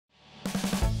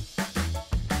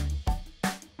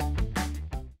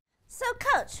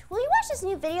Coach, will you watch this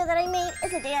new video that I made?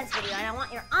 It's a dance video, and I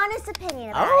want your honest opinion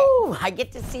about it. Oh, I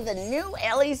get to see the new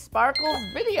Ellie Sparkles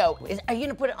video. Are you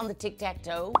gonna put it on the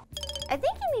tic-tac-toe? I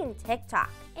think you mean TikTok,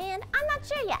 and I'm not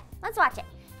sure yet. Let's watch it.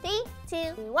 3,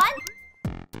 2, 1.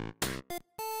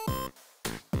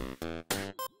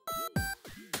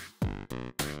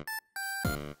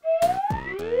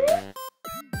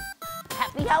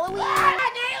 Happy Halloween! Ah,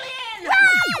 an alien!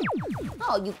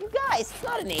 Oh, you guys, it's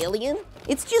not an alien.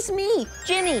 It's just me,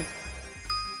 Jimmy.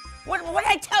 What did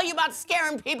I tell you about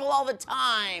scaring people all the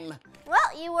time?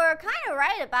 Well, you were kind of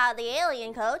right about the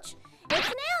alien, Coach. It's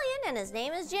an alien, and his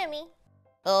name is Jimmy.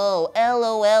 Oh,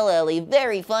 LOL, Ellie,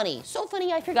 very funny. So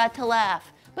funny I forgot to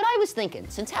laugh. But I was thinking,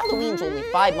 since Halloween's only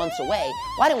 5 months away,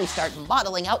 why don't we start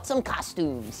modeling out some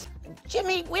costumes?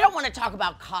 Jimmy, we don't want to talk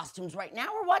about costumes right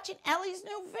now. We're watching Ellie's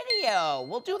new video.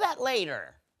 We'll do that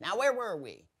later. Now, where were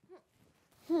we?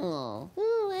 Oh,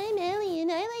 I'm Ellie, and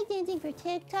I like dancing for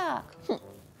TikTok. If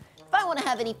I want to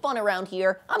have any fun around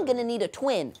here, I'm gonna need a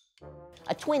twin.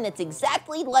 A twin that's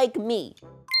exactly like me.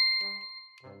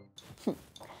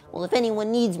 Well, if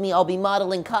anyone needs me, I'll be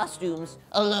modeling costumes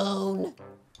alone.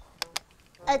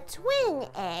 A twin,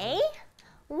 eh?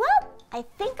 Well, I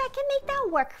think I can make that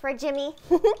work for Jimmy.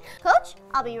 Coach,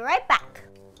 I'll be right back.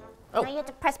 Oh. Now you have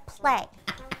to press play.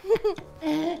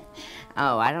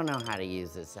 Oh, I don't know how to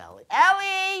use this, Ellie.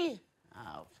 Ellie!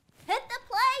 Oh. Hit the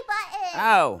play button.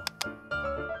 Oh.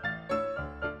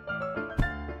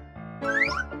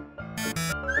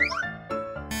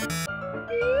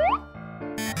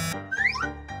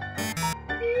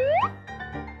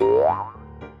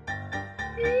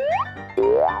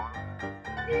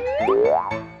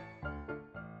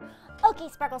 Okay,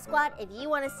 Sparkle Squad, if you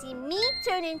want to see me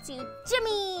turn into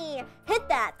Jimmy, hit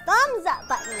that thumbs up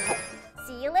button.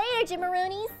 See you later,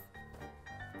 Jimmaroonies.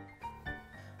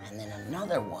 And then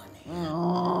another one.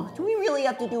 Oh, do we really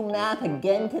have to do math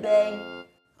again today?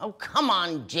 Oh, come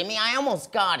on, Jimmy, I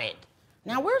almost got it.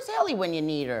 Now, where's Ellie when you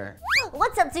need her?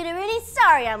 What's up, Jimmaroonies?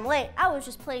 Sorry I'm late. I was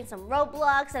just playing some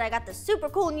Roblox and I got the super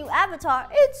cool new avatar.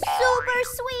 It's super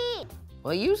sweet.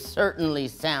 Well, you certainly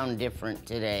sound different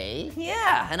today.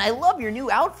 Yeah, and I love your new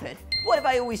outfit. What have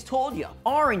I always told you?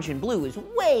 Orange and blue is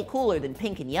way cooler than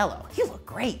pink and yellow. You look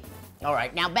great. All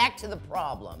right, now back to the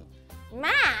problem.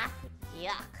 Math?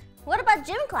 Yuck. What about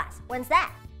gym class? When's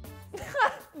that?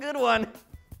 Good one.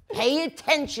 Pay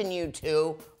attention, you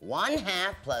two.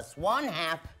 1/2 plus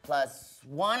 1/2 plus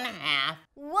 1/2.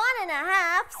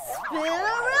 1.5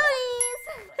 spinneroonies.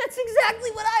 That's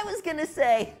exactly what I was gonna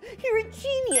say. You're a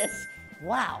genius.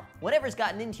 Wow, whatever's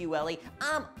gotten into you, Ellie,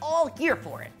 I'm all here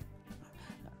for it.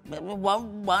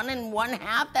 1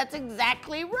 1/2, that's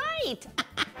exactly right.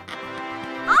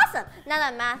 Awesome. Now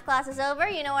that math class is over,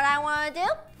 you know what I want to do?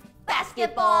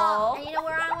 Basketball. And you know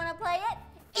where I want to play it?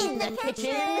 In the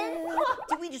kitchen.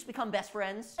 Did we just become best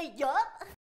friends? Yup.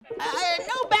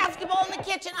 No basketball in the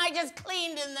kitchen, I just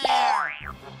cleaned in there.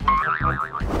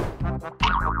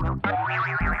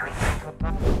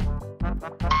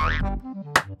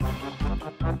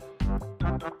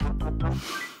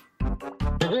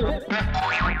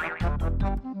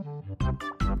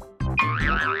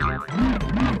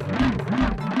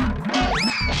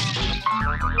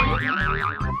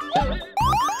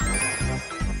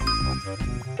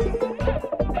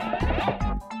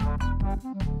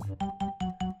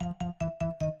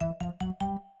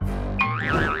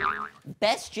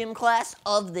 Best gym class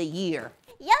of the year.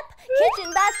 Yep.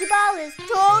 Kitchen basketball is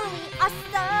totally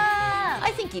awesome.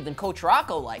 I think even Coach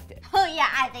Rocco liked it. Oh yeah,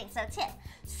 I think so too.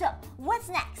 So, what's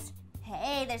next?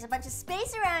 Hey, there's a bunch of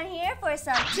space around here for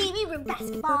some TV room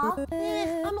basketball.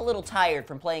 I'm a little tired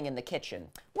from playing in the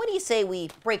kitchen. What do you say we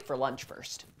break for lunch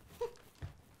first?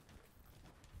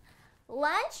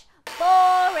 Lunch?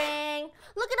 Boring.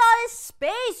 Look at all this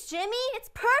space, Jimmy. It's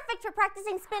perfect for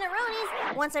practicing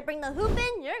spinneroonies. Once I bring the hoop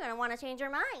in, you're gonna want to change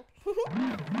your mind.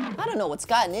 I don't know what's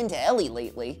gotten into Ellie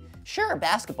lately. Sure,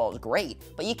 basketball is great,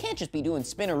 but you can't just be doing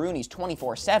spinneroonies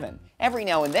 24/7. Every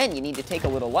now and then you need to take a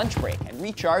little lunch break and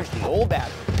recharge the old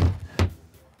battery.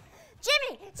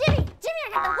 Jimmy,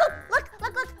 I got the hoop.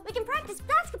 Look, we can practice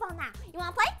basketball now. You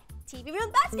wanna play? TV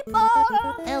room basketball.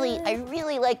 Ellie, I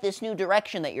really like this new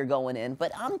direction that you're going in,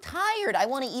 but I'm tired. I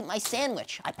want to eat my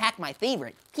sandwich. I packed my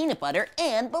favorite, peanut butter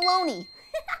and bologna.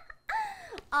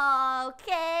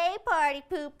 Okay, party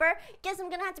pooper. Guess I'm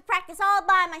gonna have to practice all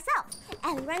by myself.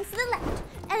 Ellie runs to the left,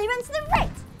 Ellie runs to the right.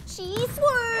 She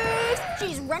swerves,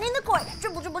 she's running the court.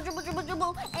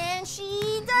 Dribble, and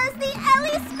she does the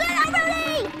Ellie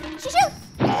spin-a-rooney. She shoots.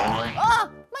 Ah,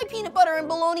 my peanut butter and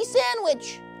bologna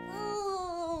sandwich.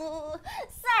 Ooh,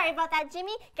 sorry Sorry about that,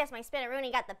 Jimmy. Guess my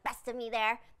spinneroonie got the best of me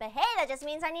there. But hey, that just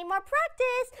means I need more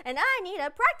practice, and I need a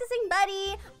practicing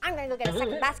buddy. I'm gonna go get a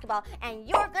second basketball, and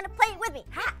you're gonna play it with me.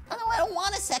 Ha! Oh, I don't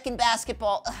want a second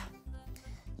basketball. Ugh.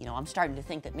 You know, I'm starting to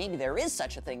think that maybe there is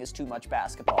such a thing as too much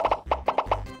basketball.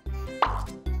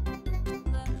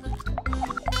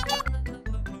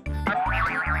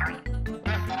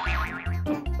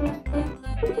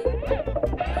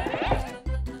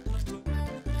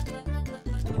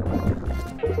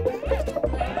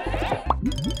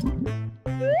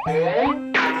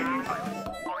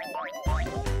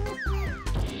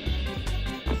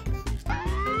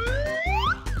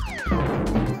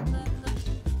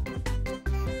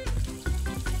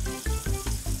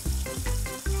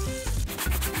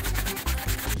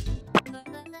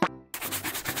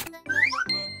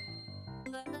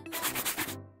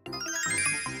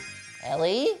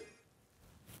 Ellie?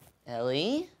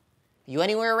 Ellie? You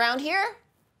anywhere around here?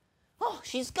 Oh,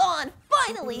 she's gone,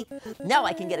 finally! Now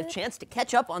I can get a chance to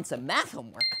catch up on some math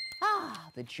homework. Ah,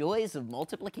 the joys of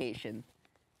multiplication.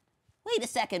 Wait a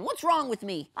second, what's wrong with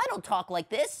me? I don't talk like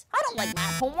this. I don't like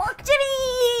math homework.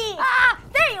 Jimmy! Ah,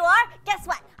 there you are. Guess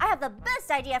what? I have the best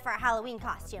idea for a Halloween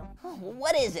costume. Oh,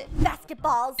 what is it?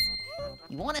 Basketballs.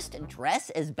 You want us to dress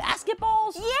as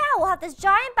basketballs? Yeah, we'll have this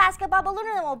giant basketball balloon,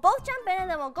 and then we'll both jump in, and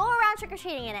then we'll go around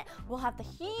trick-or-treating in it. We'll have the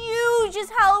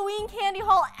hugest Halloween candy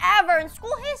haul ever in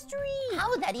school history. How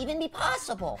would that even be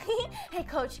possible? Hey,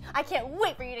 Coach, I can't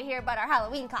wait for you to hear about our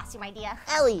Halloween costume idea.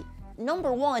 Ellie,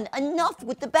 number one, enough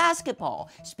with the basketball.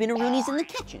 Spinneroonies in the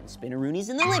kitchen, spinneroonies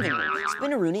in the living room,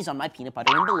 spinneroonies on my peanut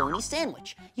butter and bologna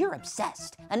sandwich. You're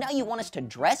obsessed. And now you want us to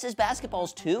dress as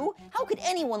basketballs too? How could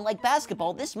anyone like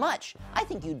basketball this much? I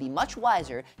think you'd be much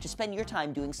wiser to spend your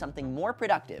time doing something more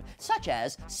productive, such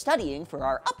as studying for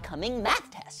our upcoming math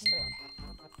test.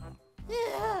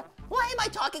 Why am I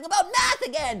talking about math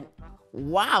again?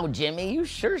 Wow, Jimmy, you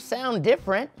sure sound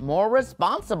different, more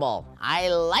responsible. I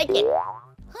like it.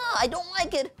 I don't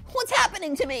like it. What's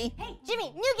happening to me? Hey,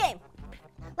 Jimmy, new game.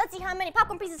 Let's see how many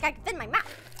popcorn pieces I can fit in my mouth.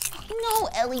 No,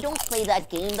 Ellie, don't play that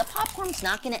game. The popcorn's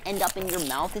not gonna end up in your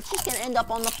mouth. It's just gonna end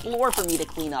up on the floor for me to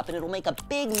clean up, and it'll make a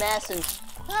big mess and...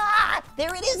 Ah!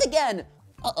 There it is again!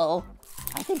 Uh-oh.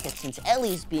 I think that since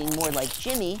Ellie's being more like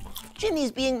Jimmy,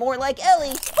 Jimmy's being more like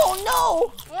Ellie. Oh,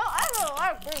 no! Well, I really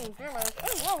like being Jimmy.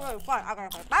 It's really fun. I can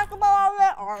play basketball all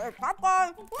day, or eat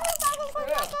popcorn.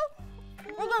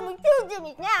 We're gonna be 2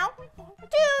 Jimmys now. 2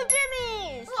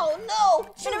 Jimmys! Oh, no!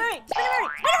 Spinneroonie! Spinneroonie!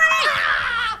 Spinneroonie!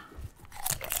 Ah!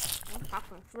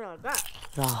 Popcorn's really good.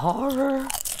 The horror.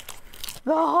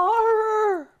 The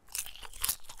horror.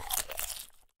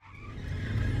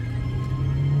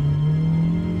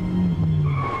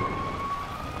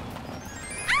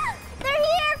 Ah! They're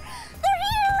here! They're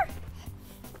here!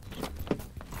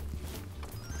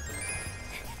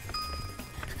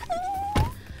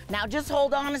 Now just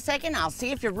hold on a second. I'll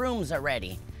see if your rooms are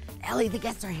ready. Ellie, the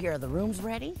guests are here. Are the rooms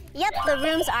ready? Yep, the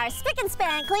rooms are spick and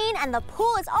span clean, and the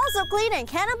pool is also clean and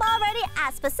cannonball ready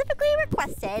as specifically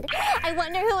requested. I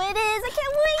wonder who it is. I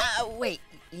can't wait. Wait.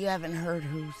 You haven't heard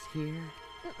who's here?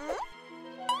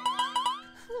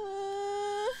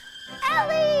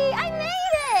 Ellie, I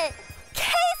made it!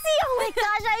 Casey, oh my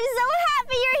gosh, I'm so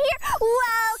happy you're here.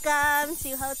 Welcome to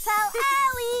Hotel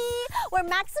Ellie, where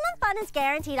maximum fun is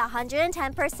guaranteed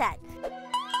 110%.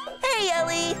 Hey,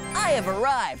 Ellie! I have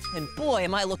arrived, and boy,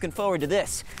 am I looking forward to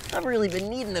this. I've really been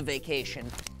needing a vacation.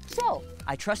 So,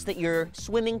 I trust that your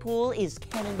swimming pool is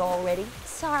cannonball ready?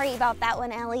 Sorry about that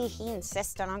one, Ellie. He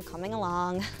insisted on coming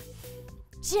along.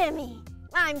 Jimmy,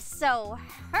 I'm so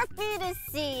happy to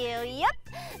see you. Yep,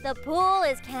 the pool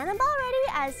is cannonball ready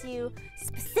as you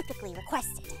specifically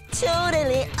requested.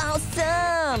 Totally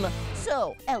awesome!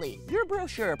 So, Ellie, your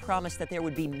brochure promised that there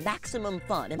would be maximum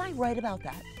fun. Am I right about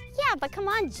that? Yeah, but come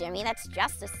on, Jimmy. That's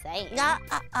just the same.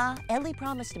 Ellie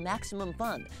promised maximum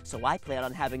fun, so I plan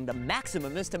on having the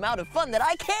maximumest amount of fun that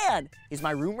I can. Is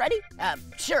my room ready?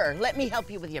 Sure. Let me help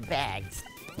you with your bags.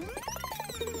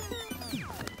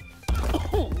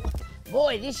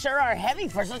 Boy, these sure are heavy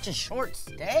for such a short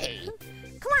stay.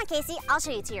 Come on, Casey, I'll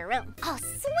show you to your room. Oh,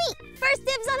 sweet! First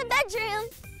dibs on a bedroom.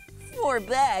 4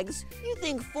 bags? You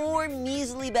think 4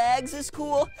 measly bags is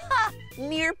cool? Ha!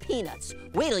 Mere peanuts.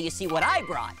 Wait till you see what I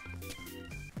brought.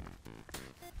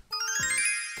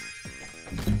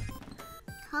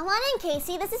 Come on in,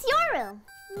 Casey. This is your room.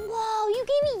 Whoa, you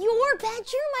gave me your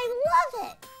bedroom. I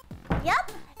love it.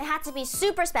 Yep, it had to be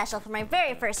super special for my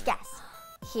very first guest.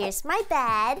 Here's my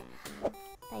bed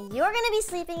that you're gonna be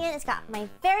sleeping in. It's got my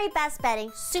very best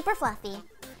bedding, super fluffy.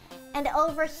 And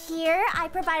over here, I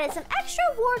provided some extra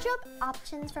wardrobe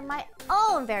options from my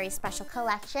own very special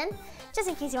collection, just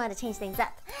in case you want to change things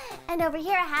up. And over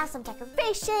here, I have some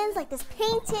decorations, like this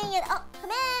painting, and oh, come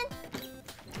in.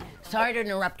 Sorry to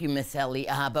interrupt you, Miss Ellie,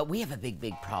 but we have a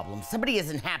big problem. Somebody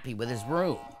isn't happy with his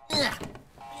room.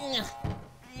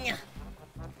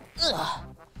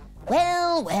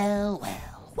 Well.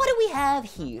 What do we have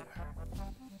here?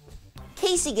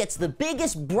 Casey gets the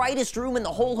biggest, brightest room in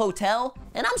the whole hotel,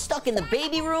 and I'm stuck in the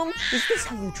baby room? Is this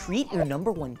how you treat your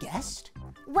 #1 guest?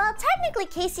 Well, technically,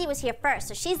 Casey was here first,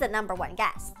 so she's the #1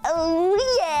 guest. Oh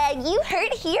yeah, you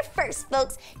heard it here first,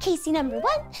 folks. Casey #1,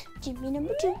 Jimmy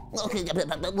 #2. Okay,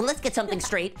 but let's get something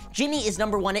straight. Jimmy is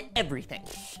 #1 at everything,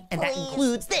 and that Please.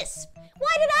 includes this.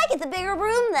 Why did I get the bigger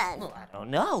room then? Well, I don't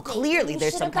know. Clearly, you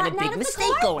there's should've some kind of gotten big out of the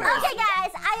mistake going on. Okay,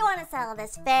 guys, I want to settle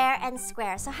this fair and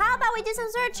square. So how about we do some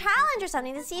sort of challenge or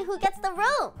something to see who gets the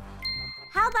room?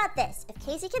 How about this? If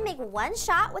Casey can make one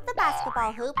shot with the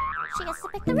basketball hoop, she gets to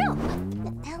pick the room.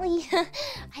 Ellie,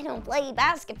 I don't play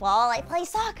basketball. I play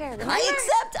soccer. Remember?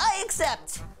 I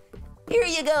accept. Here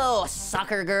you go,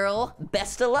 soccer girl.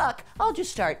 Best of luck. I'll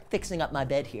just start fixing up my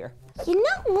bed here. You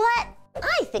know what?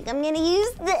 I think I'm gonna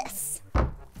use this.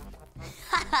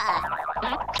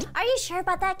 Are you sure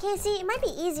about that, Casey? It might be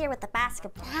easier with the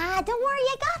basketball. Don't worry,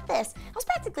 I got this. I was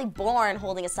practically born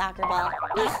holding a soccer ball.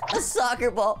 A soccer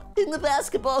ball in the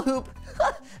basketball hoop.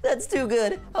 That's too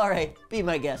good. All right, be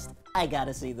my guest. I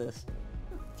gotta see this.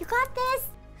 You got this?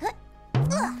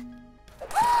 Goal!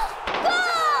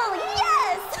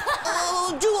 Yes!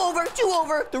 Oh, do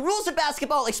over. The rules of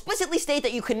basketball explicitly state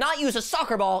that you cannot use a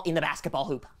soccer ball in the basketball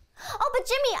hoop. Oh, but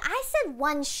Jimmy, I said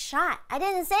one shot. I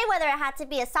didn't say whether it had to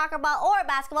be a soccer ball or a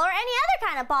basketball or any other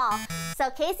kind of ball. So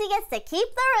Casey gets to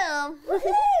keep the room.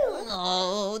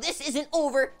 Oh, this isn't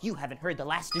over. You haven't heard the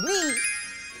last of me.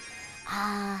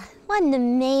 What an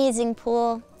amazing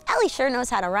pool. Ellie sure knows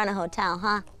how to run a hotel,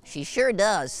 huh? She sure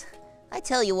does. I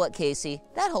tell you what, Casey,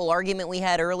 that whole argument we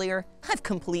had earlier, I've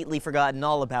completely forgotten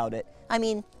all about it. I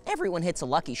mean, everyone hits a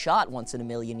lucky shot once in a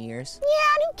million years.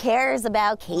 Yeah, who cares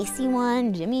about Casey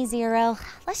 1, Jimmy 0?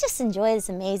 Let's just enjoy this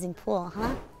amazing pool,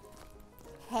 huh?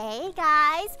 Hey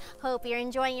guys, hope you're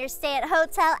enjoying your stay at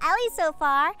Hotel Ellie so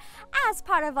far. As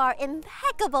part of our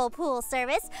impeccable pool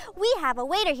service, we have a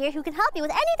waiter here who can help you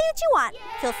with anything that you want.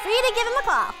 Feel free to give him a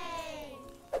call.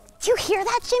 Do you hear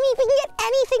that, Jimmy? We can get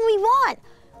anything we want.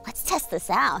 Let's test this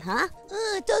out, huh?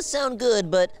 It does sound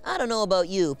good, but I don't know about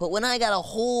you, but when I got a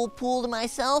whole pool to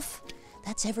myself,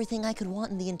 that's everything I could want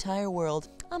in the entire world.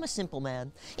 I'm a simple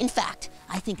man. In fact,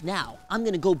 I think now I'm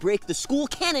gonna go break the school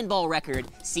cannonball record.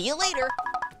 See you later.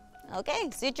 Okay,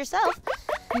 suit yourself.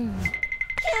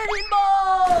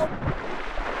 Cannonball!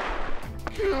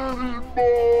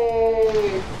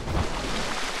 Cannonball!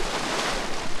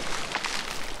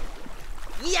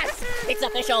 Yes! It's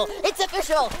official! It's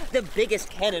official! The biggest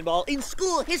cannonball in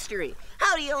school history!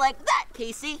 How do you like that,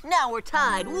 Casey? Now we're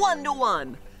tied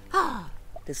 1-1.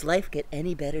 Does life get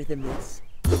any better than this?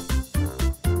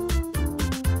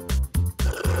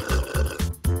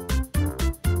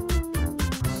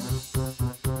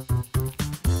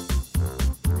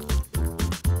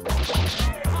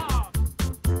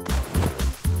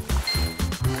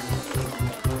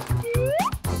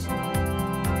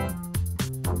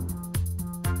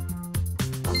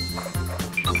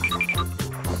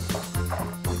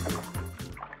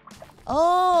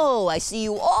 Oh, I see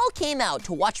you all came out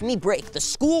to watch me break the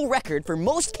school record for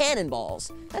most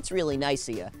cannonballs. That's really nice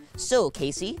of you. So,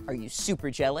 Casey, are you super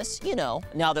jealous? You know,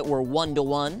 now that we're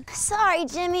 1-1. Sorry,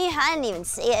 Jimmy, I didn't even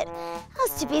see it. I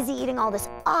was too busy eating all this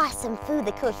awesome food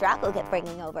that Coach Rocco kept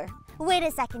bringing over. Wait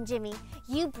a second, Jimmy.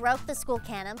 You broke the school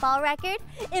cannonball record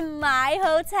in my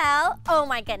hotel? Oh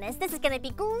my goodness, this is gonna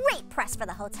be great press for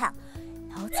the hotel.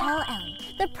 Hotel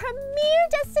Ellie, the premier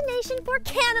destination for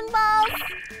cannonballs.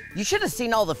 You should have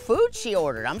seen all the food she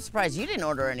ordered. I'm surprised you didn't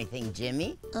order anything,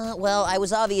 Jimmy. Well, I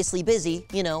was obviously busy,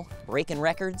 you know, breaking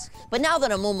records. But now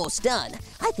that I'm almost done,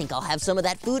 I think I'll have some of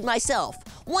that food myself.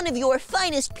 One of your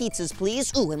finest pizzas,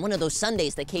 please. Ooh, and one of those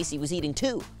sundaes that Casey was eating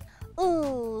too.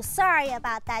 Ooh, sorry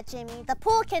about that, Jimmy. The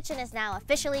pool kitchen is now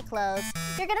officially closed.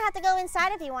 You're gonna have to go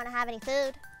inside if you want to have any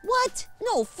food. What?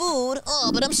 No food?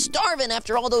 Oh, but I'm starving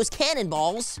after all those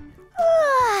cannonballs.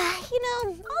 You know,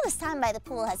 all this time by the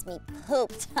pool has me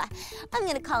pooped. I'm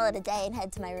gonna call it a day and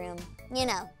head to my room. You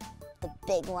know, the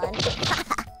big one.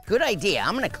 Good idea.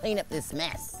 I'm gonna clean up this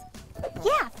mess.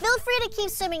 Yeah, feel free to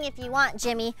keep swimming if you want,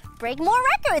 Jimmy. Break more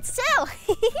records, too.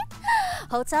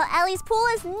 Hotel Ellie's pool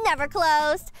is never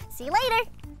closed. See you later.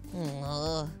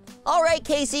 All right,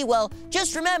 Casey, well,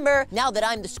 just remember, now that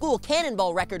I'm the school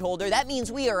cannonball record holder, that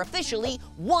means we are officially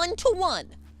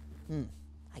 1-1.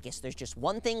 I guess there's just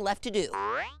one thing left to do.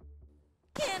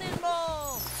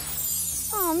 Cannonball!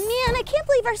 Oh man, I can't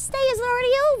believe our stay is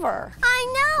already over.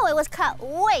 I know, it was cut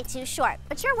way too short,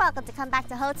 but you're welcome to come back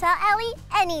to Hotel Ellie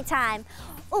anytime.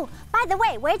 Oh, by the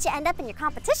way, where'd you end up in your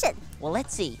competition? Well,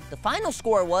 let's see. The final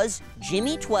score was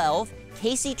Jimmy 12,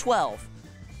 Casey 12.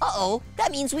 Uh-oh,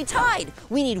 that means we tied.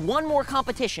 We need one more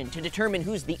competition to determine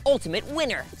who's the ultimate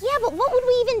winner. Yeah, but what would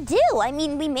we even do? I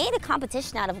mean, we made a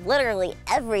competition out of literally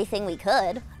everything we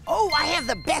could. Oh, I have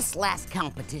the best last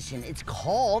competition. It's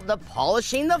called the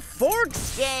Polishing the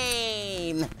Forks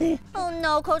game. Oh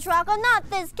no, Coach Rocco, not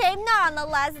this game, not on the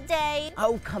last day.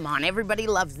 Oh, come on, everybody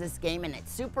loves this game and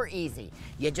it's super easy.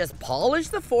 You just polish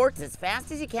the forks as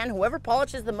fast as you can. Whoever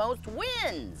polishes the most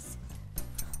wins.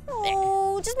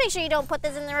 Oh, just make sure you don't put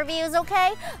this in the reviews,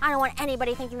 okay? I don't want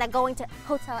anybody thinking that going to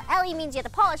Hotel Ellie means you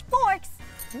have to polish forks.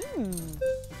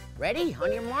 Ready?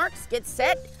 On your marks, get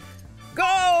set,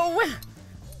 go!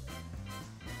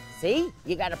 See?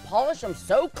 You gotta polish them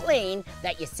so clean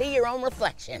that you see your own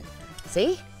reflection.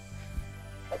 See?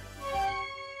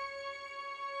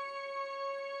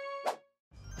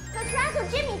 Coach Rocco,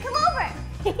 Jimmy, come over.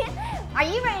 Are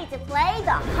you ready to play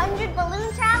the 100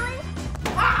 Balloon Challenge?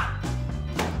 Ah!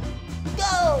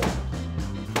 Go!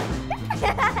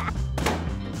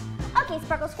 Okay,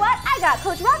 Sparkle Squad, I got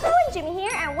Coach Rocco and Jimmy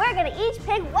here, and we're gonna each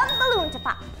pick one balloon to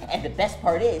pop. And the best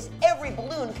part is, every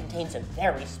balloon contains a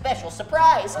very special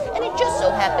surprise. And it just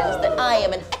so happens that I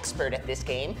am an expert at this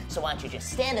game, so why don't you just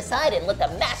stand aside and let the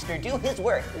master do his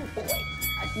work. Ooh, boy.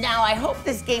 Now, I hope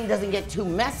this game doesn't get too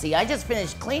messy. I just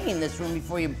finished cleaning this room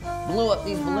before you blew up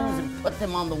these balloons and put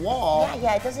them on the wall.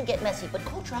 Yeah, it doesn't get messy, but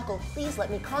Coach Rocco, please let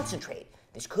me concentrate.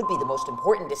 This could be the most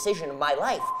important decision of my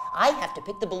life. I have to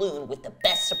pick the balloon with the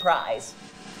best surprise.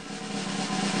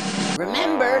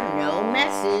 Remember, no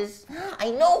messes. I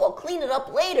know, I'll clean it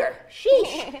up later.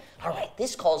 Sheesh. All right,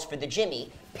 this calls for the Jimmy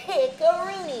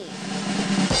Pick-a-Rooney.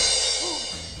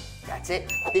 That's it.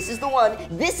 This is the one.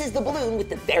 This is the balloon with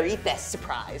the very best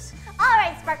surprise. All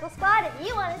right, Sparkle Squad, if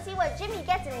you want to see what Jimmy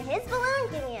gets in his balloon,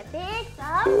 give me a big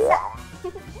thumbs up.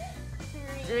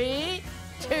 3,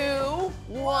 2,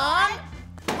 1,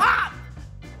 pop!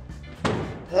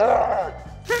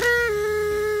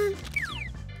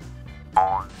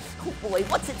 Oh boy,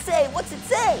 what's it say? What's it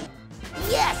say?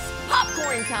 Yes,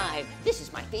 popcorn time. This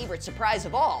is my favorite surprise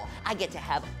of all. I get to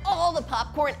have all the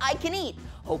popcorn I can eat.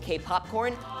 Okay,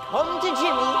 popcorn, come to Jimmy. Is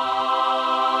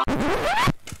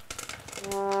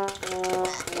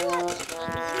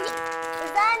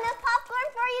that enough popcorn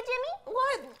for you, Jimmy?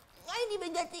 What? I didn't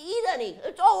even get to eat any.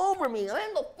 It's all over me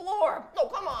and the floor. No,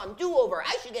 come on, do-over.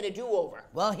 I should get a do-over.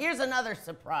 Well, here's another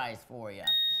surprise for you.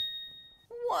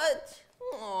 What?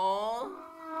 Aww.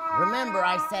 Remember,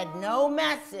 I said no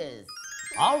messes.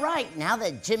 All right, now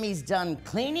that Jimmy's done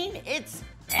cleaning, it's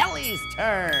Ellie's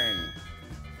turn.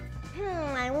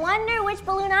 I wonder which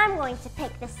balloon I'm going to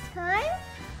pick this time.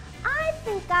 I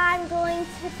think I'm going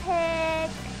to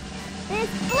pick this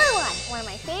blue one of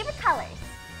my favorite colors.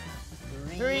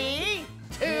 3,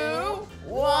 2,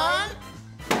 1.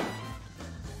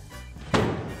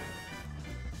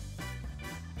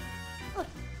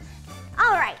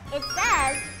 All right, it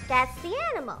says that's the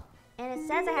animal. And it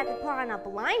says I have to put on a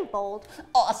blindfold.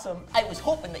 Awesome. I was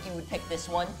hoping that you would pick this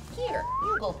one. Here,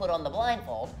 you go put on the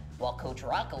blindfold while Coach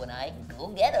Rocco and I go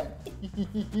get him.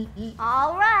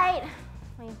 All right.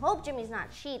 I hope Jimmy's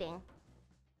not cheating.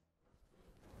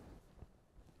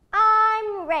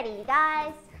 I'm ready, you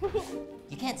guys.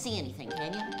 You can't see anything,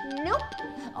 can you? Nope.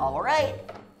 All right.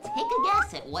 Take a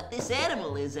guess at what this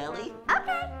animal is, Ellie.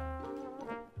 Okay.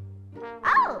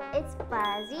 Oh, it's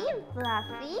fuzzy and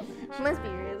fluffy. Must be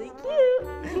really cute.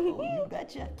 Oh, you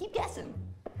betcha. Keep guessing.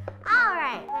 All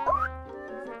right. Ooh,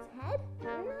 is its head?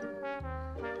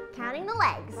 Counting the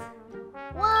legs.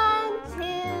 1,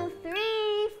 2,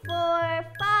 3, 4,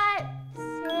 5, 6,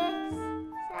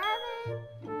 7,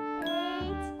 8.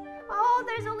 Oh,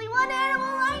 there's only one animal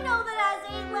I know that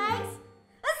has 8 legs.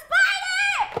 A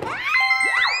spider!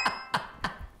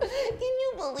 Can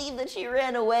you believe that she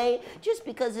ran away just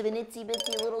because of an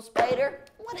itsy-bitsy little spider?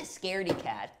 What a scaredy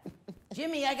cat.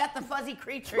 Jimmy, I got the fuzzy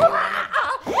creature you wanted.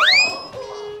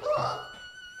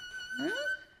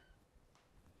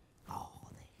 Oh,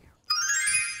 there.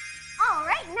 All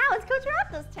right, now it's Coach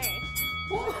Rocco's turn.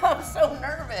 Oh, I'm so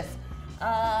nervous.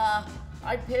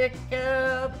 I pick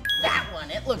that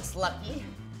one. It looks lucky.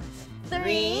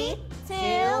 3, 2,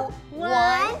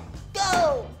 1,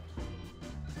 go!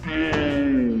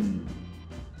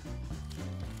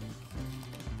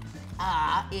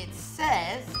 It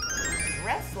says,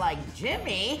 dress like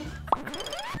Jimmy.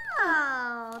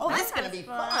 Oh, Oh, this is gonna be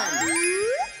fun.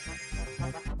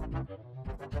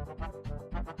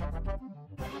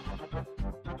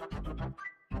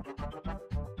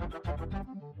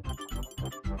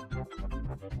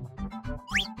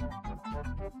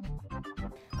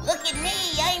 Look at me,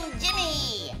 I'm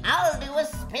Jimmy. I'll do a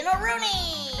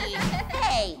spin-a-rooney.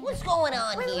 Hey, what's going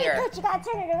on Wait, here? Coach, you gotta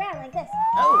turn it around like this.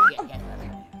 Oh, yeah. There we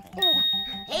go.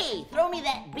 Hey, throw me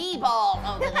that b-ball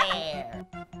over there.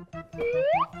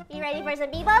 You ready for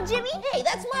some b-ball, Jimmy? Hey,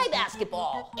 that's my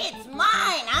basketball. It's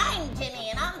mine. I'm Jimmy,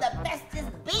 and I'm the bestest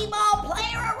b-ball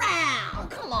player Oh, around.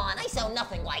 come on, I sound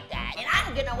nothing like that. And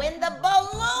I'm gonna win the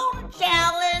balloon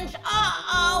challenge.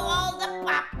 Uh-oh, all the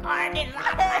popcorn is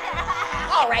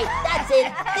All right, that's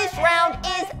it. This round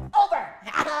is over.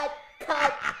 Cut,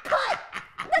 cut, cut.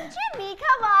 Jimmy,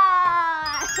 come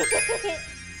on!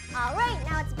 All right,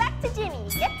 now it's back to Jimmy.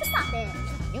 Get to poppin'.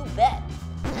 You bet.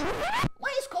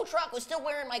 Why is Coach Rocco still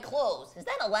wearing my clothes? Is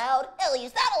that allowed? Ellie,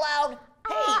 is that allowed?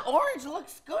 Hey, orange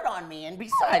looks good on me, and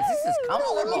besides, this is No,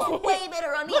 it looks comfortable. way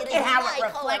better on me. Look It at is how my it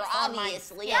color, reflects on my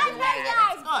obviously. skin. I Guys, know guys, that.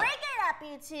 guys, Look. break it up,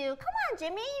 you two. Come on,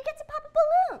 Jimmy, you get to pop a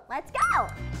balloon. Let's go.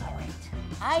 All right,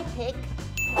 I pick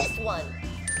this one.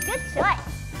 Good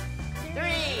choice.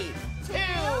 3, 2,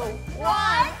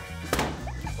 1.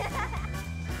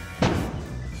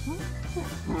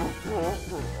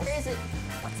 Where is it?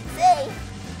 What's it say?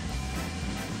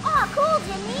 Oh, cool,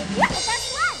 Jimmy. You're the best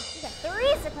one. You got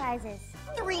 3 surprises.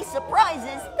 3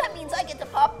 surprises? That means I get to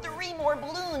pop 3 more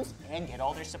balloons and get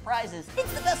all their surprises.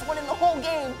 It's the best one in the whole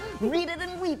game. Read it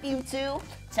and weep, you two.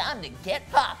 Time to get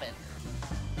poppin'.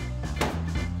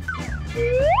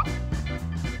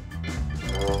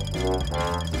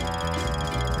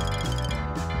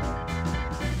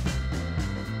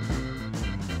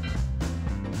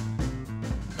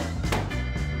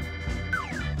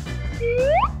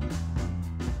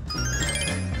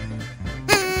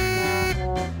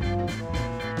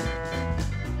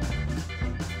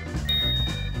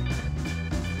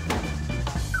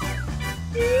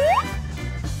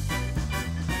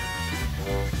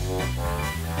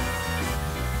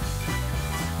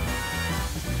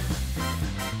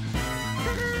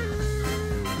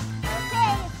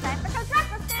 Okay, it's time for Coach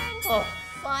Rocco's turn. Oh,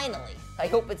 finally. I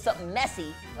hope it's something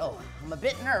messy. Oh, I'm a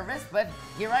bit nervous, but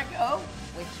here I go.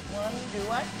 Which one do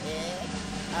I pick?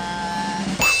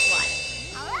 That one.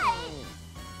 All right.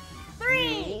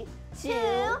 3, 2,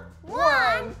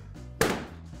 1.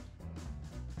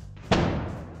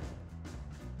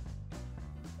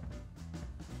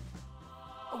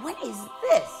 What is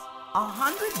this?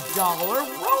 $100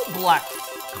 Roblox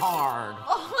card.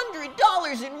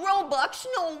 $100 in Robux?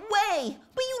 No way!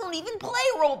 But you don't even play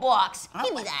Roblox.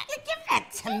 Give me that. Give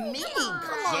that to me.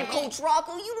 Come on, Jimmy. Coach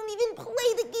Rocco. You don't even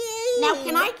play the game. Now,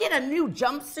 can I get a new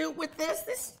jumpsuit with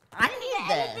this? I need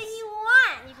this. Anything you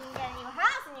want. You can get a new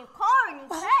house, a new car, a new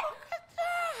pet.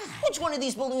 Which one of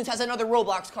these balloons has another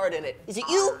Roblox card in it? Is it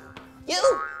you?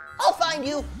 You? I'll find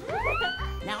you.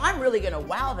 Now, I'm really gonna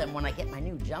wow them when I get my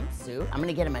new jumpsuit. I'm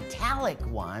gonna get a metallic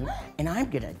one, and I'm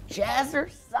gonna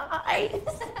jazzercise.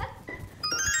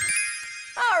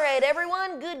 All right,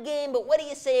 everyone. Good game, but what do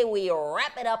you say we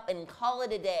wrap it up and call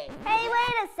it a day? Hey,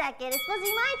 wait a second. It's supposed to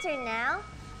be my turn now.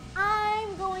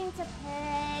 I'm going to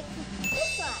pick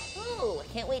this one. Ooh, I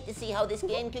can't wait to see how this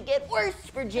game could get worse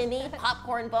for Jimmy.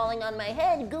 Popcorn falling on my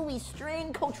head, gooey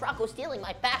string, Coach Rocco stealing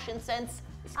my fashion sense.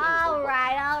 This game is the All worst.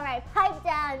 right. Pipe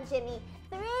down, Jimmy.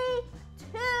 3,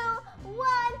 2, 1.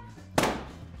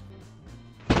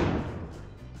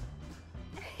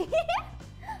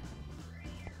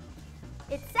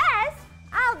 It says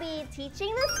I'll be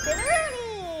teaching the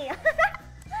spinneroonie.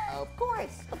 Of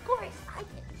course. I can't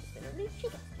do the spinner. She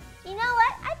does. You know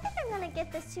what? I think I'm gonna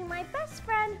get this to my best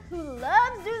friend who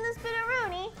loves doing the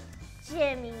spinneroonie,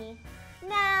 Jimmy.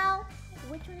 Now,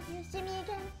 which one of you is Jimmy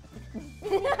again?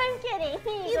 I'm kidding.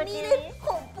 Here You go, mean Jimmy. it?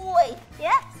 Oh boy.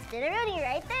 Yep, spinneroonie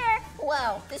right there.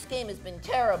 Wow, this game has been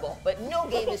terrible, but no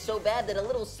game is so bad that a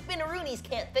little spinneroonies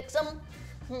can't fix them.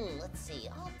 Let's see.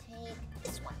 I'll take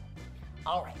this one.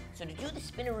 All right, so to do the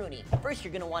spinneroonie, first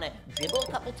you're gonna wanna dribble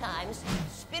a couple times,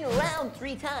 spin around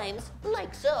 3 times,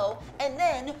 like so, and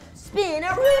then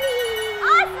spinneroonie!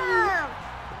 Awesome!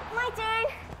 My turn.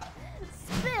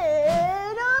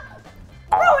 Spinneroonie!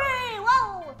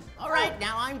 Whoa! All right,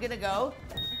 now I'm gonna go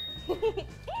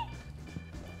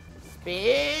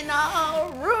spin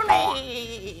a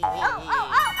Rooney. Oh,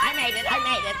 I made it.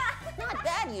 Not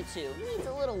bad, you two. Needs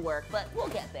a little work, but we'll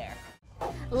get there.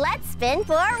 Let's spin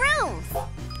for our rooms.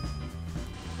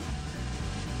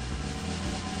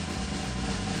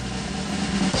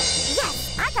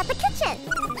 Yes, I got the kitchen.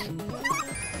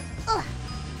 Ugh.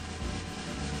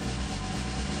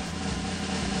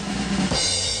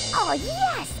 Oh,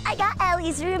 yes, I got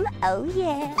Ellie's room. Oh,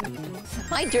 yeah.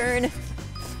 My turn.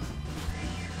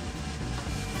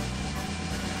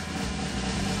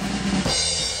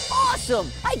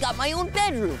 awesome! I got my own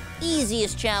bedroom.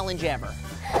 Easiest challenge ever.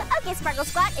 Okay, Sparkle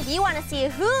Squad, if you want to see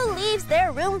who leaves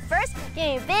their room first, give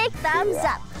me a big thumbs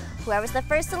up. Whoever's the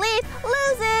first to leave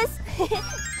loses.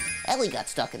 Ellie got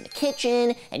stuck in the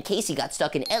kitchen, and Casey got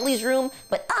stuck in Ellie's room,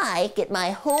 but I get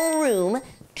my whole room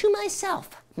to myself.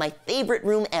 My favorite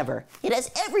room ever. It has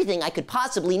everything I could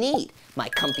possibly need. My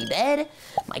comfy bed,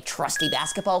 my trusty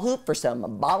basketball hoop for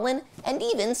some ballin', and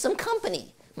even some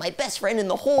company. My best friend in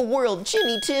the whole world,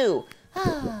 Jimmy, too.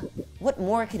 What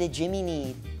more could a Jimmy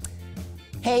need?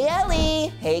 Hey, Ellie!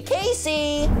 Hey,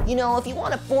 Casey! You know, if you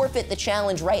want to forfeit the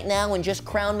challenge right now and just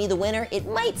crown me the winner, it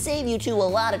might save you two a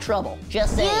lot of trouble.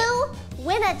 Just saying. You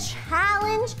win a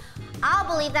challenge? I'll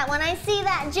believe that when I see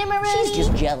that, Jimmy. She's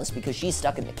just jealous because she's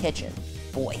stuck in the kitchen.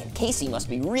 Boy, and Casey must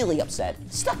be really upset.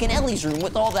 Stuck in Ellie's room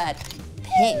with all that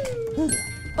pink.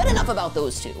 But enough about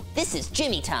those two. This is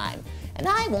Jimmy time. And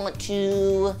I want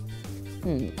to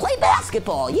play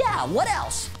basketball. Yeah, what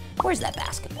else? Where's that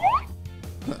basketball?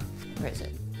 Where is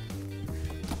it?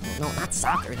 Oh, no, not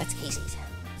soccer. That's Casey's.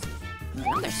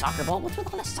 Another soccer ball. What's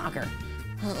with all this soccer?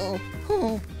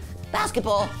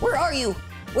 Basketball, where are you?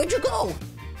 Where'd you go?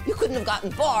 You couldn't have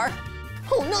gotten far.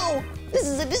 Oh no, this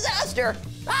is a disaster.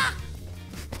 Ah!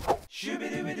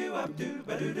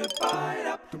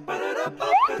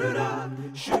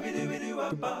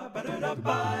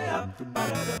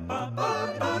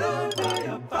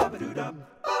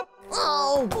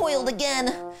 Oh, boiled again.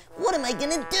 What am I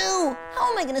gonna do?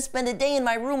 How am I gonna spend a day in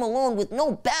my room alone with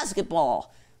no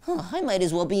basketball? I might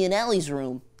as well be in Ellie's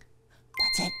room.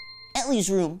 That's it, Ellie's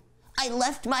room. I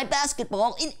left my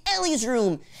basketball in Ellie's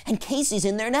room, and Casey's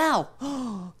in there now.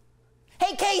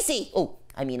 Hey, Casey! Oh,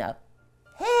 I mean,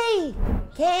 hey,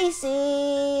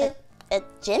 Casey!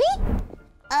 Jimmy?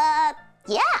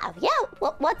 Yeah,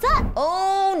 what's up?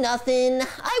 Oh, nothing.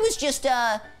 I was just,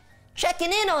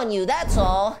 checking in on you, that's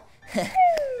all.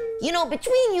 You know,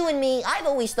 between you and me, I've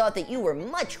always thought that you were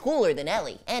much cooler than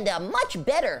Ellie, and much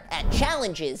better at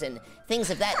challenges and things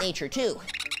of that nature, too.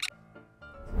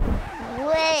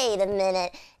 Wait a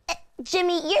minute.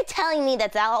 Jimmy, you're telling me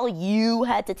that's all you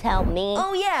had to tell me?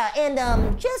 Oh, yeah,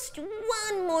 and, just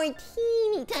one more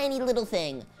teeny tiny little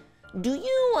thing. Do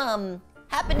you,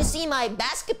 happen to see my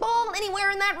basketball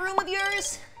anywhere in that room of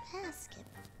yours?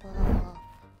 Basketball.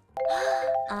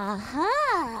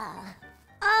 Uh-huh.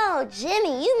 Oh,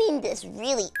 Jimmy, you mean this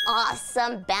really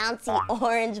awesome, bouncy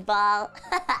orange ball?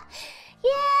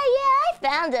 Yeah, I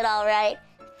found it all right.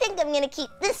 Think I'm gonna keep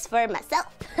this for myself.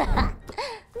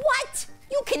 What?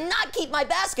 You cannot keep my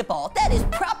basketball. That is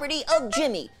property of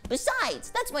Jimmy.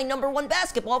 Besides, that's my #1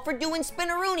 basketball for doing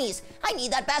spinneroonies. I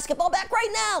need that basketball back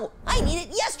right now. I need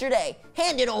it yesterday.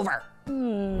 Hand it over.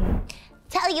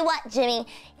 Tell you what, Jimmy,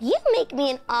 you make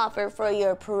me an offer for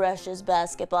your precious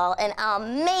basketball, and I'll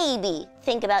maybe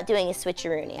think about doing a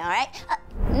switcheroony, all right?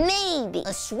 Maybe.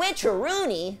 A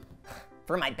switcheroony?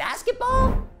 For my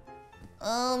basketball?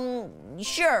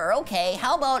 Sure, okay.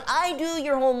 How about I do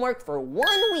your homework for 1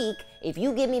 week if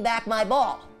you give me back my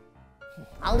ball?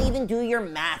 I'll even do your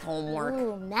math homework.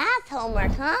 Ooh, math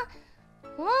homework, huh?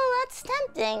 Well, that's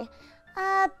tempting.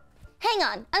 Hang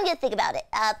on, I'm gonna think about it.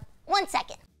 1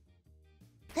 second.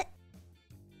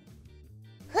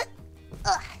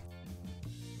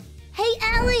 Hey,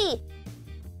 Ellie!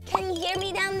 Can you hear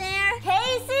me down there?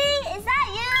 Casey, is that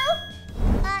you?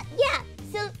 Yeah.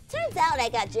 So, turns out I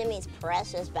got Jimmy's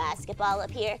precious basketball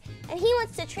up here, and he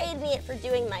wants to trade me it for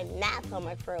doing my math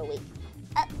homework for a week.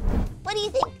 What do you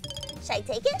think? Should I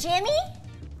take it? Jimmy?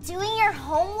 Doing your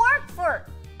homework for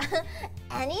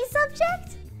any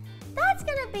subject? That's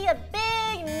gonna be a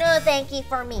big no thank you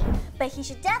for me. But he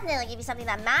should definitely give you something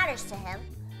that matters to him.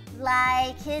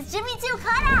 Like his Jimmy 2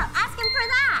 cutout. Ask him for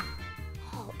that.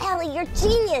 Oh, Ellie, you're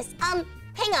genius. Hang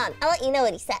on, I'll let you know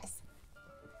what he says.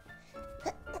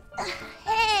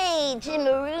 Hey,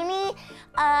 Jimmy-rooney.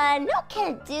 No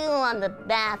can do on the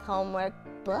math homework,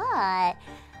 but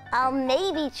I'll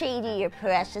maybe trade you your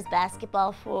precious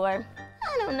basketball for,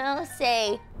 I don't know,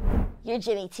 say, your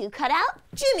Jimmy 2 cutout?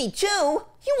 Jimmy 2?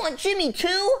 You want Jimmy 2?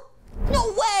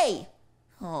 No way!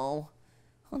 Oh,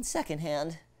 on second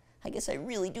hand, I guess I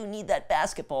really do need that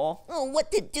basketball. Oh,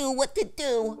 what to do, what to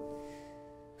do?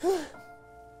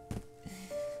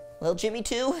 Well, Jimmy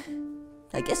 2,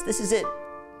 I guess this is it.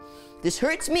 This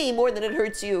hurts me more than it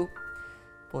hurts you.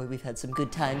 Boy, we've had some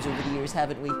good times over the years,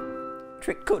 haven't we?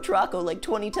 Tricked Coach Rocco like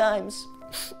 20 times.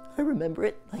 I remember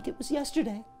it like it was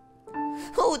yesterday.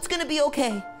 Oh, it's gonna be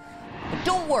okay. But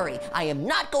don't worry, I am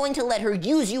not going to let her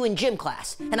use you in gym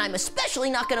class, and I'm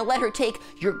especially not gonna let her take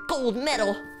your gold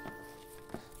medal.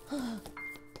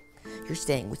 You're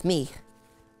staying with me.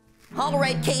 All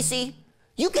right, Casey,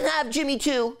 you can have Jimmy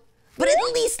 2, but at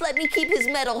least let me keep his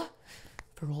medal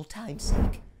for old time's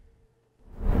sake.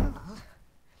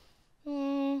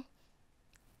 Hang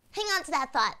on to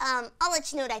that thought. I'll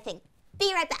let you know what I think.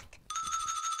 Be right back.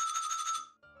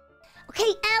 Okay,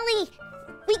 Ellie,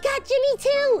 we got Jimmy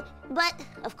too. But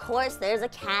of course, there's a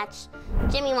catch.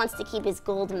 Jimmy wants to keep his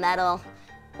gold medal.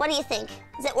 What do you think?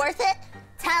 Is it worth it?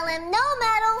 Tell him no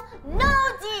medal, no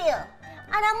deal.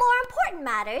 And on more important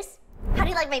matters, how do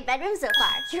you like my bedroom so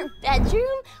far? Your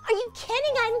bedroom? Are you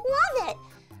kidding? I love it.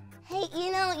 Hey,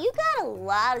 you know, you got a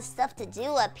lot of stuff to do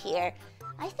up here.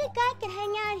 I think I could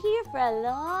hang out here for a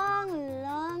long,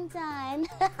 long time.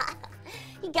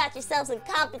 You got yourself some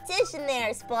competition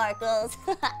there, Sparkles.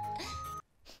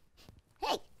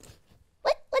 Hey,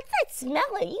 what's that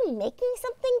smell? Are you making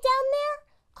something down there?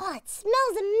 Oh, it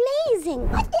smells amazing.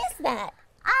 What is that?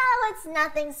 Oh, it's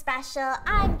nothing special.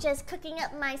 I'm just cooking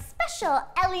up my special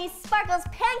Ellie Sparkles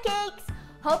pancakes.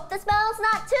 Hope the smell's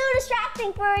not too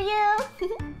distracting for you.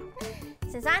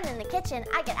 Since I'm in the kitchen,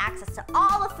 I get access to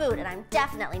all the food, and I'm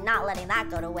definitely not letting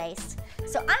that go to waste.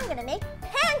 So I'm gonna make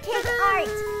pancake art.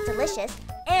 Delicious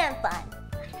and fun.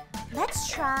 Let's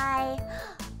try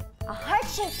a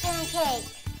heart-shaped pancake.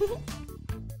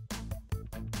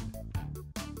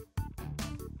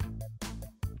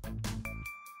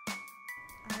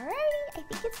 Alrighty, I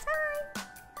think it's time.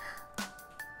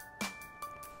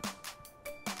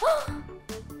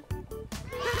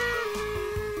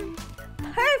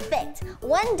 Perfect!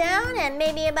 One down and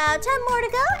maybe about 10 more to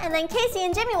go, and then Casey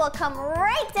and Jimmy will come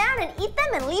right down and eat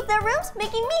them and leave their rooms,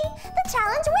 making me the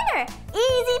challenge winner.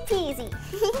 Easy peasy.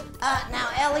 Now,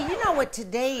 Ellie, you know what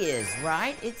today is,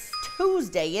 right? It's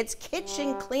Tuesday. It's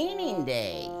kitchen cleaning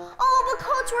day. Oh, but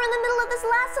Coach, we're in the middle of this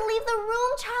last to leave the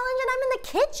room challenge, and I'm in the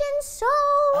kitchen,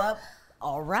 so...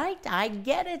 All right, I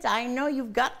get it. I know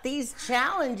you've got these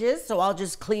challenges, so I'll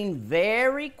just clean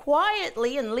very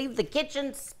quietly and leave the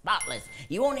kitchen spotless.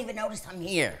 You won't even notice I'm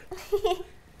here.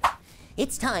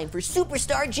 It's time for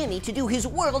superstar Jimmy to do his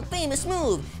world-famous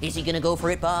move. Is he gonna go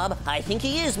for it, Bob? I think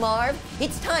he is, Marv.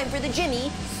 It's time for the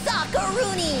Jimmy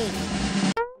Sockaroony!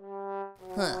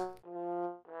 Huh.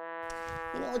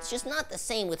 You know, it's just not the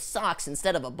same with socks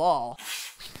instead of a ball.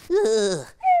 Ugh,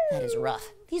 that is rough.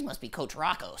 These must be Coach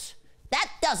Rocco's. That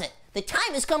does it. The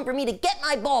time has come for me to get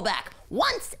my ball back,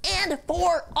 once and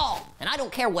for all. And I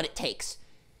don't care what it takes.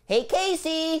 Hey,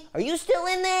 Casey, are you still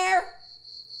in there?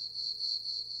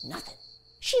 Nothing.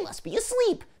 She must be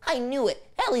asleep. I knew it.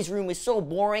 Ellie's room is so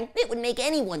boring, it would make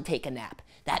anyone take a nap.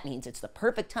 That means it's the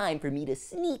perfect time for me to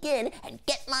sneak in and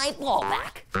get my ball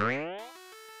back.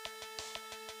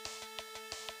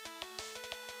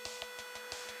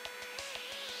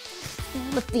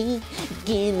 Timothy,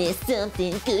 give me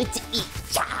something good to eat.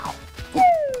 Ciao.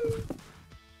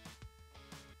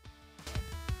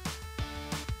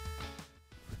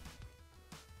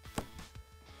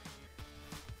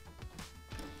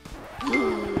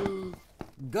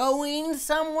 Going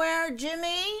somewhere,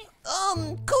 Jimmy?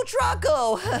 Coach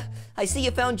Rocco. I see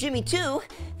you found Jimmy too.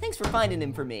 Thanks for finding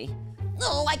him for me.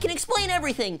 Oh, I can explain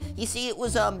everything. You see, it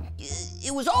was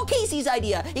all Casey's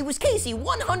idea. It was Casey,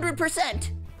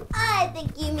 100%. I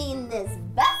think you mean this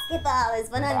basketball is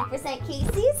 100%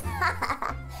 Casey's.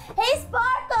 Hey,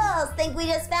 Sparkles! Think we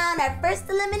just found our first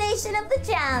elimination of the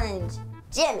challenge.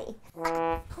 Jimmy.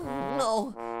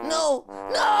 No!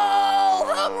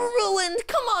 I'm ruined!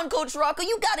 Come on, Coach Rocco,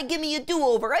 you gotta give me a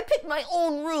do-over. I picked my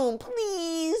own room,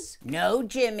 please. No,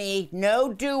 Jimmy,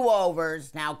 no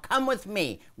do-overs. Now come with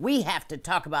me. We have to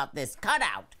talk about this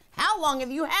cutout. How long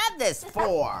have you had this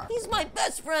for? He's my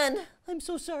best friend. I'm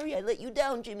so sorry I let you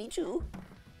down, Jimmy, too.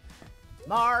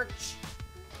 March.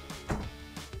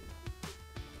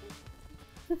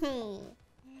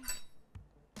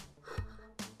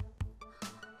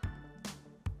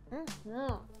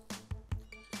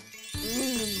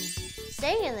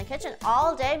 Staying in the kitchen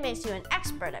all day makes you an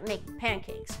expert at making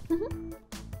pancakes. Wait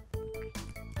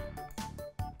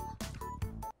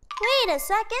a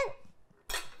second.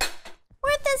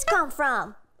 Where'd this come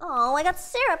from? Oh, I got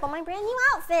syrup on my brand new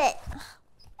outfit.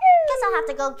 Guess I'll have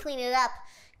to go clean it up.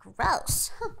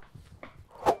 Gross.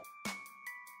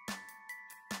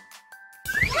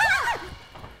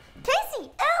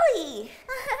 Casey, Ellie!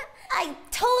 I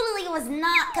totally was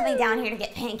not coming down here to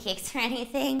get pancakes or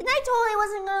anything. And I totally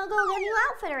wasn't gonna go get a new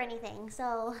outfit or anything,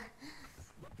 so...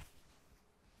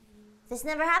 This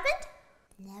never happened?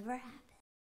 Never happened.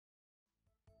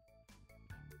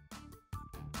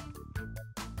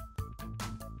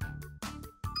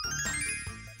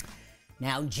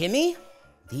 Now, Jimmy,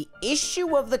 the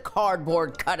issue of the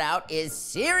cardboard cutout is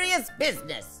serious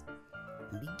business.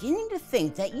 I'm beginning to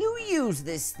think that you use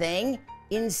this thing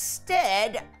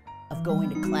instead of going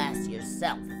to class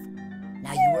yourself.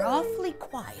 Now, you were awfully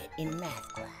quiet in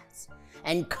math class.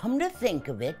 And come to think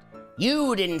of it,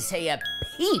 you didn't say a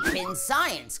peep in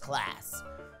science class.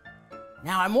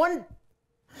 Now, I'm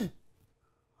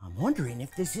wondering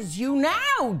if this is you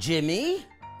now, Jimmy.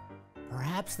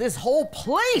 Perhaps this whole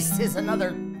place is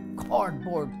another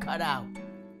cardboard cutout.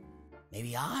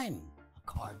 Maybe I'm a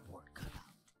cardboard cutout.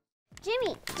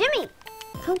 Jimmy,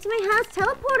 come to my house,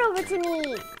 teleport over to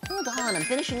me. Hold on, I'm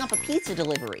finishing up a pizza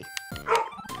delivery.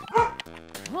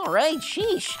 All right,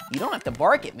 sheesh. You don't have to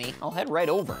bark at me. I'll head right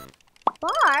over.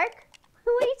 Bark?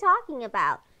 Who are you talking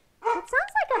about? It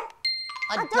sounds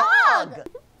like A dog!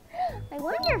 I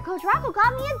wonder if Coach Rocco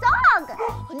got me a dog.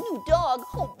 A new dog?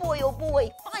 Oh boy,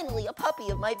 finally a puppy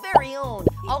of my very own.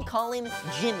 I'll call him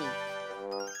Jimmy.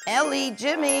 Ellie,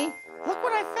 Jimmy, look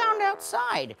what I found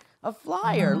outside. A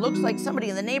flyer. Looks like somebody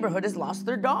in the neighborhood has lost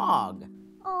their dog.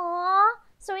 Aw,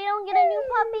 so we don't get a new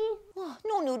puppy? Oh,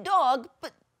 no new dog,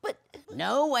 but...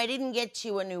 No, I didn't get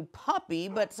you a new puppy,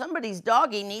 but somebody's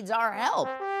doggy needs our help.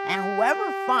 And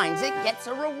whoever finds it gets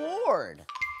a reward.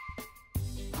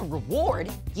 A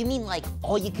reward? You mean like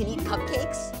all-you-can-eat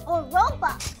cupcakes? Or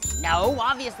Robux? No,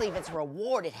 obviously if it's a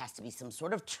reward, it has to be some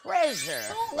sort of treasure.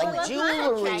 Like what kind of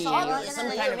jewelry treasure? or some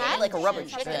kind of like a rubber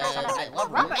chicken. I love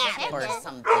Rubber map or chicken.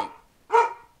 something.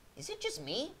 Is it just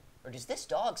me? Or does this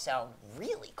dog sound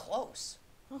really close?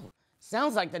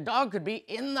 Sounds like the dog could be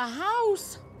in the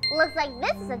house. Looks like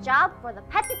this is a job for the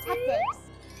pet detectives.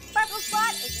 Sparkle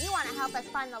Squad, if you want to help us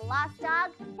find the lost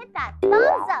dog, hit that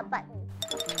thumbs up button.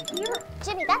 Here,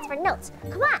 Jimmy, that's for notes.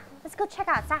 Come on, let's go check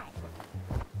outside.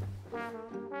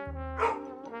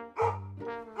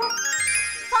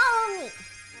 Follow me.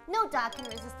 No dog can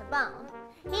resist a bone.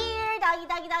 Here, doggy,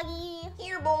 doggy, doggy.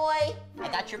 Here, boy. I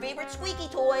got your favorite squeaky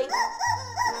toy.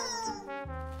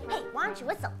 Hey, why don't you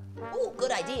whistle? Ooh,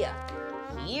 good idea.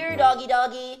 Here, doggy,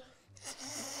 doggy.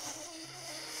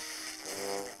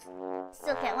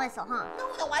 Still can't whistle, huh?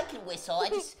 No, I can whistle.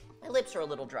 My lips are a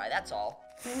little dry, that's all.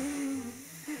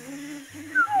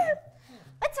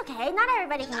 It's okay, not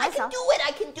everybody can I whistle.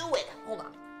 I can do it. Hold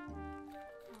on.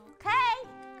 Okay.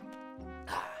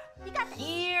 You got this.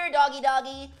 Here, doggy,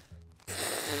 doggy.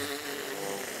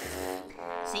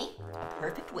 See? A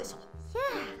perfect whistle.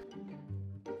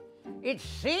 Yeah. It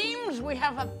seems we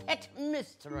have a pet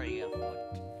mystery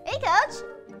afoot. Hey, Coach.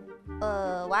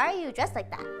 Why are you dressed like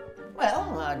that?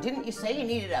 Well, didn't you say you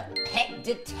needed a pet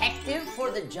detective for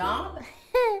the job?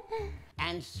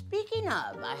 And speaking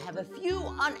of, I have a few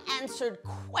unanswered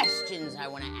questions I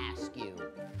want to ask you.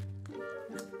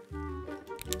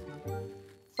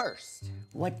 First,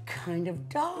 what kind of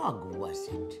dog was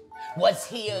it? Was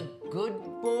he a good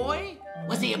boy?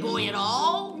 Was he a boy at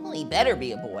all? Well, he better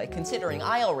be a boy, considering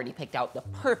I already picked out the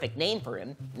perfect name for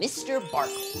him, Mr.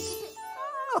 Barkles.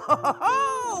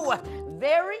 Oh,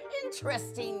 very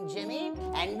interesting, Jimmy.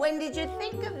 And when did you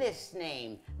think of this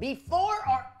name? Before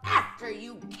or after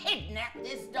you kidnapped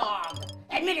this dog?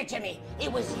 Admit it, Jimmy,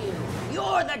 it was you.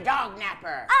 You're the dog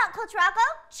napper. Coach Rocco,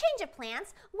 change of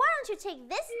plans. Why don't you take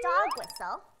this dog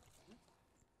whistle?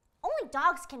 Only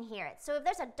dogs can hear it, so if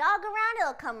there's a dog around,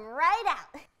 it'll come right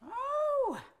out.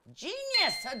 Oh,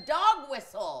 genius, a dog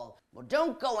whistle. Well,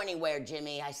 don't go anywhere,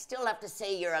 Jimmy. I still have to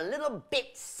say you're a little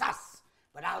bit sus.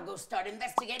 But I'll go start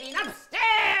investigating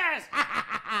upstairs!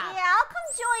 Yeah, I'll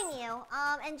come join you.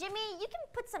 And Jimmy, you can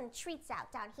put some treats out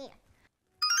down here.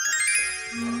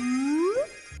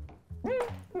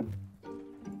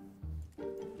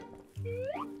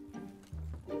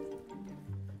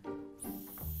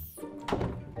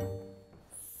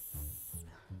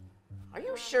 Are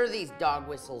you sure these dog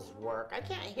whistles work? I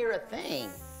can't hear a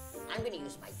thing. I'm gonna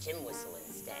use my gym whistle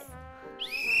instead.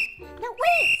 Now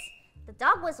wait! The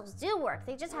dog whistles do work.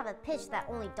 They just have a pitch that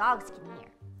only dogs can hear.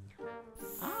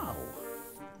 Oh,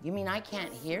 you mean I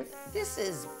can't hear? This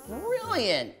is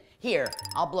brilliant. Here,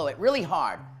 I'll blow it really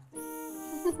hard.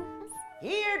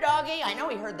 Here, doggy. I know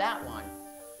he heard that one.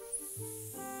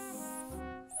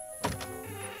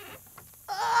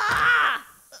 Ah!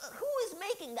 Who is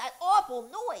making that awful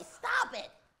noise? Stop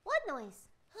it! What noise?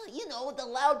 You know, the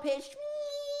loud-pitched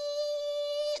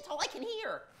it's all I can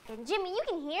hear. And Jimmy, you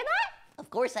can hear that? Of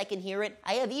course I can hear it.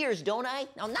 I have ears, don't I?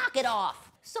 Now knock it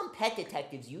off. Some pet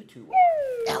detectives, you two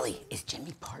are. Ellie, is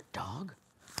Jimmy part dog?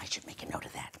 I should make a note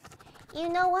of that. You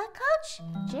know what, Coach?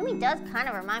 Jimmy does kind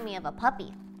of remind me of a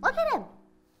puppy. Look at him.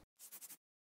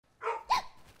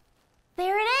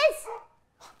 There it is.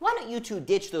 Why don't you two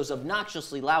ditch those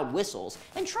obnoxiously loud whistles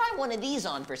and try one of these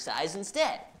on for size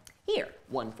instead? Here,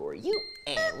 one for you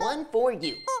and one for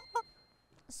you.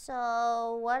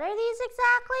 So, what are these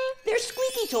exactly? They're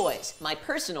squeaky toys, my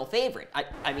personal favorite.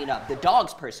 I mean, the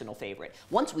dog's personal favorite.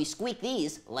 Once we squeak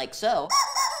these, like so,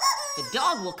 the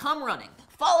dog will come running.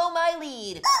 Follow my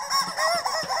lead.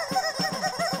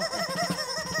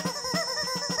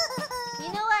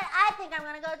 You know what? I think I'm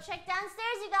gonna go check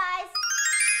downstairs, you guys.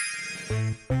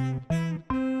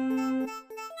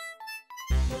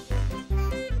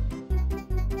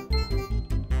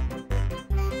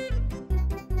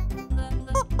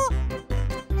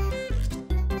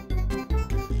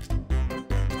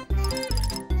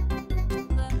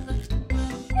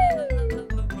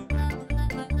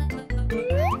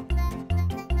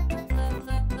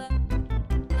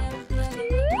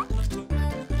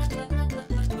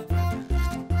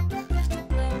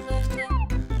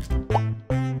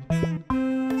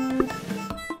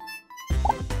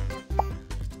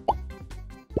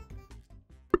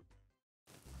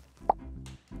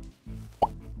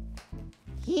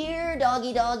 Here,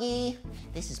 doggy doggy.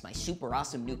 This is my super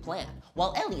awesome new plan.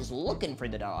 While Ellie's looking for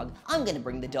the dog, I'm gonna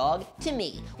bring the dog to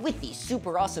me with these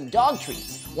super awesome dog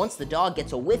treats. Once the dog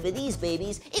gets a whiff of these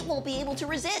babies, it won't be able to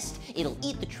resist. It'll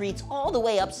eat the treats all the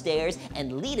way upstairs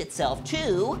and lead itself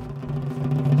to,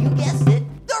 you guessed it,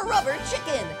 the rubber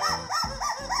chicken.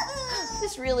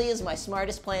 This really is my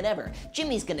smartest plan ever.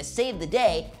 Jimmy's gonna save the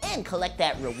day and collect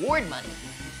that reward money.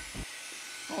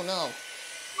 Oh no,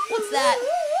 what's that?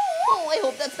 Oh, I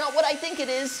hope that's not what I think it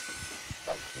is.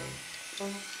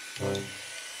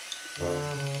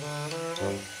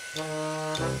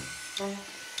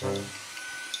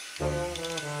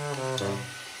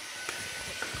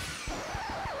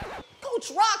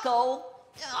 Coach Rocco!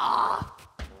 Ah.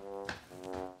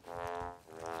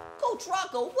 Coach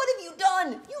Rocco, what have you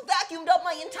done? You vacuumed up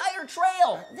my entire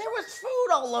trail. There was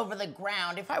food all over the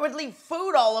ground. If I would leave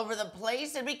food all over the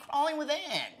place, it'd be crawling with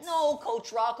ants. No,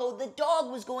 Coach Rocco, the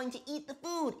dog was going to eat the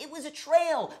food. It was a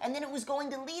trail, and then it was going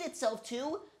to lead itself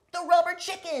to the rubber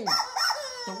chicken.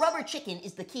 The rubber chicken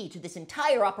is the key to this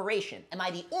entire operation. Am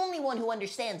I the only one who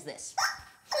understands this?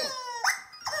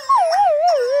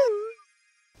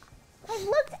 I've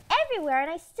looked everywhere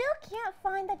and I still can't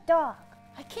find the dog.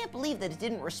 I can't believe that it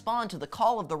didn't respond to the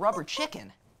call of the rubber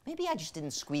chicken. Maybe I just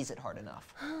didn't squeeze it hard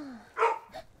enough.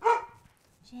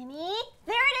 Jimmy,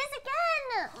 there it is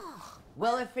again!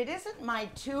 Well, if it isn't my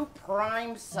two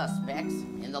prime suspects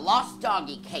in the lost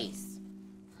doggy case,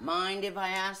 mind if I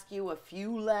ask you a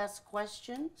few last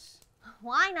questions?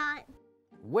 Why not?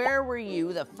 Where were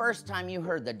you the first time you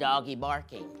heard the doggy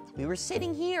barking? We were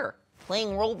sitting here,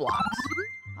 playing Roblox.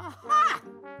 Aha!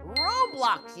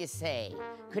 Roblox, you say?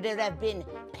 Could it have been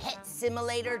Pet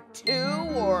Simulator 2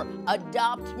 or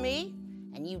Adopt Me?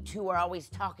 And you two are always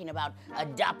talking about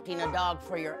adopting a dog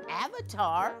for your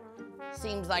avatar.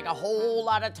 Seems like a whole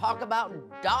lot of talk about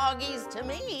doggies to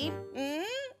me.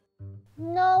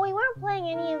 No, we weren't playing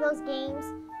any of those games,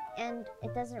 and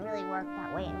it doesn't really work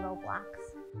that way in Roblox.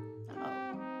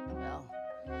 Oh, well,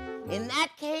 in that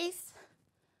case,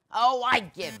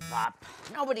 I give up.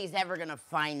 Nobody's ever gonna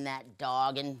find that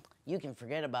dog, and you can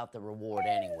forget about the reward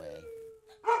anyway.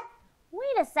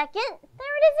 Wait a second,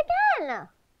 there it is again!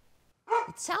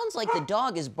 It sounds like the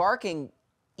dog is barking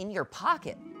in your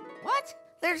pocket. What?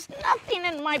 There's nothing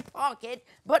in my pocket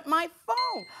but my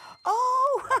phone.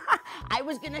 Oh, I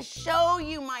was gonna show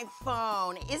you my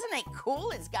phone. Isn't it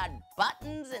cool? It's got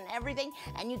buttons and everything,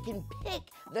 and you can pick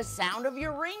the sound of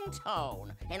your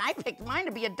ringtone. And I picked mine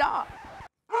to be a dog.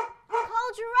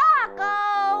 Coach Rocco!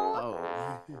 Oh.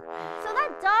 So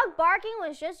that dog barking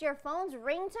was just your phone's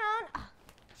ringtone? Ugh.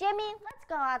 Jimmy, let's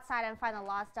go outside and find the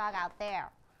lost dog out there.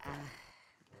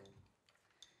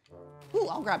 Ooh,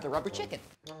 I'll grab the rubber chicken.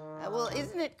 Well,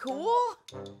 isn't it cool?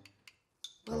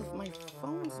 Well, if my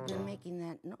phone's been making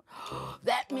that noise,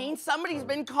 that means somebody's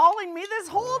been calling me this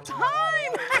whole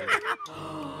time.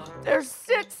 There's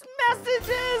 6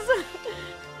 messages.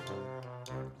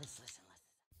 Listen.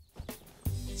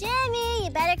 Jimmy,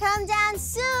 you better come down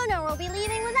soon or we'll be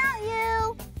leaving without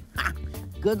you. Ha!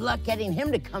 Good luck getting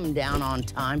him to come down on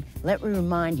time. Let me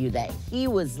remind you that he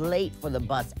was late for the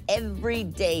bus every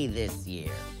day this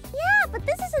year. Yeah, but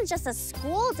this isn't just a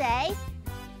school day.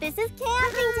 This is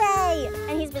camping day.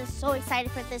 And he's been so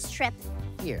excited for this trip.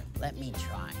 Here, let me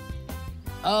try.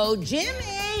 Oh,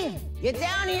 Jimmy! Get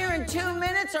down here in 2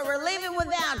 minutes or we're leaving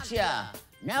without you.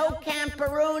 No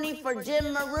camperoonie for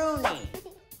Jim Marooney.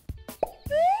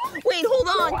 Wait, hold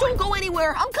on, don't go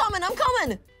anywhere. I'm coming.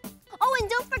 Oh, and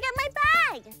don't forget my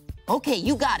bag. Okay,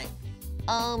 you got it.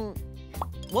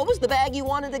 What was the bag you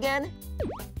wanted again?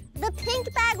 The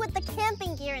pink bag with the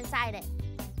camping gear inside it.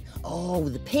 Oh,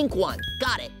 the pink one.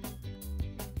 Got it.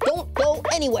 Don't go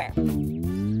anywhere.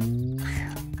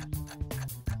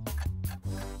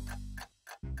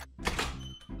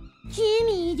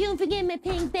 Jimmy, don't forget my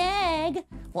pink bag.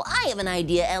 Well, I have an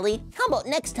idea, Ellie. How about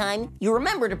next time you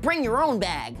remember to bring your own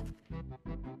bag?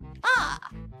 Ah,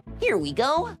 here we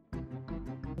go.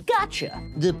 Gotcha,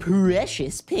 the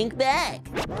precious pink bag.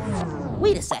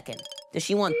 Wait a second, does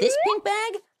she want this pink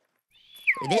bag?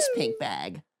 Or this pink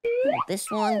bag? This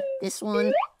one, this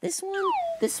one, this one,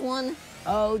 this one.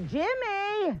 Oh,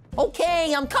 Jimmy!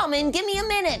 Okay, I'm coming, give me a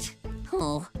minute.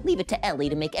 Oh, leave it to Ellie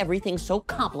to make everything so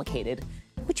complicated.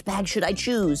 Which bag should I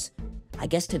choose? I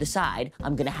guess to decide,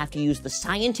 I'm gonna have to use the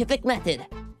scientific method.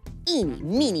 Eeny,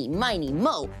 meeny, miny,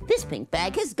 mo, this pink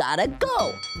bag has gotta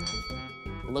go.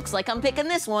 Looks like I'm picking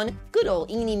this one. Good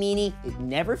old eeny, meeny, it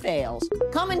never fails.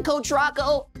 Coming, Coach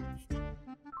Rocco.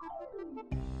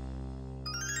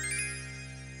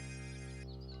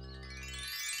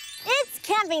 It's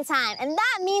camping time, and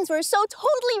that means we're so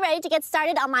totally ready to get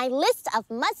started on my list of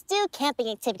must-do camping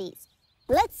activities.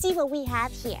 Let's see what we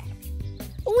have here.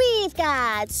 We've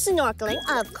got snorkeling,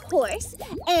 of course,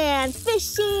 and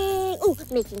fishing,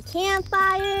 making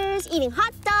campfires, eating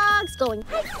hot dogs, going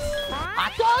hiking.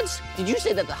 Hot dogs? Did you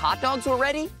say that the hot dogs were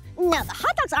ready? No, the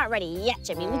hot dogs aren't ready yet,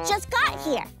 Jimmy. We just got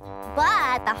here.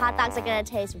 But the hot dogs are gonna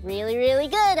taste really, really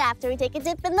good after we take a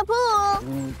dip in the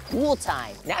pool. Pool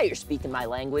time. Now you're speaking my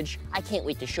language. I can't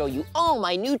wait to show you all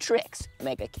my new tricks.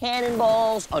 Mega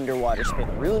cannonballs, underwater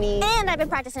spinneroonies. And I've been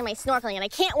practicing my snorkeling, and I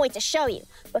can't wait to show you.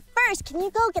 But first, can you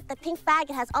go get the pink bag?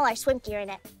 It has all our swim gear in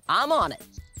it. I'm on it.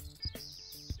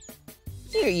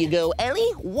 Here you go,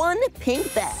 Ellie. One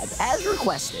pink bag, as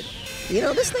requested. You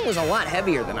know, this thing was a lot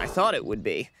heavier than I thought it would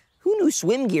be. Who knew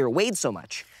swim gear weighed so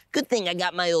much? Good thing I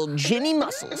got my old Jimmy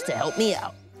muscles to help me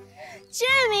out.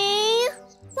 Jimmy,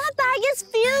 that bag is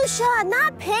fuchsia,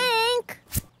 not pink.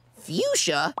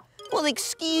 Fuchsia? Well,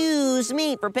 excuse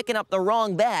me for picking up the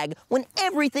wrong bag when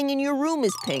everything in your room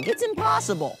is pink. It's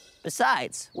impossible.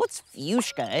 Besides, what's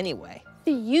fuchsia anyway?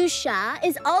 Fuchsia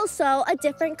is also a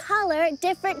different color,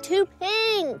 different to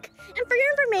pink. And for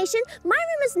your information, my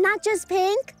room is not just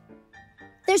pink.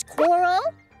 There's coral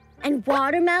and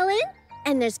watermelon,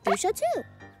 and there's fuchsia too.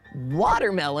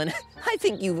 Watermelon? I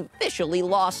think you've officially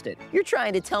lost it. You're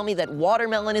trying to tell me that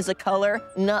watermelon is a color?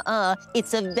 Nuh-uh,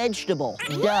 it's a vegetable.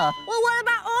 Duh. Well, what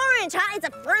about orange, huh? It's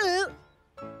a fruit.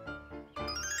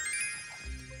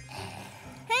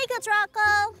 Hey, Coach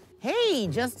Rocco. Hey,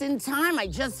 just in time. I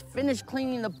just finished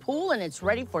cleaning the pool and it's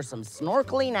ready for some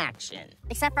snorkeling action.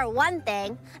 Except for one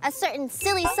thing, a certain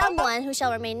silly someone who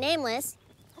shall remain nameless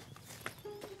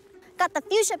got the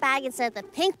fuchsia bag instead of the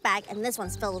pink bag, and this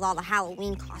one's filled with all the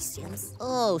Halloween costumes.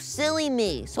 Oh, silly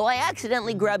me. So I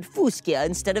accidentally grabbed fuchsia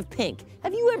instead of pink.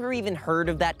 Have you ever even heard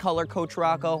of that color, Coach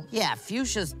Rocco? Yeah,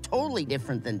 fuchsia's totally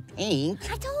different than pink.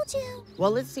 I told you.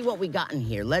 Well, let's see what we got in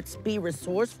here. Let's be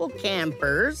resourceful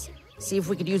campers. See if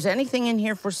we could use anything in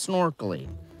here for snorkeling.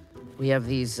 We have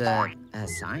these,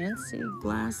 science-y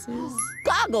glasses.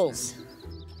 Goggles.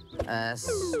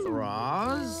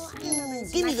 Straws.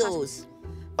 Give me those.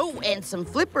 Oh, and some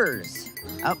flippers.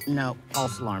 Oh, no,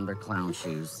 false alarm, they're clown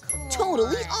shoes.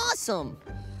 Totally awesome.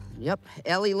 Yep,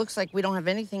 Ellie, looks like we don't have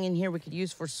anything in here we could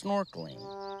use for snorkeling.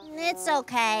 It's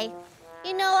okay.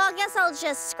 You know, I guess I'll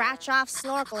just scratch off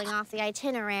snorkeling off the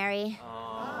itinerary.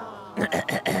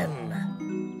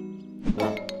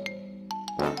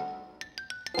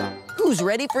 Who's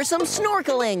ready for some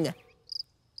snorkeling?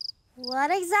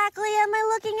 What exactly am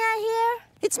I looking at here?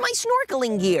 It's my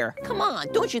snorkeling gear. Come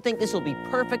on, don't you think this will be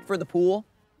perfect for the pool?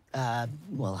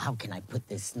 Well, how can I put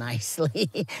this nicely?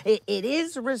 it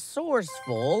is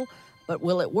resourceful, but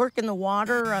will it work in the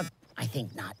water? I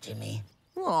think not, Jimmy.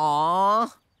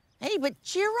 Aww. Hey, but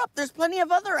cheer up. There's plenty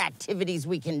of other activities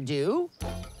we can do.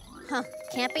 Huh,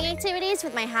 camping activities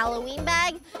with my Halloween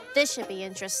bag? This should be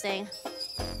interesting.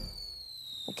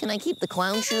 Can I keep the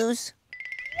clown shoes?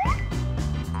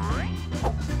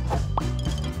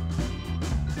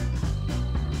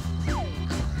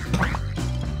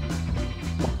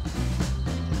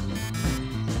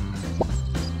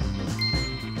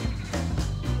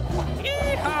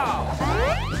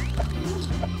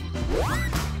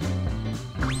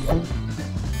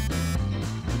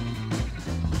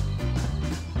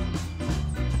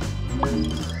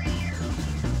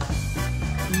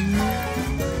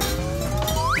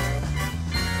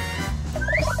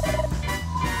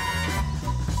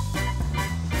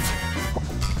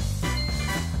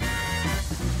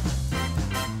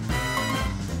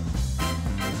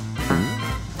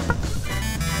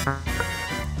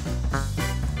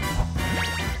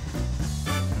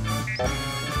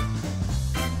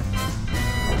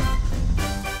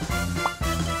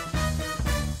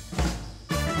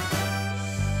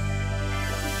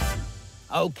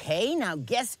 Okay, now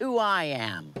guess who I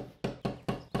am?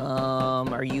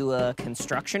 Are you a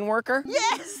construction worker?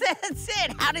 Yes, that's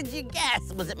it. How did you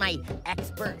guess? Was it my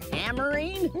expert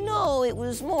hammering? No, it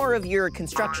was more of your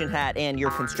construction hat and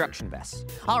your construction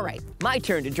vest. All right, my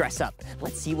turn to dress up.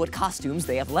 Let's see what costumes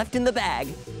they have left in the bag.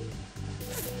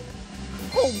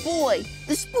 Oh boy,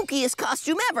 the spookiest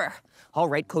costume ever. All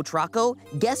right, Coach Rocco,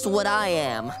 guess what I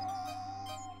am?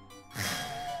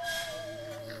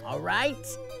 All right,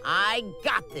 I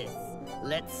got this.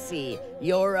 Let's see.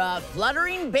 You're a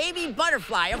fluttering baby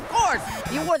butterfly. Of course,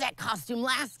 you wore that costume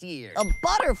last year. A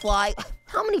butterfly?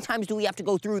 How many times do we have to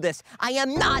go through this? I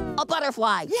am not a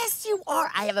butterfly. Yes, you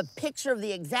are. I have a picture of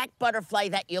the exact butterfly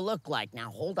that you look like. Now,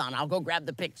 hold on. I'll go grab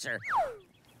the picture.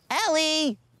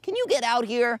 Ellie, can you get out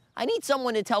here? I need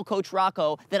someone to tell Coach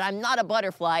Rocco that I'm not a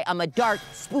butterfly. I'm a dark,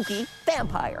 spooky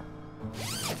vampire.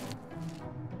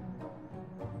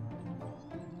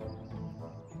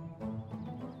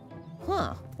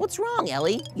 Huh, what's wrong,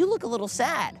 Ellie? You look a little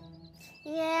sad.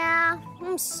 Yeah,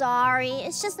 I'm sorry.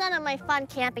 It's just none of my fun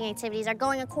camping activities are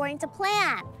going according to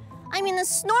plan. I mean, the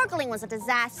snorkeling was a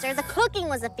disaster, the cooking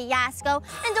was a fiasco,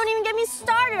 and don't even get me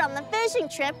started on the fishing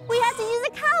trip. We had to use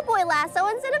a cowboy lasso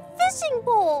instead of fishing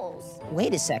poles.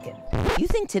 Wait a second. You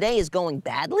think today is going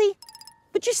badly?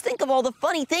 But just think of all the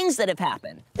funny things that have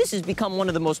happened. This has become one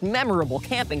of the most memorable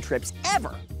camping trips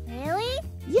ever. Really?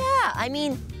 Yeah, I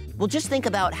mean, well, just think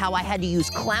about how I had to use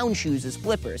clown shoes as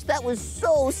flippers. That was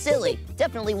so silly.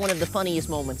 Definitely one of the funniest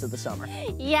moments of the summer.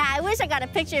 Yeah, I wish I got a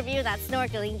picture of you in that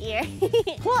snorkeling gear.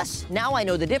 Plus, now I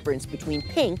know the difference between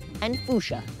pink and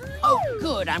fuchsia. Oh,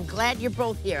 good. I'm glad you're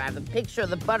both here. I have a picture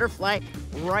of the butterfly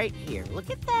right here.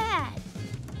 Look at that.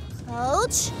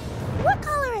 Coach, what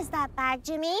color is that bag,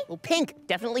 Jimmy? Well, pink,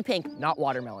 definitely pink, not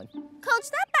watermelon.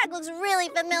 Coach, that bag looks really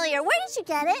familiar. Where did you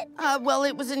get it? Well,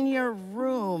 it was in your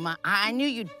room. I knew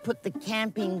you'd put the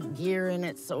camping gear in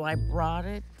it, so I brought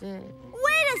it. Wait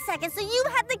a second, so you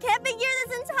had the camping gear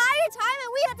this entire time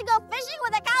and we had to go fishing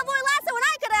with a cowboy lasso and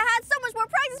I could have had so much more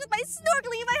practice with my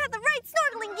snorkeling if I had the right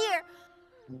snorkeling gear.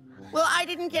 Well, I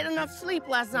didn't get enough sleep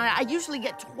last night. I usually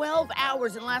get 12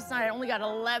 hours, and last night I only got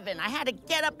 11. I had to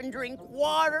get up and drink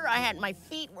water. My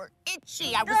feet were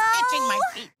itchy. I was itching my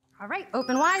feet. All right,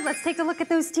 open wide. Let's take a look at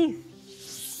those teeth.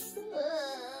 Good.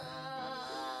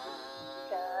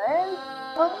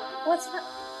 Oh, what's that?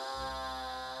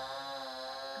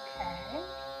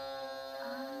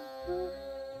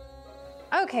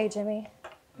 Okay. Okay, Jimmy.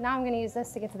 Now I'm gonna use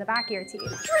this to get to the back of your teeth.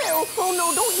 Drill? Oh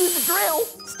no, don't use the drill.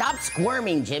 Stop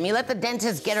squirming, Jimmy. Let the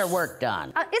dentist get her work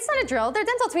done. It's not a drill. They're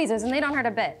dental tweezers and they don't hurt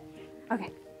a bit.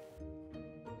 Okay.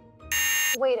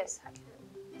 Wait a second.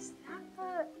 Is that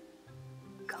the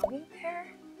gummy bear?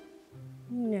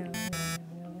 No.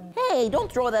 Hey,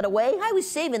 don't throw that away. I was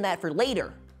saving that for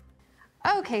later.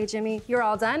 Okay, Jimmy, you're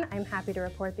all done. I'm happy to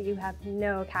report that you have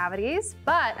no cavities,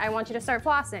 but I want you to start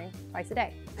flossing twice a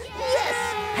day. Yes!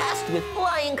 Passed with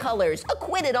flying colors,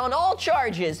 acquitted on all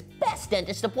charges. Best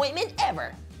dentist appointment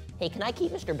ever. Hey, can I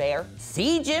keep Mr. Bear?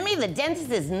 See, Jimmy, the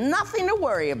dentist is nothing to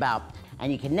worry about.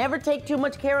 And you can never take too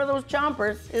much care of those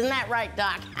chompers. Isn't that right,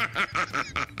 Doc?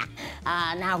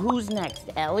 Now who's next,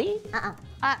 Ellie?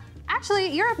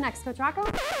 Actually, you're up next, Coach Rocco.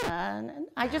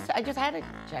 I just had a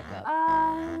checkup.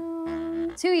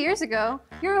 2 years ago.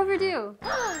 You're overdue.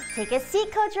 Take a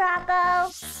seat, Coach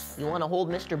Rocco. You want to hold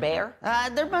Mr. Bear?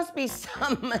 There must be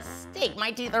some mistake.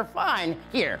 My teeth are fine.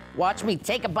 Here, watch me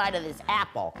take a bite of this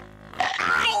apple.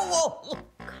 Ow!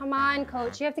 Come on,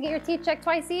 Coach. You have to get your teeth checked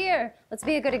twice a year. Let's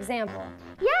be a good example.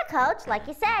 Yeah, Coach, like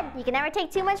you said, you can never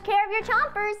take too much care of your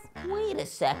chompers. Wait a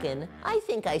second. I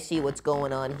think I see what's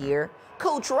going on here.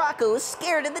 Coach Rocco's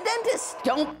scared of the dentist.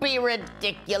 Don't be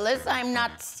ridiculous. I'm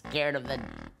not scared of the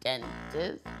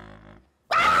dentist.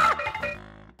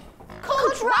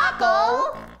 Coach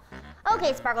Rocco!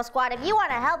 Okay, Sparkle Squad, if you want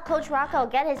to help Coach Rocco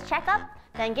get his checkup,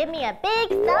 then give me a big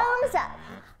thumbs up.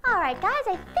 All right, guys,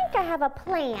 I think I have a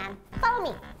plan. Follow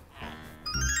me.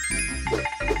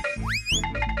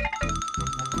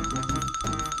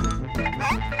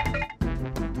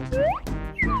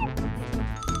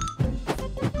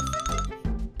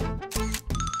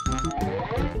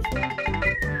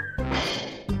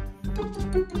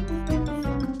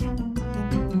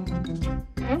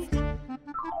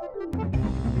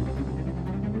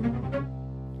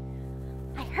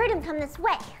 I heard him come this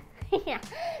way. Yeah.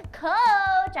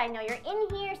 Coach, I know you're in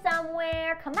here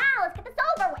somewhere. Come on, let's get this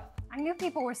over with. I knew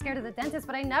people were scared of the dentist,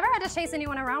 but I never had to chase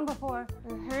anyone around before.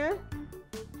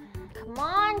 Come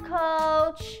on,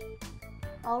 Coach.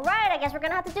 All right, I guess we're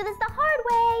gonna have to do this the hard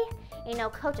way. You know,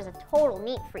 Coach is a total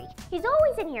neat freak. He's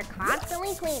always in here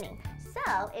constantly cleaning.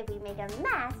 So if we make a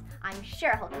mess, I'm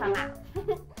sure he'll come out.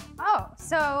 Oh,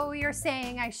 so you're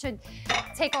saying I should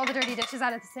take all the dirty dishes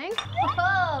out of the sink?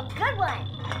 Oh, good one.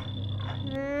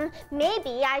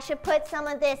 Maybe I should put some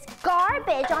of this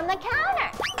garbage on the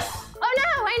counter. Oh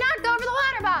no, I knocked over the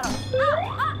water bottle.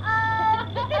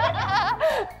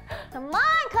 Come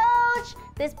on, Coach.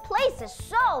 This place is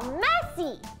so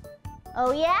messy.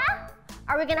 Oh yeah?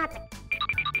 Are we gonna have to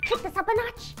kick this up a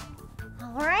notch?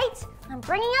 All right, I'm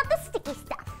bringing out the sticky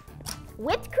stuff.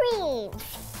 Whipped cream.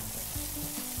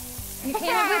 You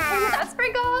can't have whipped cream without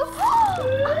sprinkles.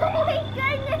 Oh my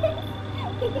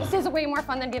goodness. This is way more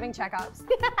fun than giving checkups.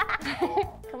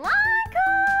 Come on,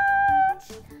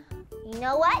 Coach. You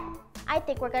know what? I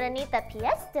think we're gonna need the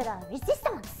pièce de la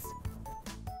résistance.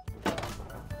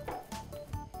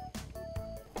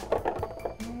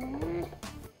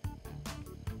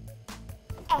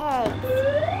 Eggs.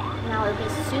 Now it'll be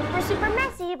super, super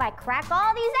messy if I crack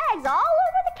all these eggs all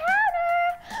over the counter.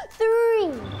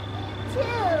 3, 2,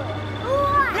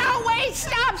 1. No, wait,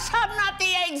 stop, not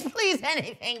the eggs, please,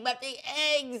 anything but the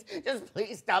eggs. Just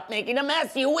please stop making a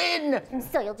mess, you win.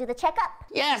 So you'll do the checkup?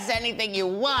 Yes, anything you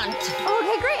want.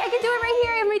 Okay, great, I can do it right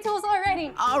here. I have my tools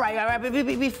already. All right,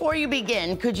 before you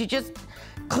begin, could you just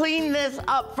clean this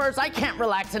up first? I can't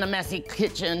relax in a messy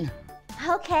kitchen.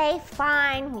 Okay,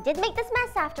 fine. We did make this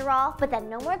mess after all, but then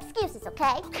no more excuses,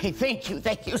 okay? Okay, thank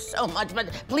you so much, but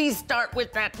please start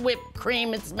with that whipped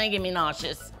cream. It's making me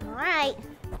nauseous. All right.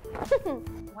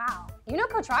 Wow, you know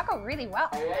Coach Rocco really well.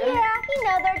 Yeah, you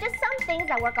know, there are just some things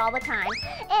that work all the time.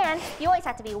 And you always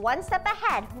have to be one step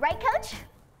ahead, right, Coach?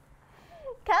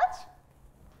 Coach?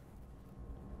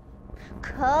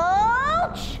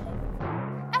 Coach?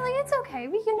 Ellie, it's okay.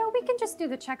 We can just do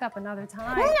the checkup another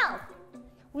time. No!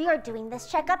 We are doing this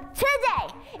checkup today.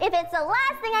 If it's the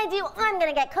last thing I do, I'm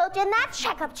gonna get Coach in that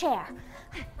checkup chair.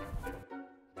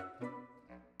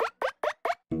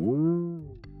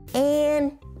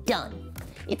 And done.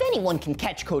 If anyone can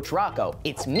catch Coach Rocco,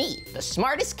 it's me, the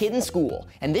smartest kid in school.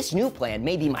 And this new plan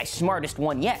may be my smartest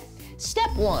one yet.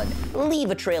 Step 1,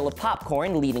 leave a trail of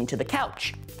popcorn leading to the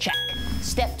couch. Check.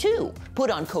 Step 2, put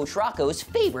on Coach Rocco's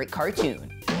favorite cartoon.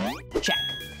 Check.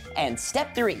 And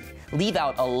step 3, leave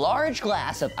out a large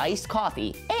glass of iced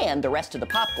coffee and the rest of the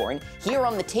popcorn here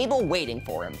on the table waiting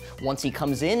for him. Once he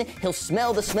comes in, he'll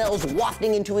smell the smells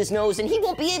wafting into his nose and he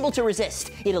won't be able to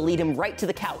resist. It'll lead him right to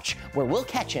the couch, where we'll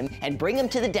catch him and bring him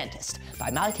to the dentist.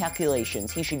 By my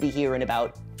calculations, he should be here in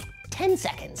about 10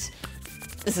 seconds.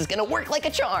 This is gonna work like a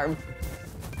charm.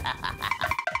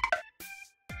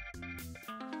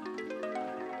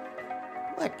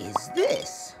 What is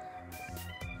this?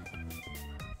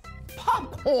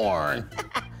 Popcorn!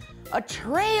 A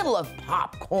trail of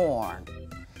popcorn.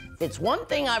 If it's one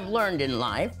thing I've learned in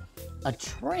life, a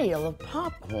trail of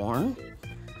popcorn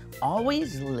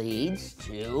always leads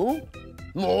to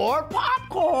more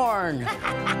popcorn.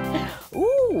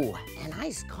 Ooh, and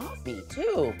iced coffee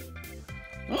too.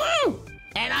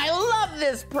 And I love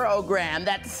this program,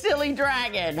 that silly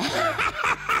dragon.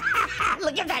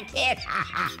 Look at that kid.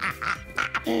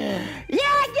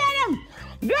 Yeah, get him!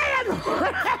 Get him!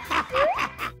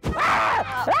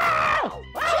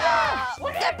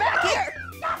 Get back here!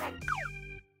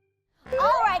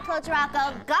 All right, Coach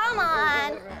Rocco, come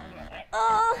on.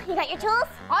 Oh, you got your tools?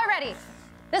 Already.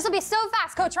 This will be so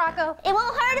fast, Coach Rocco. It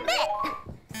won't hurt a bit.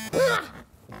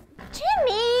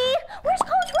 Jimmy, where's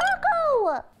Coach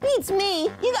Rocco? Beats me,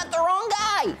 you got the wrong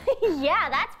guy. Yeah,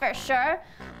 that's for sure.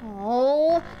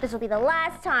 Oh, this will be the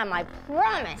last time, I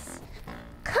promise.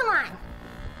 Come on.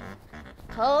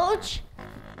 Coach?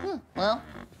 Well,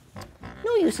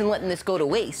 no use in letting this go to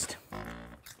waste.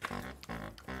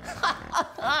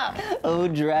 Oh,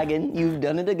 Dragon, you've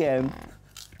done it again.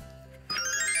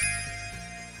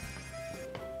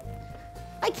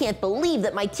 I can't believe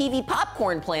that my TV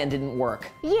popcorn plan didn't work.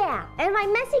 Yeah, and my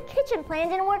messy kitchen plan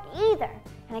didn't work either.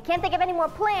 And I can't think of any more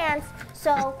plans,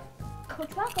 so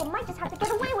Coach Rocco might just have to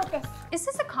get away with this. Is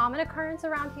this a common occurrence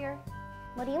around here?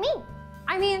 What do you mean?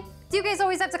 I mean, do you guys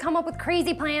always have to come up with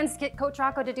crazy plans to get Coach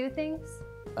Rocco to do things?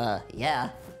 Yeah,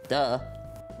 duh.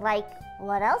 Like,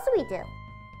 what else do we do?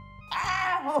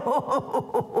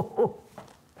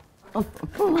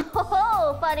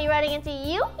 Oh, funny running into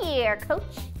you here, Coach.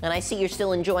 And I see you're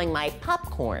still enjoying my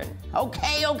popcorn.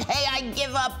 Okay, I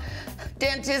give up.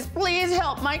 Dentist, please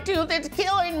help my tooth, it's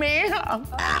killing me.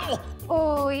 Ow!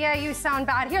 Oh, yeah, you sound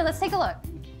bad. Here, let's take a look.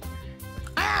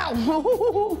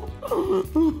 Ow!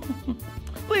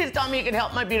 Please tell me you can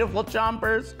help my beautiful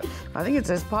chompers. I think it's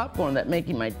this popcorn that's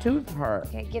making my tooth hurt.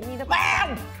 Okay, give me the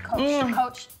popcorn.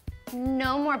 Coach,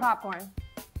 no more popcorn.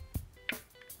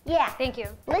 Yeah. Thank you.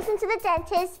 Listen to the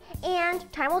dentist,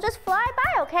 and time will just fly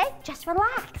by, okay? Just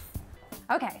relax.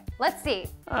 Okay, let's see.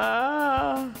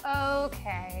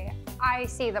 Okay, I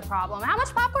see the problem. How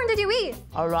much popcorn did you eat?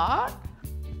 A lot?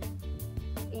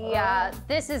 Yeah,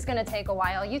 this is gonna take a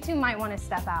while. You two might want to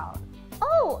step out.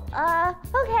 Oh,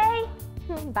 okay.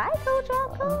 Bye, Coach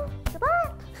Rocco. Good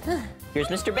luck. Here's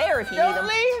Mr. Bear if you need him. Don't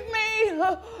leave me!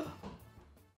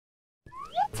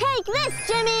 Take this,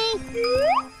 Jimmy.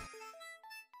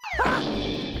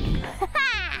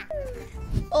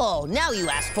 Oh, now you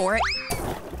asked for it.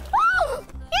 Oh,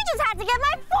 you just had to get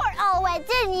my fort all wet,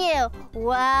 didn't you?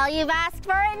 Well, you've asked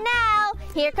for it now.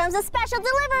 Here comes a special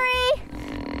delivery.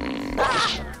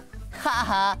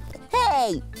 Haha.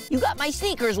 Hey, you got my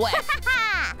sneakers wet.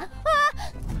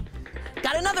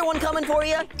 Got another one coming for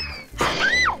you.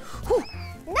 No!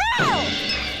 Oh.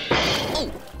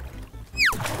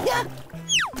 Yeah.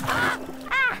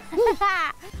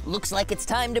 Looks like it's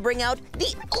time to bring out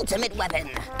the ultimate weapon.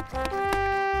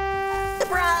 The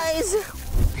prize.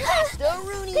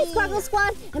 Rooney. Hey, Sparkle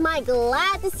Squad, am I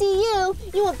glad to see you?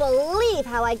 You won't believe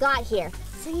how I got here.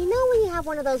 So you know when you have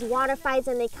one of those water fights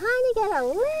and they kind of get a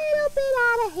little bit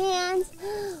out of hand?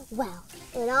 Well,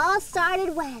 it all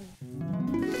started when...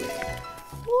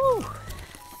 Whew.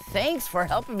 Thanks for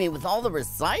helping me with all the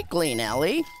recycling,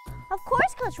 Ellie. Of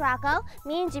course, Coach Rocco.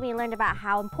 Me and Jimmy learned about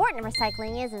how important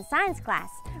recycling is in science class.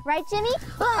 Right, Jimmy?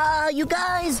 You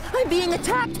guys, I'm being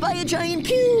attacked by a giant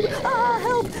cube.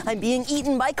 Help, I'm being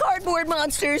eaten by cardboard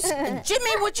monsters.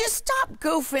 Jimmy, would you stop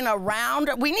goofing around?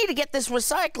 We need to get this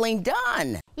recycling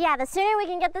done. Yeah, the sooner we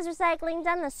can get this recycling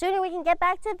done, the sooner we can get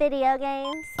back to video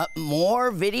games.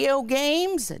 More video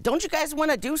games? Don't you guys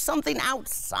want to do something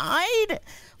outside?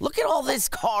 Look at all this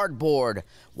cardboard.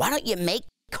 Why don't you make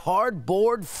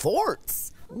cardboard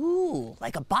forts? Ooh,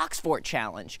 like a box fort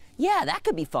challenge. Yeah, that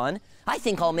could be fun. I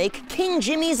think I'll make King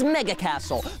Jimmy's Mega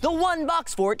Castle, the one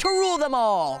box fort to rule them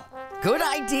all. Good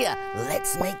idea.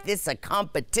 Let's make this a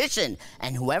competition,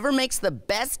 and whoever makes the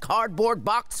best cardboard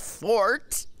box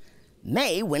fort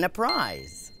may win a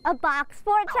prize. A box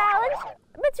fort challenge?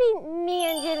 Between me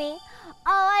and Jimmy? Oh,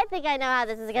 I think I know how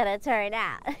this is gonna turn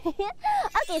out.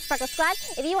 Okay, Sparkle Squad,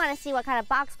 if you wanna see what kind of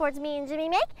box forts me and Jimmy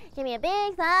make, give me a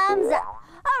big thumbs up.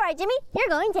 All right, Jimmy, you're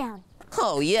going down.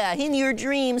 Oh yeah, in your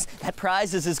dreams. That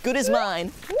prize is as good as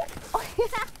mine.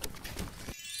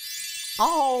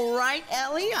 All right,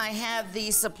 Ellie, I have the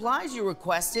supplies you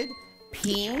requested.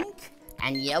 Pink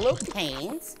and yellow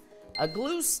paints, a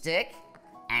glue stick,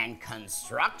 and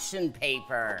construction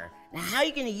paper. Now, how are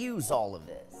you gonna use all of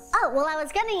this? Oh, well, I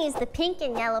was gonna use the pink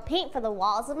and yellow paint for the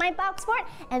walls of my box fort,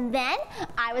 and then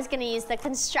I was gonna use the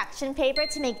construction paper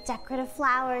to make decorative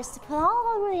flowers to put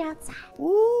all over the outside.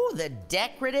 Ooh, the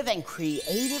decorative and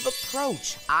creative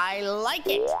approach. I like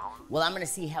it. Well, I'm gonna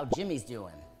see how Jimmy's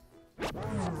doing.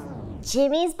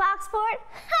 Jimmy's box fort?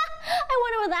 I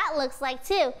wonder what that looks like,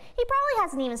 too. He probably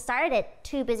hasn't even started it,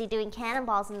 too busy doing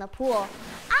cannonballs in the pool.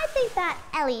 I think that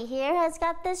Ellie here has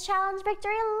got this challenge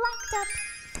victory locked up.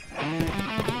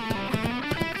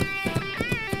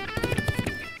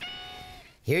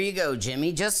 Here you go,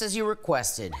 Jimmy, just as you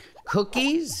requested.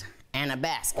 Cookies and a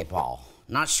basketball.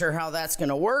 Not sure how that's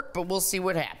gonna work, but we'll see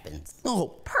what happens.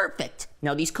 Oh, perfect.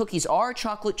 Now these cookies are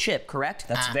chocolate chip, correct?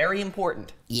 That's very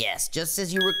important. Yes, just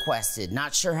as you requested.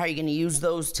 Not sure how you're gonna use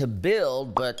those to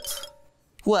build, but...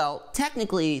 Well,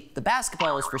 technically, the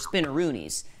basketball is for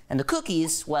spinneroonies, and the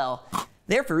cookies, well,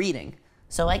 they're for eating.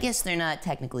 So I guess they're not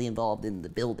technically involved in the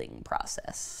building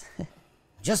process.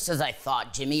 Just as I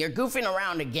thought, Jimmy, you're goofing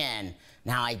around again.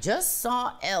 Now, I just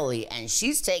saw Ellie, and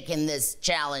she's taking this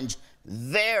challenge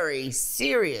very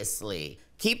seriously.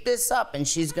 Keep this up, and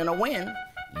she's gonna win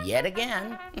yet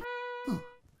again.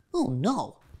 Oh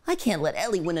no, I can't let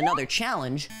Ellie win another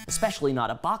challenge, especially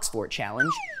not a box fort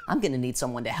challenge. I'm gonna need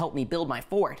someone to help me build my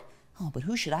fort. Oh, but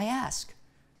who should I ask?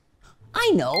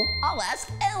 I know, I'll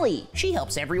ask Ellie. She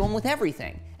helps everyone with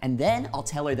everything. And then I'll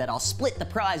tell her that I'll split the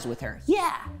prize with her.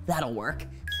 Yeah, that'll work.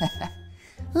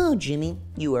 Oh, Jimmy,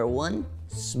 you are one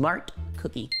smart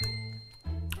cookie.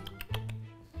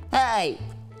 Hey,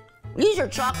 these are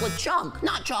chocolate chunk,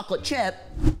 not chocolate chip.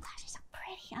 Gosh, you're so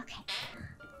pretty. Okay.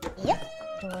 Yep,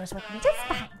 door's working just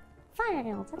fine.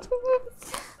 Fine.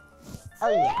 Oh,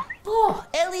 yeah. Oh,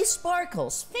 Ellie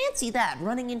Sparkles. Fancy that,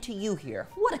 running into you here.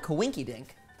 What a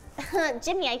coinky-dink.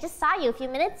 Jimmy, I just saw you a few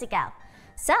minutes ago.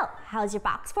 So, how's your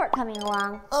box fort coming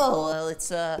along? Oh, well,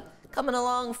 it's coming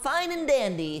along fine and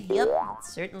dandy. Yep, it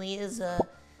certainly is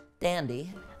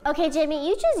dandy. Okay, Jimmy,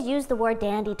 you just used the word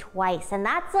dandy twice, and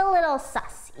that's a little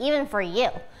sus, even for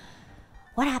you.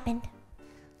 What happened?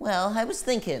 Well, I was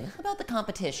thinking about the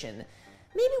competition.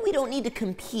 maybe we don't need to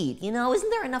compete, you know? Isn't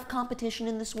there enough competition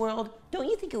in this world? Don't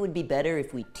you think it would be better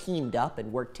if we teamed up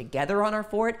and worked together on our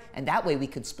fort, and that way we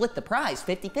could split the prize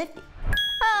 50-50?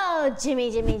 Oh, Jimmy,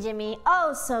 Jimmy, Jimmy.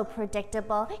 Oh, so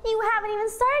predictable. You haven't even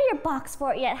started your box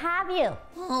fort yet, have you?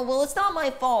 Oh, well, it's not my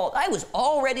fault. I was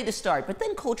all ready to start, but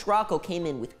then Coach Rocco came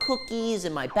in with cookies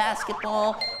and my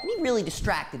basketball, and he really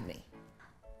distracted me.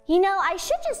 You know, I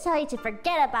should just tell you to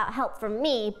forget about help from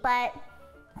me, but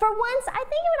for once, I think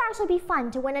it would actually be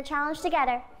fun to win a challenge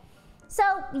together. So,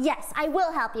 yes, I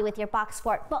will help you with your box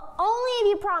fort, but only if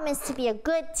you promise to be a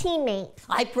good teammate.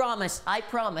 I promise, I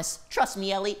promise. Trust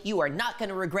me, Ellie, you are not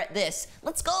gonna regret this.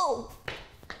 Let's go!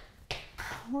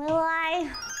 Will I?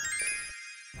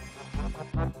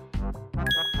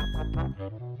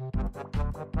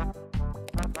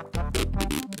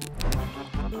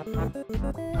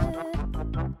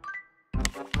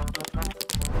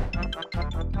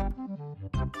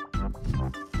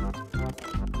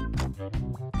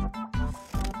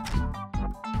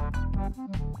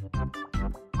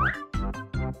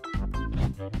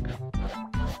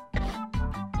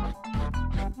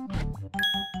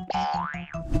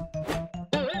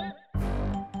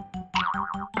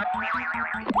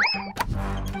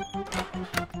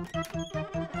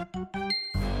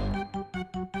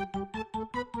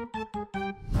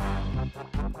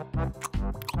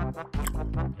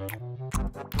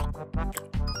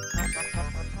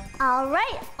 All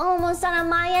right, almost done on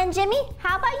my end, Jimmy.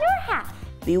 How about your half?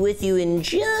 Be with you in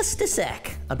just a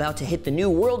sec. About to hit the new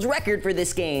world's record for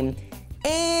this game.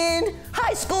 And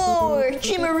high score!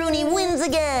 Jimmy wins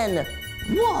again!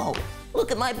 Whoa,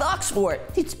 look at my box fort.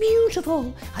 It's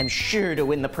beautiful. I'm sure to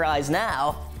win the prize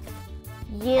now.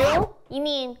 You? You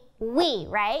mean we,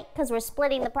 right? Because we're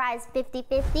splitting the prize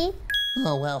 50-50?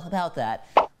 Oh, well, about that.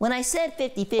 When I said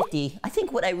 50-50, I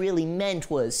think what I really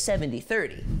meant was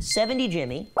 70-30. 70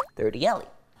 Jimmy, 30 Ellie.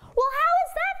 Well, how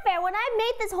is that fair when I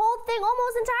made this whole thing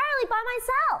almost entirely by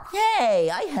myself? Hey,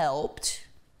 I helped.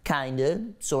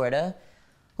 Kinda, sorta.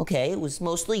 Okay, it was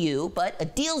mostly you, but a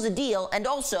deal's a deal, and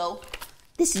also,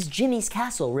 this is Jimmy's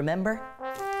castle, remember?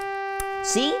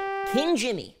 See? King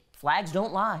Jimmy. Flags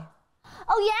don't lie.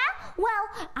 Oh yeah?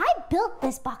 Well, I built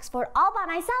this box fort all by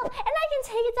myself, and I can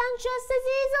take it down just as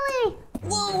easily.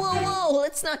 Whoa, whoa, whoa,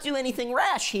 let's not do anything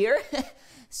rash here.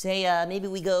 Say, maybe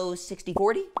we go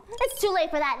 60-40? It's too late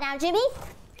for that now, Jimmy.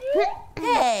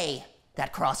 Hey,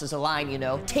 that crosses a line, you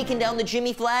know. Taking down the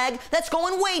Jimmy flag, that's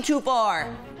going way too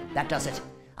far. That does it.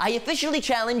 I officially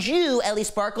challenge you, Ellie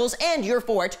Sparkles, and your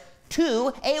fort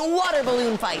to a water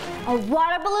balloon fight. A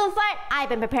water balloon fight? I've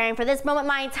been preparing for this moment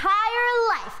my entire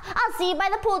life. I'll see you by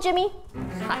the pool, Jimmy.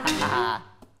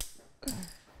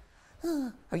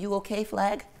 Are you okay,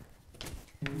 Flag?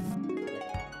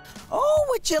 Oh,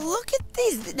 would you look at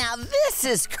these? Now this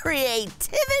is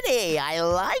creativity. I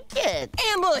like it.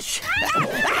 Ambush! Oh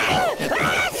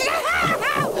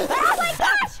my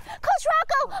gosh! Coach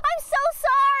Rocco, I'm so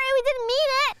sorry. We didn't mean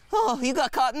it. Oh, you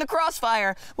got caught in the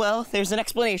crossfire. Well, there's an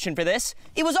explanation for this.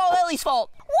 It was all Ellie's fault.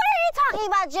 What are you talking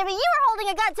about, Jimmy? You were holding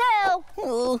a gun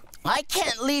too. I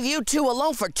can't leave you two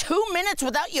alone for 2 minutes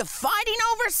without you fighting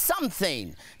over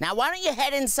something. Now, why don't you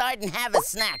head inside and have a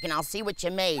snack, and I'll see what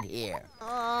you made here.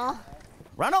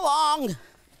 Run along.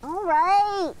 All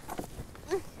right.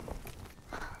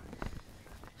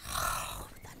 Oh,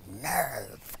 the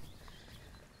nerve.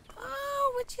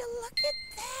 Oh, would you look at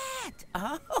that?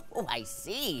 Oh, I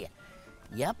see.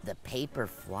 Yep, the paper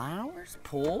flowers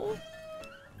pulled.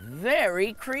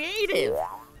 Very creative.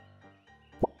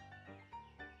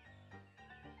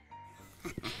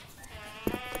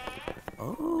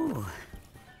 Oh,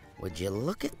 would you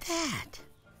look at that?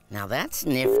 Now that's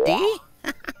nifty.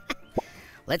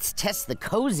 Let's test the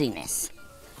coziness.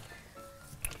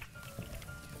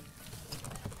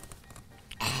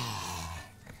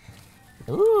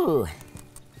 Ooh,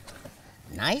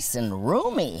 nice and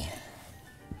roomy.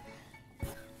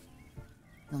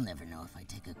 They'll never know if I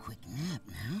take a quick nap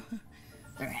now.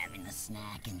 They're having a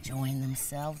snack, enjoying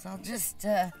themselves. I'll just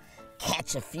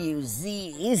catch a few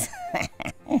Z's.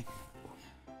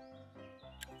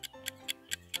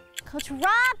 Coach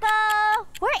Rocco,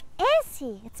 where is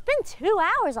he? It's been 2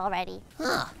 hours already.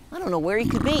 Huh, I don't know where he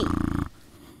could be.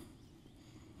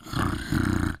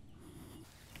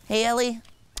 Hey, Ellie,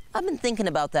 I've been thinking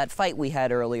about that fight we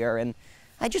had earlier, and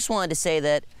I just wanted to say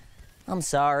that I'm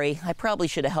sorry. I probably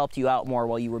should have helped you out more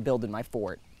while you were building my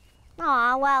fort.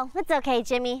 Aw, well, it's okay,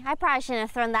 Jimmy. I probably shouldn't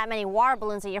have thrown that many water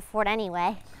balloons at your fort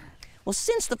anyway. Well,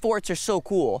 since the forts are so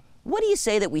cool, what do you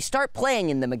say that we start playing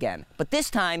in them again? But this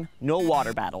time, no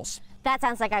water battles. That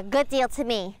sounds like a good deal to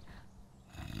me.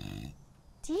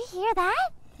 Do you hear that?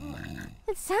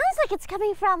 It sounds like it's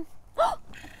coming from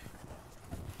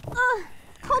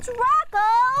Coach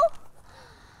Rocco!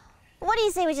 What do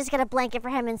you say we just get a blanket for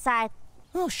him inside?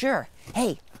 Oh, sure.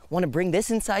 Hey, want to bring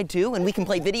this inside too and we can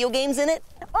play video games in it?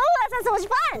 Oh, that sounds so much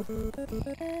fun!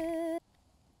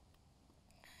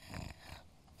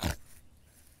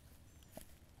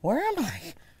 Where am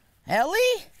I?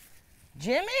 Ellie?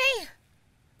 Jimmy?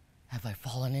 Have I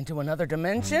fallen into another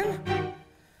dimension?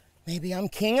 Maybe I'm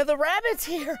king of the rabbits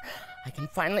here. I can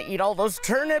finally eat all those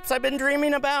turnips I've been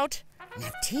dreaming about. And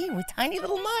have tea with tiny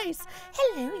little mice.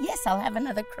 Hello, yes, I'll have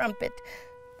another crumpet.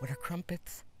 What are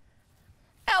crumpets?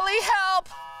 Ellie, help!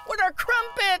 What are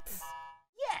crumpets?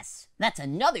 Yes, that's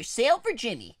another sale for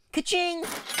Jimmy. Ka-ching!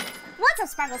 What's up,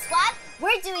 Sparkle Squad?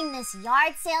 We're doing this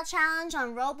yard sale challenge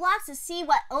on Roblox to see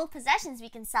what old possessions we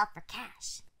can sell for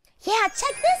cash. Yeah,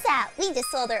 check this out. We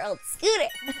just sold our old scooter.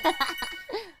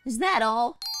 Is that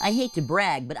all? I hate to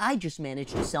brag, but I just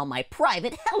managed to sell my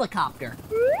private helicopter.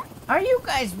 Are you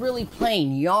guys really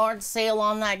playing yard sale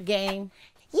on that game?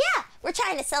 Yeah, we're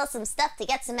trying to sell some stuff to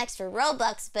get some extra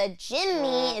Robux, but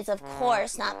Jimmy is, of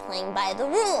course, not playing by the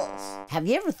rules. Have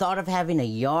you ever thought of having a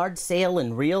yard sale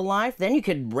in real life? Then you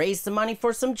could raise some money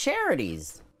for some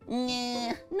charities.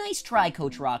 Nah, nice try,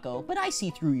 Coach Rocco, but I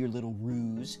see through your little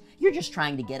ruse. You're just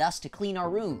trying to get us to clean our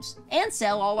rooms and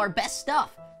sell all our best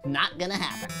stuff. Not gonna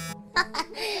happen.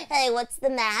 Hey, what's the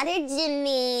matter,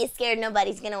 Jimmy? Scared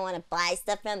nobody's gonna want to buy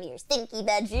stuff from your stinky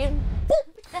bedroom?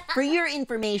 For your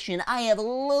information, I have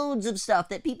loads of stuff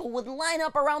that people would line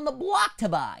up around the block to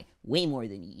buy. Way more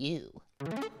than you.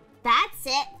 That's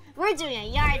it. We're doing a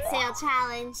yard sale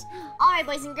challenge. All right,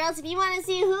 boys and girls, if you want to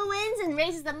see who wins and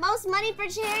raises the most money for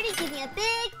charity, give me a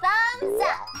big thumbs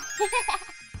up.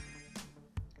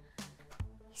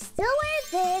 Still wear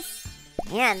this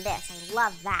and this. I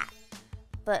love that.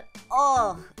 But,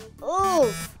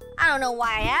 oof. I don't know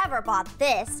why I ever bought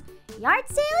this. Yard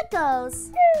sale it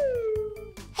goes.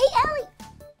 Hey, Ellie.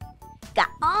 Got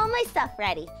all my stuff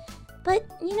ready. But,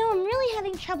 you know, I'm really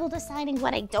having trouble deciding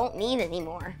what I don't need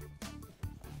anymore.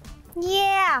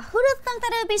 Yeah, who'd have thought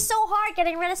that it would be so hard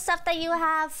getting rid of stuff that you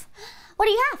have? What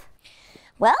do you have?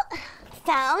 Well,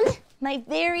 found my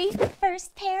very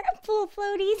first pair of pool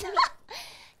floaties.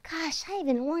 Gosh, I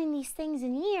haven't worn these things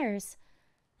in years.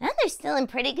 And they're still in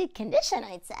pretty good condition,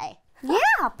 I'd say.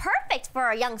 Yeah, perfect for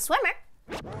a young swimmer.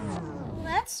 Well,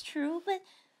 that's true, but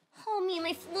me and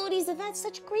my floaties have had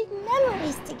such great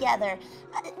memories together.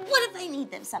 What if I need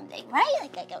them someday, right?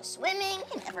 Like I go swimming,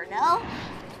 you never know.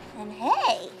 And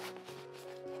hey,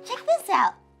 check this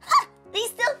out. Huh, these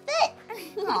still fit.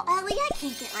 Oh, Ellie, I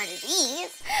can't get rid of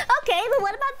these. Okay, but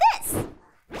what about this?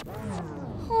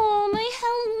 Oh, my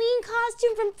Halloween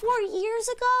costume from 4 years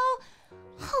ago.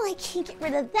 Oh, I can't get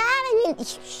rid of that. I mean,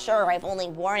 sure, I've only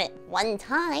worn it one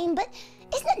time, but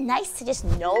isn't it nice to just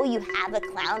know you have a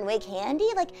clown wig handy?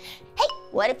 Like, hey,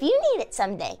 what if you need it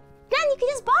someday? Then you can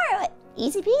just borrow it.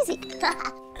 Easy peasy.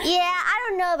 Yeah, I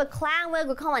don't know if a clown wig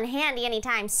will come in handy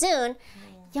anytime soon.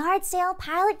 Yard sale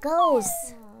pilot goes.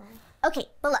 Okay,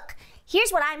 but look,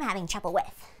 here's what I'm having trouble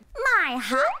with. My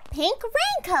hot pink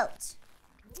raincoat.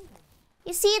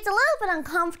 You see, it's a little bit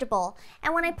uncomfortable,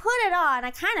 and when I put it on,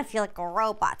 I kind of feel like a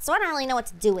robot, so I don't really know what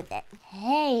to do with it.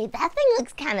 Hey, that thing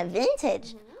looks kind of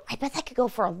vintage. I bet that could go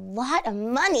for a lot of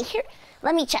money. Here,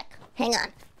 let me check. Hang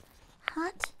on.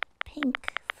 Hot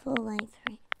pink full-length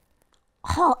rain.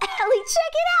 Oh, Ellie,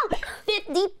 check it out!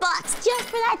 $50 just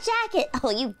for that jacket. Oh,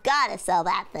 you gotta sell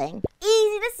that thing.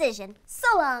 Easy decision. So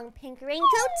long, pink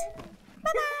raincoat.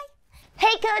 Bye-bye.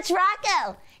 Hey, Coach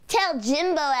Rocco, tell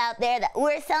Jimbo out there that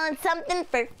we're selling something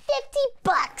for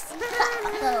 $50.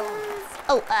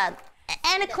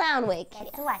 And a clown wig.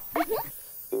 That's the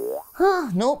way.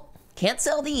 Nope, can't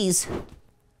sell these.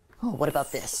 Oh, what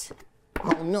about this?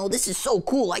 Oh no, this is so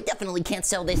cool. I definitely can't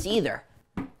sell this either.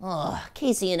 Oh,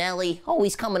 Casey and Ellie,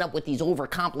 always coming up with these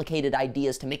overcomplicated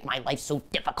ideas to make my life so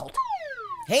difficult.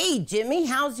 Hey, Jimmy,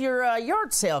 how's your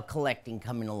yard sale collecting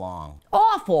coming along?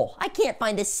 Awful! I can't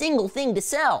find a single thing to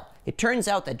sell. It turns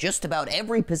out that just about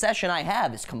every possession I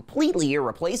have is completely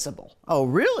irreplaceable. Oh,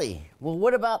 really? Well,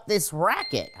 what about this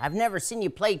racket? I've never seen you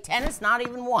play tennis, not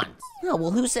even once. Oh,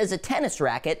 well, who says a tennis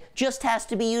racket just has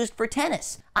to be used for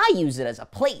tennis? I use it as a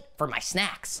plate for my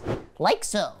snacks. Like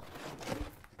so.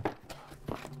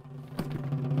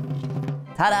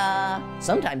 Ta-da!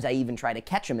 Sometimes I even try to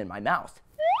catch them in my mouth.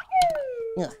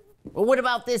 Ugh. Well, what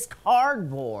about this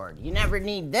cardboard? You never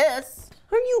need this.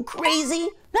 Are you crazy?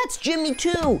 That's Jimmy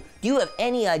too. Do you have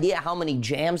any idea how many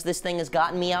jams this thing has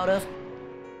gotten me out of?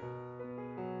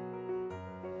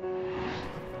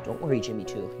 Don't worry, Jimmy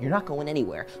too. You're not going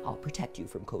anywhere. I'll protect you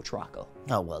from Coach Rocco.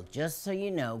 Oh, well, just so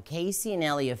you know, Casey and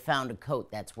Ellie have found a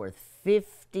coat that's worth $50.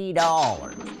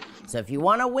 $50. So if you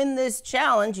want to win this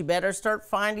challenge, you better start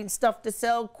finding stuff to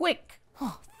sell quick.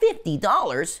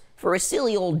 $50 for a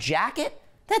silly old jacket?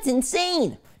 That's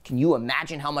insane. Can you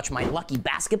imagine how much my lucky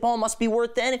basketball must be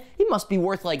worth then? It must be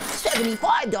worth like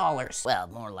 $75. Well,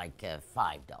 more like $5.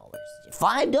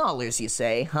 $5, you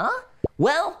say, huh?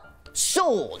 Well,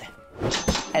 sold.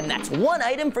 And that's one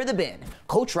item for the bin.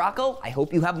 Coach Rocco, I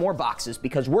hope you have more boxes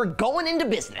because we're going into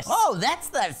business. Oh, that's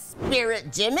the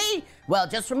spirit, Jimmy. Well,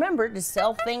 just remember to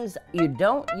sell things you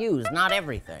don't use, not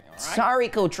everything, all right? Sorry,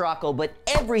 Coach Rocco, but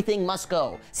everything must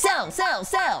go. Sell, sell,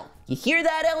 sell. You hear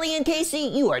that, Ellie and Casey?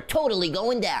 You are totally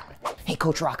going down. Hey,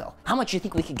 Coach Rocco, how much do you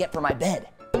think we could get for my bed?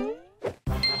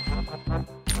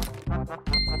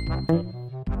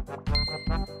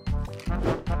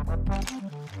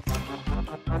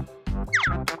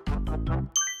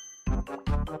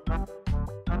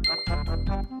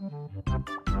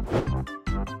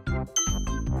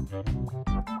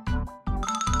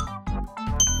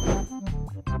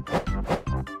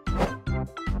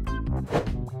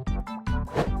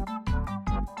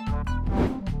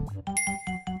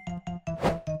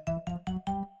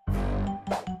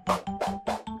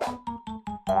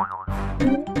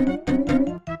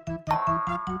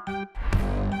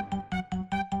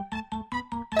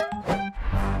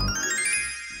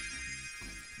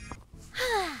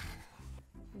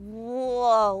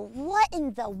 Whoa, what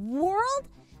in the world?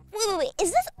 Wait,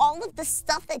 is this all of the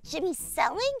stuff that Jimmy's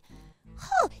selling?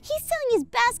 Oh, he's selling his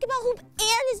basketball hoop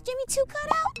and his Jimmy 2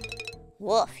 cutout?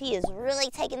 Woof, he is really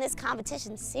taking this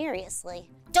competition seriously.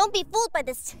 Don't be fooled by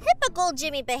this typical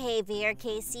Jimmy behavior,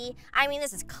 Casey. I mean,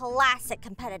 this is classic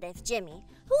competitive Jimmy.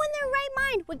 Who in their right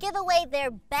mind would give away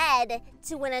their bed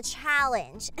to win a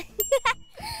challenge?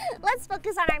 Let's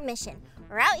focus on our mission.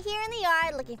 We're out here in the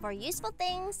yard looking for useful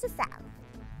things to sell.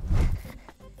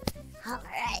 All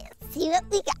right, let's see what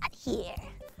we got here.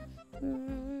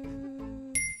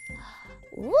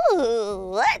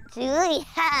 Ooh, what do we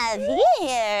have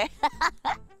here?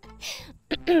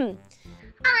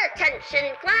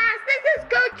 Attention class, this is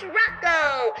Coach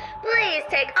Rocco. Please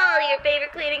take all your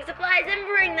favorite cleaning supplies and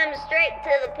bring them straight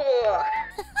to the pool.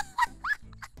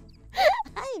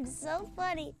 I'm so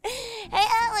funny. Hey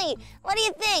Ellie, what do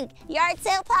you think? Yard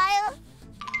sale pile?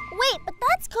 Wait, but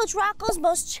that's Coach Rocco's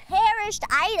most cherished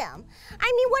item.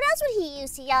 I mean, what else would he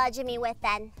use to yell at Jimmy with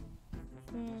then?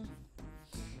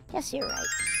 Guess you're right.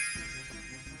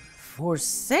 For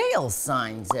sale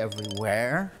signs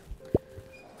everywhere.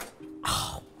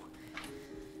 Oh.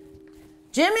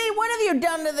 Jimmy, what have you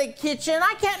done to the kitchen?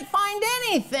 I can't find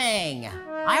anything.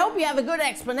 I hope you have a good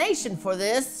explanation for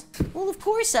this. Well, of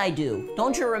course I do.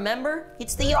 Don't you remember?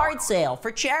 It's the yard sale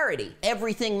for charity.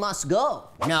 Everything must go.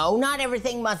 No, not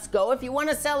everything must go. If you want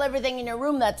to sell everything in your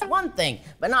room, that's one thing,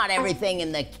 but not everything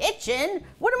in the kitchen.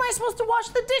 What am I supposed to wash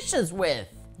the dishes with?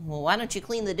 Well, why don't you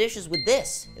clean the dishes with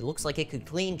this? It looks like it could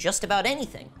clean just about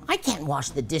anything. I can't wash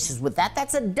the dishes with that.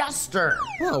 That's a duster.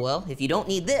 Oh, well, if you don't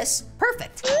need this,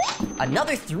 perfect.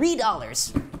 Another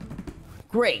 $3.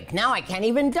 Great, now I can't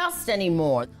even dust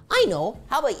anymore. I know.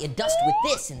 How about you dust with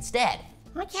this instead?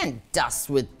 I can't dust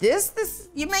with this.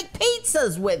 You make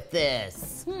pizzas with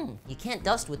this. You can't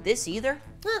dust with this either?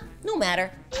 No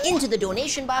matter. Into the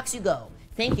donation box you go.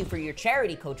 Thank you for your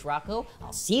charity, Coach Rocco.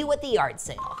 I'll see you at the yard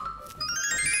sale.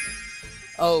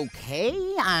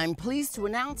 Okay, I'm pleased to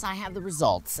announce I have the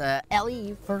results. Ellie,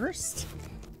 you first.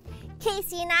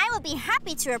 Casey and I will be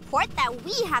happy to report that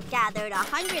we have gathered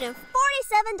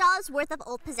 $147 worth of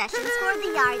old possessions for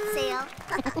the yard sale.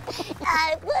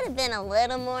 It would have been a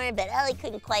little more, but Ellie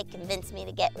couldn't quite convince me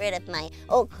to get rid of my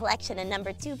old collection of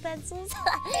number 2 pencils.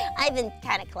 I've been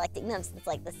kind of collecting them since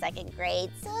like the 2nd grade,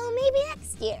 so maybe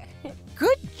next year.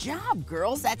 Good job,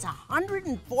 girls. That's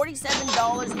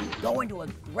 $147 going to a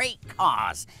great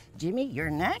cause. Jimmy, you're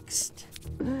next.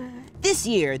 This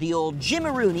year, the old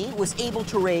Jimmy was able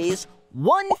to raise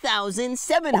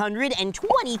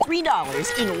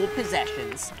 $1,723 in old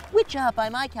possessions, which by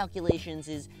my calculations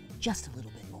is just a little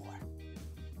bit more.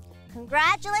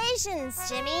 Congratulations,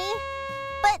 Jimmy.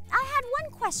 But I had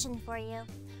one question for you.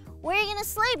 Where are you gonna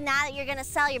sleep now that you're gonna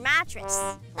sell your mattress?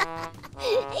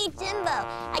 Hey, Jimbo,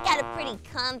 I got a pretty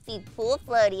comfy pool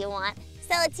floaty you want.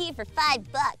 Sell it to you for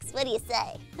 $5. What do you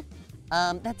say?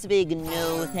 That's a big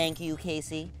no, thank you,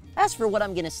 Casey. As for what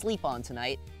I'm gonna sleep on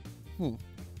tonight, well,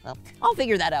 I'll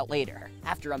figure that out later,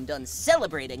 after I'm done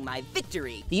celebrating my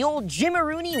victory. The old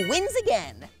Jimmy wins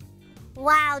again.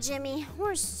 Wow, Jimmy,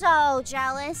 we're so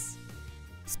jealous.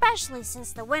 Especially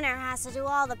since the winner has to do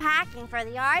all the packing for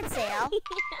the yard sale.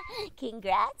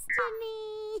 Congrats,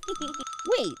 Jimmy.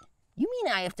 Wait, You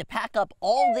mean I have to pack up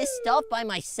all this stuff by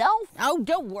myself? Oh,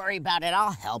 don't worry about it.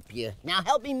 I'll help you. Now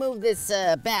help me move this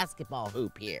basketball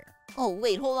hoop here. Oh,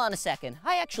 wait, hold on a second.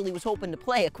 I actually was hoping to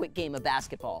play a quick game of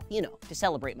basketball, you know, to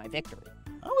celebrate my victory.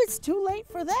 Oh, it's too late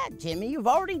for that, Jimmy. You've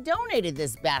already donated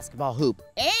this basketball hoop,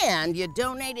 and you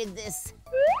donated this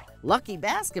lucky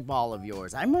basketball of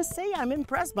yours. I must say, I'm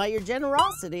impressed by your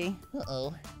generosity.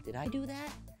 Uh-oh, did I do that?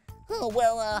 Oh,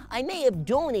 well, I may have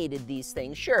donated these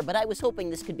things, sure, but I was hoping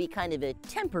this could be kind of a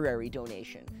temporary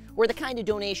donation. Or the kind of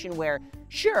donation where,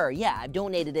 sure, yeah, I've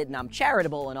donated it and I'm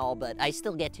charitable and all, but I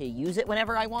still get to use it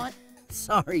whenever I want.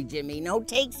 Sorry, Jimmy, no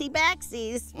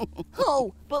takesy-backsies.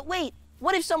 Oh, but wait,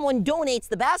 what if someone donates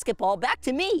the basketball back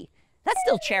to me? That's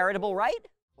still charitable, right?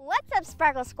 What's up,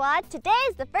 Sparkle Squad? Today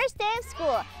is the first day of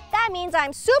school. That means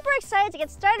I'm super excited to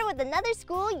get started with another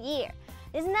school year.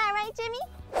 Isn't that right,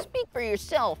 Jimmy? Speak for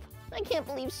yourself. I can't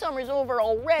believe summer's over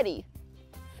already.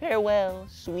 Farewell,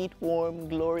 sweet, warm,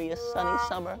 glorious, sunny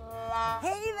summer.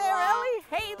 Hey there, Ellie.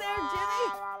 Hey there,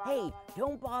 Jimmy. Hey,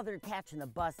 don't bother catching the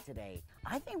bus today.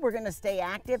 I think we're gonna stay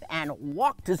active and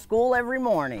walk to school every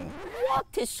morning. Walk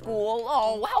to school?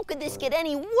 Oh, how could this get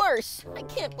any worse? I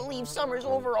can't believe summer's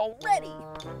over already.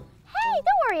 Hey,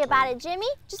 don't worry about it, Jimmy.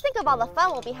 Just think of all the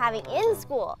fun we'll be having in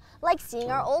school, like seeing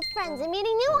our old friends and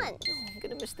meeting new ones. I'm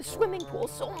gonna miss the swimming pool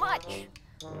so much.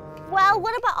 Well,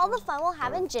 what about all the fun we'll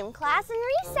have in gym class and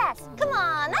recess? Come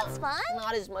on, that's fun.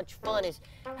 Not as much fun as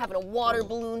having a water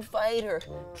balloon fight or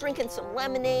drinking some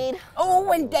lemonade.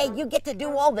 Oh, and you get to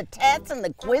do all the tests and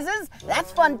the quizzes?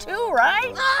 That's fun too,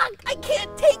 right? Ah, I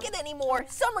can't take it anymore.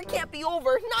 Summer can't be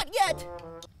over, not yet.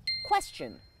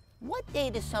 Question, what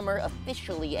day does summer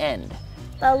officially end?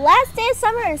 The last day of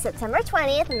summer is September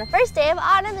 20th, and the first day of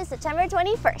autumn is September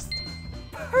 21st.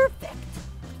 Perfect.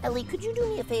 Ellie, could you do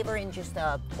me a favor and just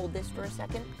hold this for a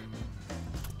second?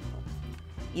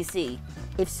 You see,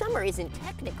 if summer isn't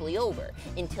technically over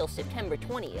until September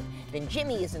 20th, then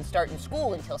Jimmy isn't starting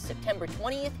school until September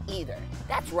 20th either.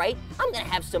 That's right, I'm gonna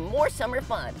have some more summer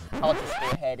fun. I'll just go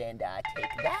ahead and take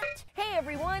that. Hey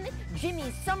everyone,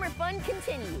 Jimmy's summer fun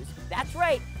continues. That's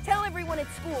right, tell everyone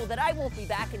at school that I won't be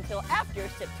back until after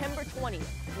September 20th,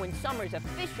 when summer's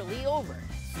officially over.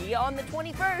 See you on the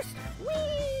 21st.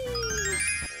 Whee!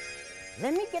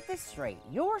 Let me get this straight.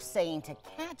 You're saying to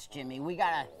catch Jimmy, we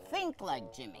gotta think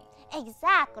like Jimmy.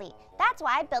 Exactly. That's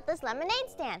why I built this lemonade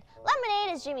stand.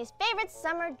 Lemonade is Jimmy's favorite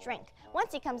summer drink.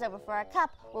 Once he comes over for a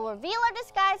cup, we'll reveal our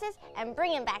disguises and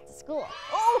bring him back to school.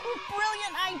 Oh,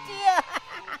 brilliant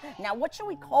idea! Now, what should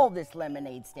we call this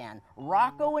lemonade stand?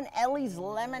 Rocco and Ellie's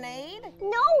Lemonade?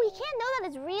 No, we can't know that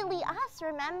it's really us,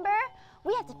 remember?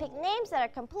 We have to pick names that are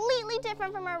completely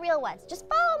different from our real ones. Just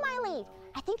follow my lead.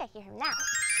 I think I hear him now.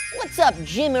 What's up,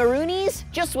 Jimmaroonies?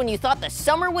 Just when you thought the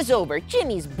summer was over,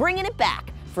 Jimmy's bringing it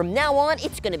back. From now on,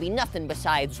 it's gonna be nothing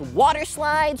besides water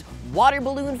slides, water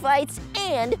balloon fights,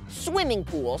 and swimming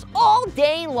pools all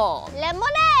day long.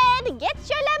 Lemonade! Get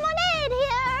your lemonade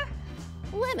here!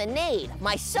 Lemonade,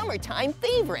 my summertime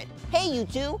favorite. Hey, you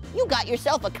two, you got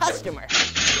yourself a customer.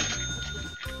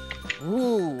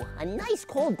 Ooh, a nice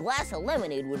cold glass of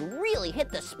lemonade would really hit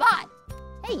the spot.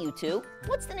 Hey, you two,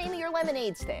 what's the name of your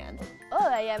lemonade stand? Oh,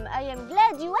 I am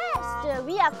glad you asked.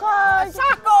 We are called...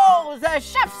 Sacco's!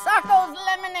 Chef Sacco's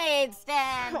Lemonade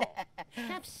Stand!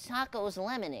 Chef Sacco's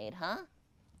Lemonade, huh?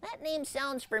 That name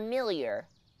sounds familiar.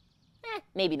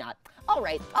 Maybe not. All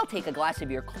right, I'll take a glass of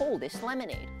your coldest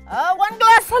lemonade. 1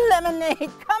 glass of lemonade,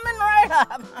 coming right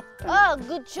up. Oh,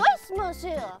 good choice,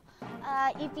 monsieur.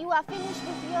 If you are finished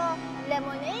with your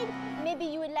lemonade, maybe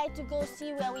you would like to go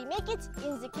see where we make it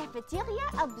in the cafeteria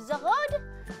up the road?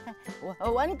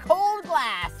 1 cold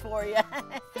glass for you.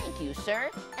 Thank you, sir.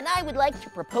 And I would like to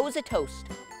propose a toast.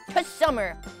 To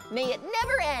summer, may it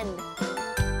never end.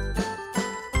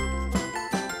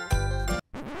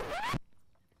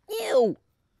 Ew!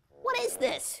 What is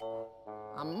this?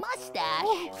 A mustache?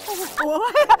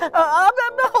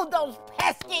 Oh, those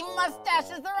pesky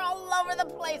mustaches, they're all over the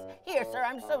place. Here, sir,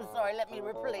 I'm so sorry. Let me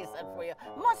replace that for you.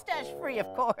 Mustache free,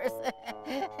 of course.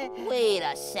 Wait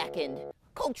a second.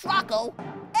 Coach Rocco,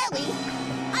 Ellie,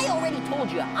 I already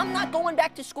told you I'm not going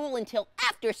back to school until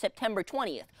after September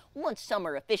 20th, once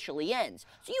summer officially ends.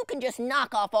 So you can just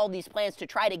knock off all these plans to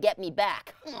try to get me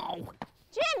back. Oh.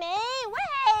 Jimmy,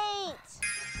 wait!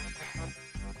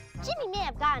 Jimmy may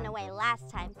have gotten away last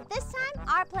time, but this time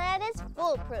our plan is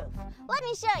foolproof. Let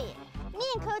me show you. Me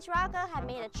and Coach Rocco have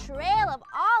made a trail of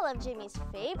all of Jimmy's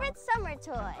favorite summer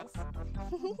toys.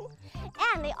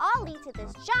 And they all lead to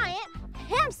this giant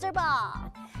hamster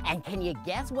ball. And can you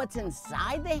guess what's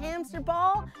inside the hamster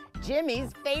ball?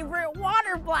 Jimmy's favorite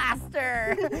water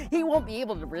blaster. He won't be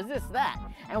able to resist that.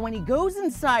 And when he goes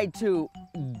inside to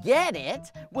get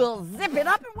it, we'll zip it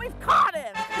up and we've caught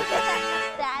him.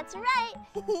 That's right.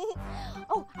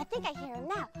 Oh, I think I hear him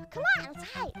now. Come on,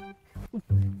 let's hide.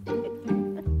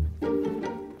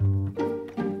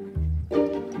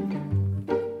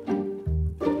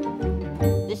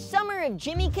 The summer of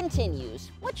Jimmy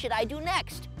continues. What should I do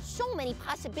next? So many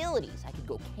possibilities. I could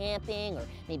go camping or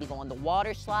maybe go on the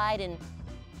water slide and...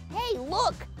 Hey,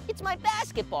 look! It's my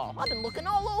basketball. I've been looking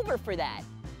all over for that.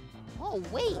 Oh,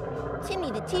 wait. Timmy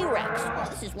the T-Rex. Oh,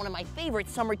 this is one of my favorite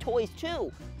summer toys,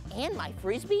 too. And my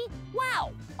Frisbee?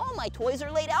 Wow, all my toys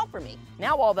are laid out for me.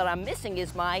 Now all that I'm missing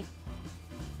is my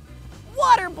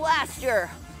water blaster.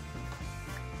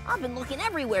 I've been looking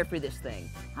everywhere for this thing.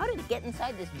 How did it get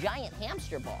inside this giant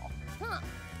hamster ball? Huh,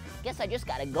 guess I just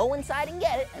gotta go inside and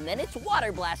get it, and then it's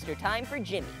water blaster time for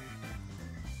Jimmy.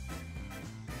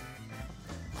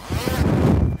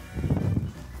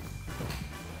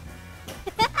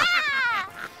 Gotcha!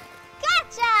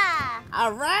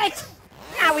 All right,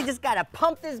 now we just gotta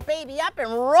pump this baby up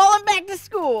and roll him back to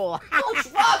school. Coach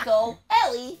Rocco,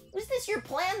 Ellie, was this your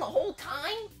plan the whole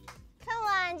time? Come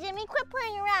on, Jimmy, quit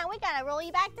playing around. We gotta roll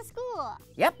you back to school.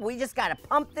 Yep, we just gotta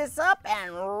pump this up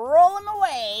and roll him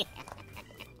away.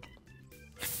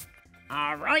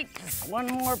 All right, one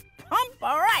more pump.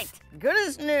 All right, good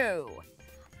as new.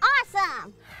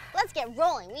 Awesome! Let's get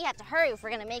rolling. We have to hurry if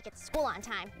we're gonna make it to school on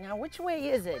time. Now, which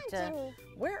way is it? Come on, Jimmy.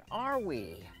 Where are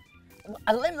we?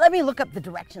 Let me look up the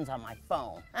directions on my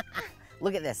phone.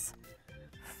 Look at this.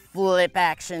 Flip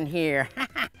action here.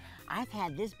 I've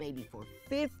had this baby for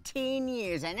 15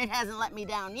 years and it hasn't let me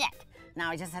down yet. Now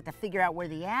I just have to figure out where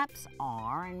the apps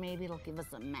are and maybe it'll give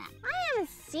us a map. I haven't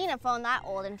seen a phone that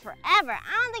old in forever. I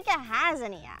don't think it has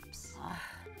any apps.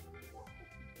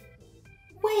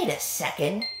 Wait a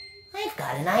second. I've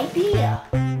got an idea.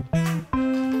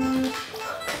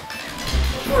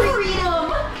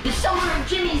 Freedom! The summer of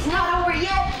Jimmy's not over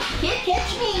yet. Can't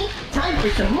catch me. Time for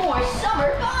some more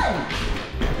summer fun.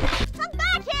 Come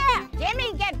back here!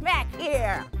 Jimmy, get back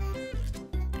here!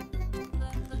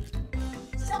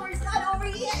 Summer's not over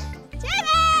yet. Jimmy!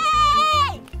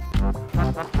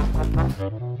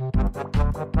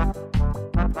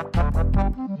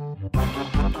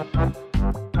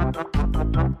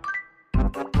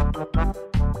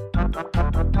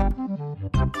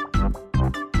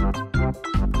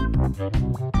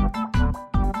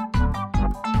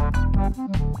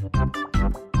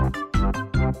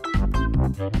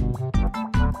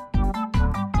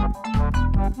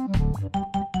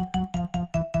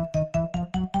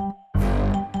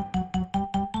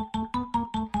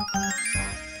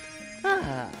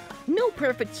 No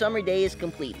perfect summer day is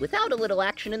complete without a little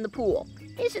action in the pool.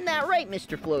 Isn't that right,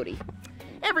 Mr. Floaty?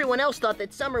 Everyone else thought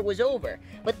that summer was over,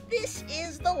 but this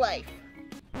is the life.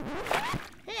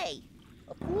 Hey,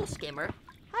 a pool skimmer?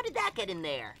 How did that get in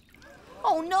there?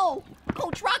 Oh no,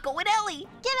 Coach Rocco and Ellie!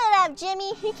 Give it up,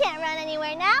 Jimmy. You can't run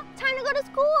anywhere now. Time to go to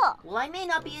school. Well, I may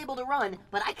not be able to run,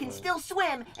 but I can still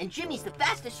swim, and Jimmy's the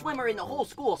fastest swimmer in the whole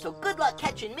school, so good luck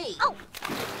catching me. Oh.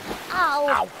 Ow.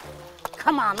 Ow.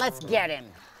 Come on, let's get him.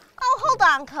 Oh, hold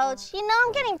on, Coach. You know,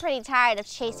 I'm getting pretty tired of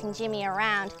chasing Jimmy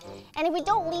around. And if we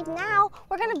don't leave now,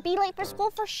 we're gonna be late for school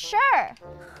for sure.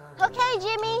 Okay,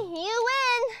 Jimmy, you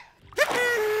win.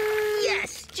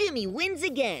 Yes, Jimmy wins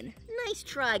again. Nice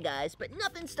try, guys, but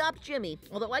nothing stops Jimmy.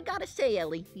 Although I gotta say,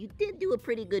 Ellie, you did do a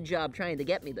pretty good job trying to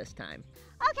get me this time.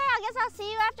 Okay, I guess I'll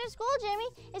see you after school, Jimmy.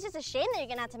 It's just a shame that you're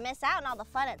gonna have to miss out on all the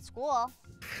fun at school.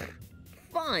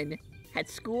 Fun? At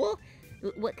school?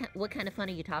 What kind of fun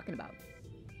are you talking about?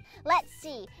 Let's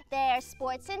see. There's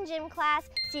sports and gym class,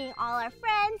 seeing all our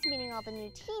friends, meeting all the new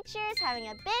teachers, having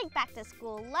a big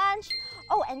back-to-school lunch.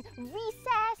 Oh, and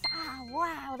recess. Ah,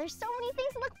 wow, there's so many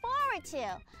things to look forward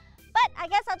to. But I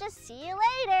guess I'll just see you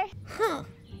later. Huh.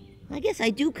 I guess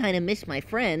I do kind of miss my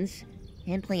friends.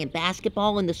 And playing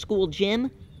basketball in the school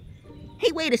gym.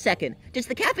 Hey, wait a second. Does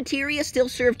the cafeteria still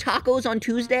serve tacos on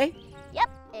Tuesday? Yep,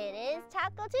 it is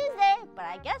Taco Tuesday, but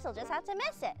I guess I'll just have to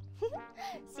miss it.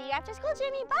 See you after school,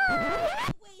 Jimmy. Bye.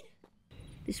 Wait.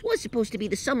 This was supposed to be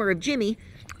the summer of Jimmy,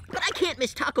 but I can't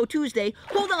miss Taco Tuesday.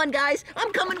 Hold on, guys.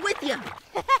 I'm coming with you.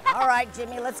 All right,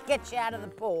 Jimmy, let's get you out of the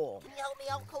pool. Can you help me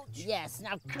out, Coach? Yes,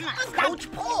 now come on. Come on,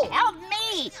 Coach, pull. Help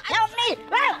me! Help me!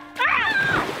 Ah!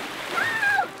 Ah!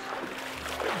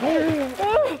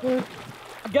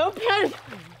 Go pet.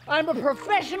 I'm a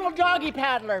professional doggy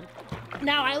paddler.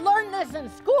 Now, I learned this in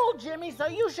school, Jimmy, so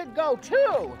you should go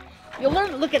too. You'll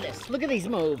learn, look at this, look at these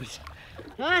moves.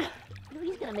 Huh?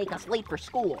 He's gonna make us late for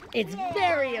school. It's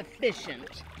very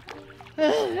efficient.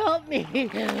 Help me.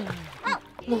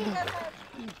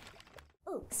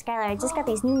 Ooh, Skylar, I just got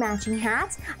these new matching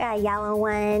hats. I got a yellow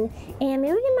one, and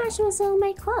maybe we can match them with some of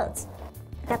my clothes.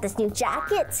 I got this new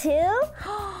jacket too.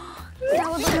 That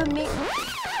was amazing.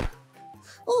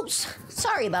 Oops,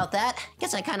 sorry about that.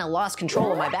 Guess I kind of lost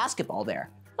control of my basketball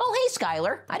there. Oh, hey,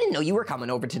 Skylar. I didn't know you were coming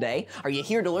over today. Are you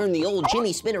here to learn the old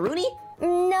Jimmy Spinaroonie?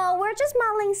 No, we're just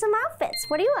modeling some outfits.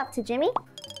 What are you up to, Jimmy?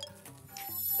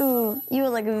 Ooh, you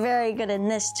look very good in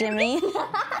this, Jimmy.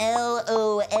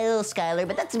 LOL, Skylar,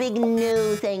 but that's a big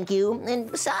no, thank you. And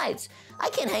besides, I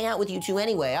can't hang out with you two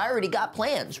anyway. I already got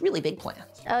plans, really big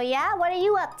plans. Oh yeah? What are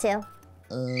you up to?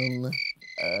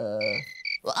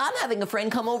 Well, I'm having a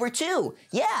friend come over too.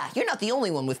 Yeah, you're not the only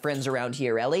one with friends around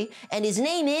here, Ellie. And his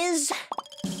name is...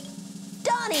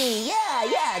 Donnie,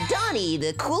 yeah, Donnie,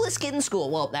 the coolest kid in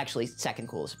school. Well, actually, second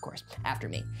coolest, of course, after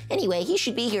me. Anyway, he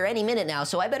should be here any minute now,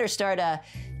 so I better start,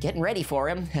 getting ready for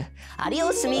him.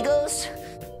 Adios, amigos.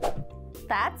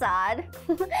 That's odd.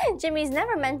 Jimmy's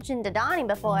never mentioned a Donnie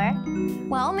before.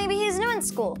 Well, maybe he's new in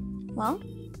school. Well,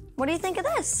 what do you think of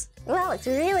this? Well, it's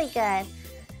really good.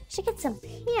 Should get some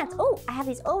pants. Oh, I have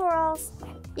these overalls.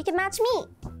 You can match me.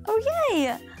 Oh,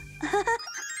 yay!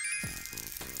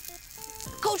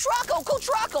 Coach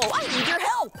Rocco, I need your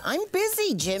help. I'm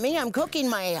busy, Jimmy. I'm cooking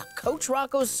my Coach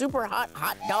Rocco's super hot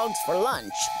dogs for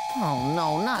lunch. Oh,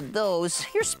 no, not those.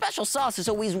 Your special sauce is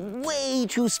always way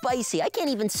too spicy. I can't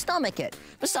even stomach it.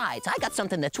 Besides, I got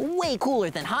something that's way cooler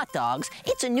than hot dogs.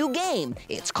 It's a new game.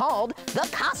 It's called the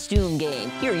costume game.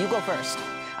 Here, you go first.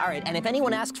 All right, and if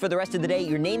anyone asks for the rest of the day,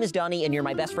 your name is Donnie and you're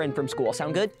my best friend from school.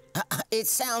 Sound good? It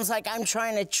sounds like I'm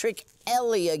trying to trick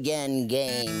Ellie again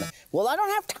game. Well, I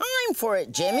don't have time for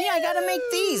it, Jimmy. I gotta make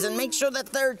these and make sure that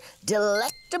they're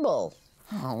delectable.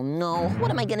 Oh, no.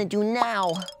 What am I gonna do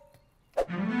now?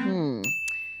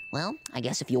 Well, I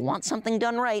guess if you want something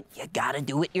done right, you gotta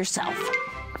do it yourself.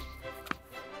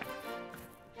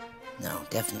 No,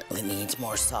 definitely needs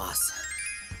more sauce.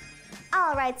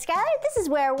 All right, Skylar, this is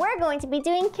where we're going to be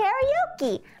doing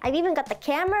karaoke. I've even got the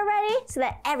camera ready so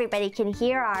that everybody can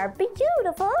hear our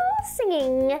beautiful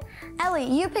singing. Ellie,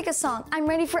 you pick a song. I'm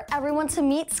ready for everyone to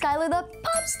meet Skylar the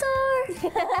pop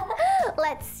star.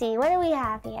 Let's see, what do we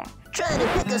have here? Trying to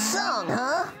pick a song,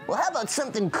 huh? Well, how about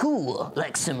something cool,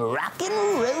 like some rock and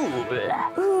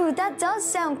roll? Ooh, that does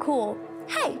sound cool.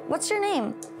 Hey, what's your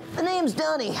name? The name's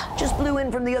Donnie. Just flew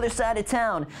in from the other side of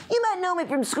town. You might know me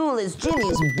from school as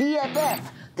Jimmy's BFF.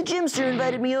 The gymster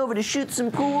invited me over to shoot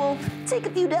some pool, take a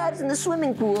few dives in the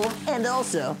swimming pool, and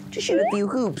also to shoot a few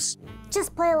hoops.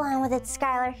 Just play along with it,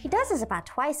 Skylar. He does this about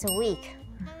twice a week.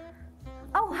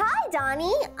 Oh, hi,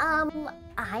 Donnie. I'm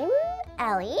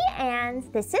Ellie, and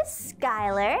this is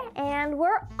Skylar, and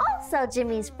we're also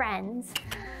Jimmy's friends.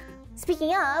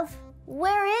 Speaking of,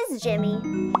 where is Jimmy?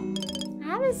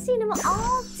 I haven't seen him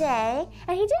all day,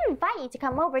 and he did invite you to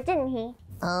come over, didn't he?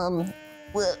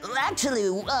 Well,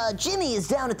 actually, Jimmy is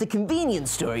down at the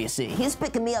convenience store, you see. He's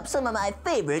picking me up some of my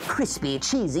favorite crispy,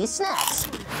 cheesy snacks.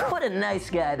 What a nice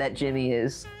guy that Jimmy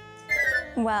is.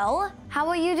 Well, how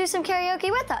about you do some karaoke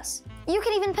with us? You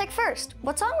can even pick first.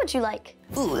 What song would you like?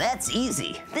 Ooh, that's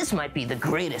easy. This might be the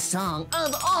greatest song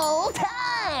of all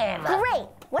time. Great!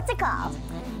 What's it called?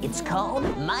 It's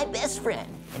called My Best Friend,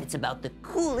 and it's about the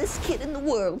coolest kid in the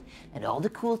world and all the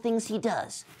cool things he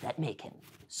does that make him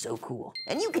so cool.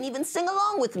 And you can even sing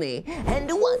along with me.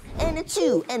 And a one, and a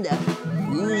two, and a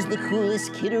who's the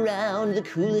coolest kid around, the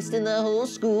coolest in the whole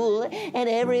school, and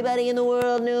everybody in the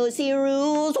world knows he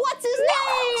rules. What's his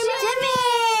name? Jimmy!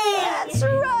 That's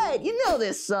right, you know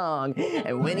this song.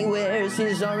 And when he wears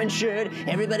his orange shirt,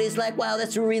 everybody's like, wow,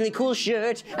 that's a really cool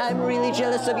shirt. I'm really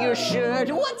jealous of your shirt.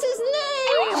 What's his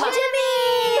name?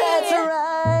 Jimmy! That's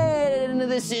right. And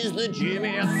this is the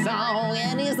Jimmy song,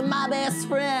 and he's my best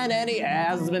friend, and he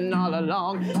has been all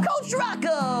along. Coach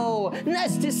Rocco,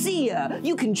 nice to see ya.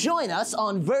 You can join us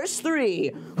on verse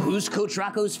 3. Who's Coach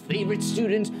Rocco's favorite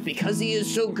student because he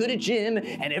is so good at gym,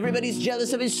 and everybody's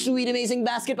jealous of his sweet, amazing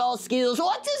basketball skills?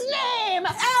 What's his name?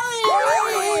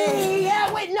 Ellie!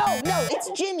 Yeah, wait, no,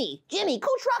 it's Jimmy. Jimmy,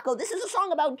 Coach Rocco, this is a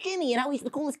song about Jimmy and how he's the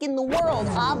coolest kid in the world,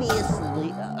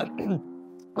 obviously.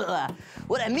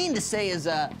 What I mean to say is,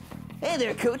 Hey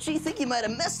there, Coachy. Think you might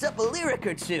have messed up a lyric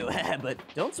or two, but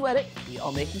don't sweat it. We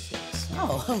all make mistakes.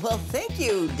 Oh, well, thank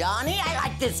you, Donnie. I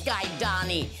like this guy,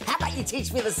 Donnie. How about you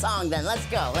teach me the song then? Let's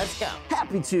go, let's go.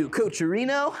 Happy to,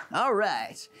 Coacherino. All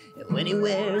right. When he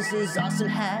wears his awesome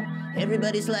hat,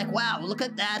 everybody's like, wow, look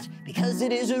at that, because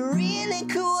it is a really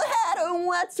cool hat. Oh,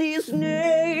 what's his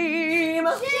name?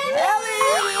 Ellie!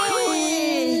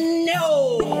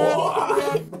 No!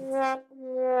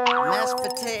 Mashed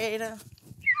potato.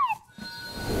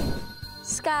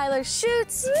 Skylar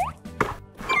shoots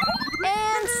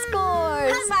and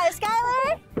scores. High five,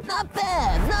 Skylar. Not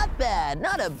bad, not bad.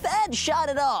 Not a bad shot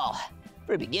at all.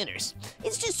 For beginners.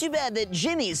 It's just too bad that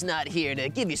Jimmy's not here to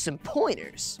give you some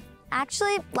pointers.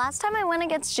 Actually, last time I went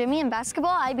against Jimmy in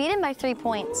basketball, I beat him by 3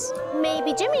 points.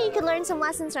 Maybe Jimmy could learn some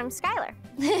lessons from Skylar.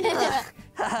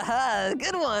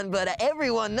 Good one, but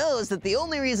everyone knows that the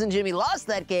only reason Jimmy lost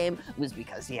that game was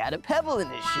because he had a pebble in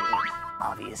his shoe.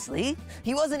 Obviously,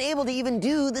 he wasn't able to even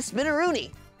do the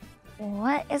spinaroonie.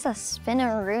 What is a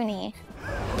spinaroonie?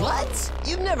 What?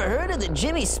 You've never heard of the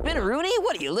Jimmy spinaroonie?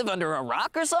 What, do you live under a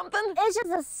rock or something? It's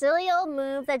just a silly old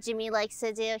move that Jimmy likes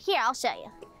to do. Here, I'll show you.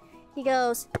 He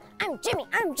goes, I'm Jimmy,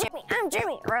 I'm Jimmy, I'm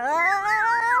Jimmy.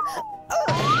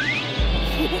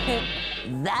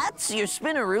 That's your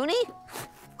spinaroonie?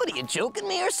 What, are you joking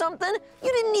me or something?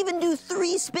 You didn't even do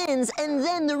 3 spins and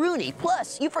then the rooney.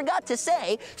 Plus, you forgot to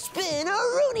say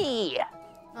spinaroonie.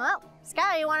 Well,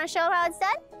 Skylar, you want to show how it's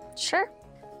done? Sure.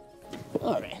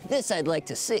 All right, this I'd like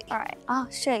to see. All right, I'll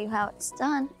show you how it's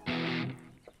done.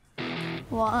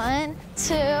 1, 2,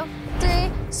 3,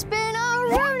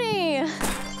 spinaroonie!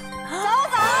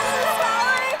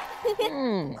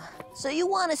 So you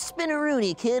want a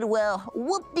spinaroonie, kid? Well,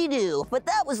 whoop-de-doo. But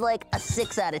that was like a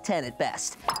 6 out of 10 at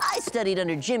best. I studied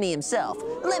under Jimmy himself.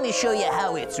 Let me show you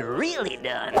how it's really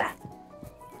done.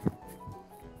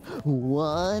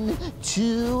 1,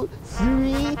 2,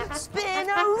 3,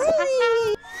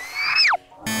 spinaroonie!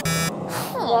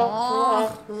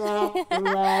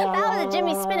 That was a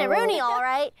Jimmy spinaroonie, all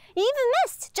right. You even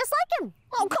missed, just like him.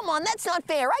 Oh, come on, that's not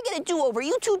fair. I get a do-over.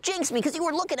 You two jinxed me because you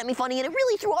were looking at me funny and it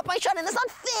really threw off my shot and that's not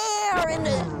fair. And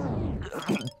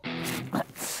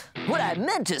what I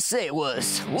meant to say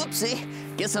was, whoopsie,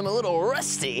 guess I'm a little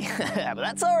rusty. But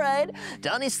that's all right.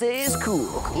 Donnie stays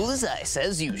cool as ice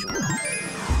as usual.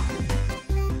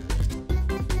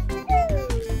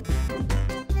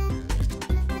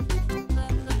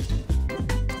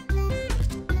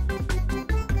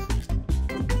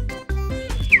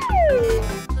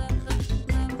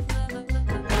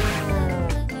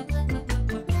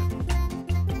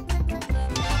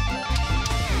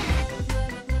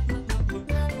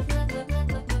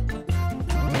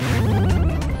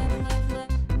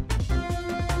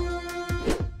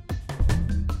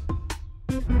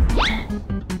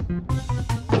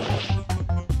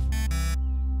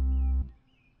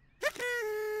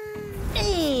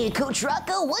 Coach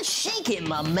Rocco, what's shaking,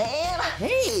 my man?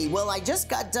 Hey, well, I just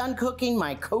got done cooking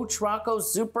my Coach Rocco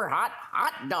super hot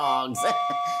dogs.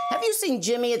 Have you seen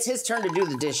Jimmy? It's his turn to do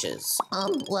the dishes.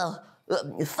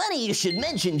 Funny you should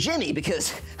mention Jimmy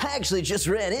because I actually just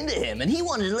ran into him and he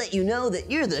wanted to let you know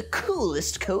that you're the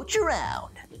coolest coach around.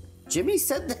 Jimmy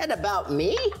said that about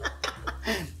me?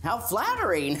 How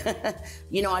flattering.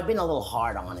 You know, I've been a little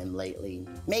hard on him lately.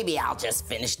 Maybe I'll just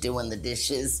finish doing the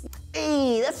dishes.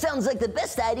 Hey, that sounds like the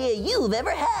best idea you've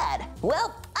ever had.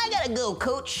 Well, I gotta go,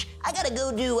 Coach. I gotta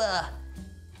go do,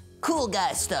 cool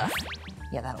guy stuff.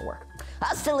 Yeah, that'll work.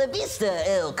 Hasta la vista,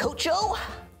 El Cocho.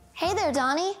 Hey there,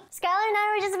 Donnie. Skylar and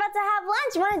I were just about to have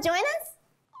lunch. You want to join us?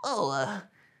 Oh,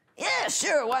 yeah,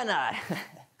 sure, why not?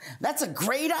 That's a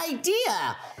great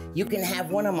idea. You can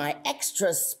have one of my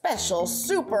extra special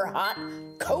super hot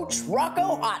Coach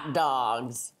Rocco hot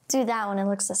dogs. Do that one, it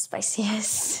looks the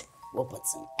spiciest. We'll put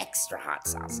some extra hot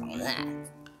sauce on that.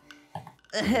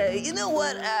 You know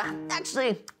what? Actually,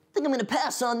 I think I'm gonna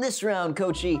pass on this round,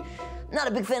 Coachy. Not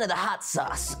a big fan of the hot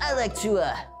sauce. I like to,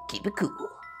 keep it cool.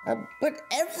 But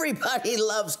everybody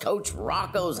loves Coach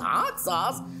Rocco's hot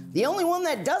sauce. The only one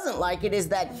that doesn't like it is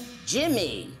that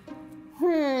Jimmy.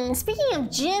 Speaking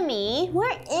of Jimmy,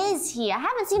 where is he? I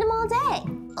haven't seen him all day.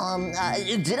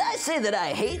 Did I say that I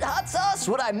hate hot sauce?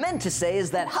 What I meant to say is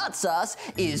that hot sauce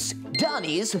is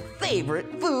Donnie's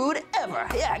favorite food ever.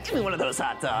 Yeah, give me one of those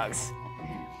hot dogs.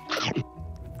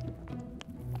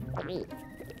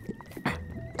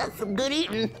 That's some good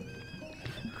eating.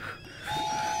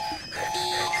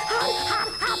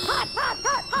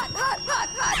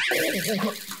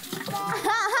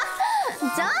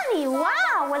 Donnie,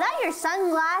 wow, without your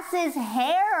sunglasses,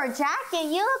 hair, or jacket,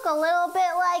 you look a little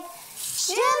bit like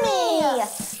Jimmy.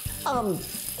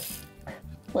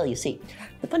 Well, you see,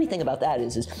 The funny thing about that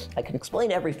is I can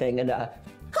explain everything and, I'm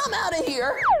out of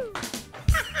here.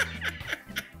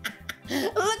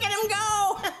 Look at him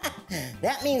go!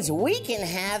 That means we can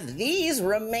have these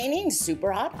remaining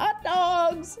super hot hot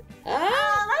dogs.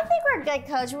 I think we're good,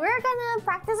 Coach. We're gonna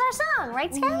practice our song,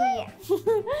 right, Skylar?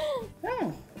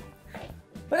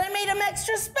 But I made them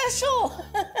extra special.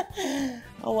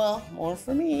 Oh well, more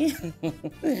for me.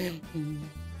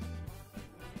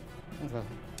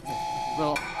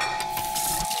 Well.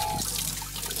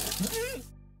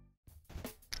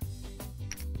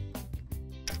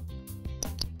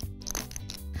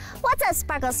 What's up,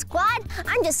 Sparkle Squad?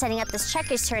 I'm just setting up this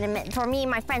checkers tournament for me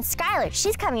and my friend Skylar.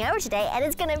 She's coming over today, and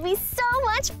it's gonna be so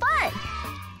much fun.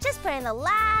 Just put in the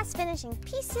last finishing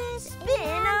pieces.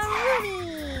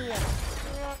 Spin-a-rooney.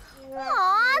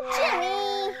 Aw,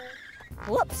 Jimmy.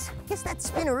 Whoops, guess that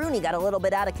spin-a-rooney got a little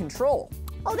bit out of control.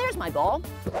 Oh, there's my ball.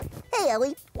 Hey,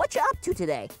 Ellie, what you up to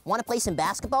today? Want to play some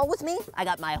basketball with me? I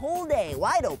got my whole day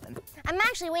wide open. I'm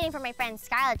actually waiting for my friend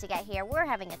Skylar to get here. We're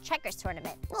having a checkers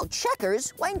tournament. Oh,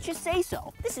 checkers? Why didn't you say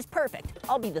so? This is perfect.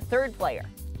 I'll be the third player.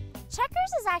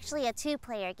 Checkers is actually a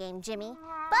two-player game, Jimmy.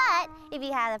 But if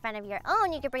you have a friend of your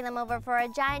own, you could bring them over for a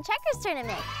giant checkers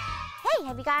tournament. Hey,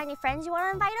 have you got any friends you want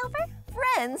to invite over?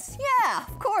 Friends? Yeah,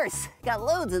 of course. Got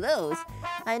loads of those.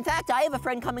 In fact, I have a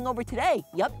friend coming over today.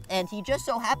 Yep, and he just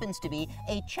so happens to be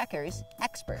a checkers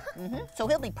expert. So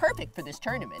he'll be perfect for this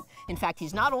tournament. In fact,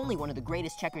 he's not only one of the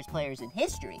greatest checkers players in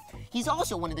history, he's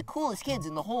also one of the coolest kids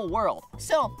in the whole world.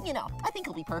 So, you know, I think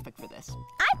he'll be perfect for this.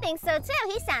 I think so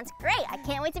too. He sounds great. I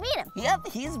can't wait to meet him. Yep,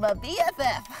 he's my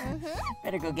BFF.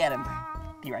 Better go get him.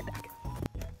 Be right back.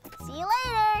 See you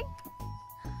later.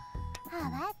 Oh,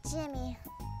 that Jimmy.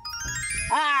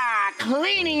 Ah,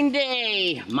 cleaning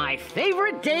day! My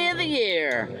favorite day of the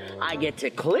year. I get to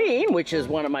clean, which is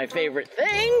one of my favorite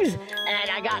things, and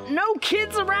I got no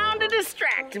kids around to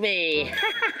distract me.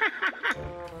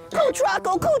 Coach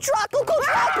Rocco, Coach Rocco, Coach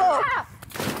Rocco!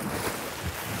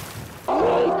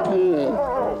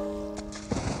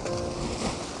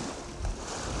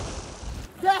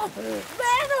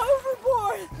 Man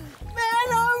overboard! Man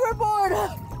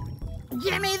overboard!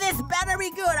 Jimmy, this better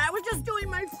be good. I was just doing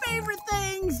my favorite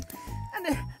things.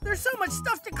 And there's so much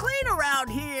stuff to clean around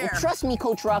here. Trust me,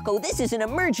 Coach Rocco, this is an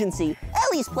emergency.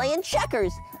 Ellie's playing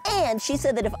checkers. And she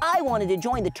said that if I wanted to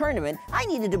join the tournament, I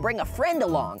needed to bring a friend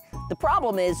along. The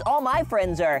problem is all my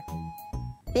friends are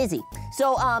busy.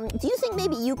 So, do you think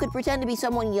maybe you could pretend to be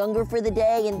someone younger for the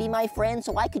day and be my friend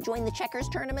so I could join the checkers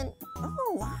tournament?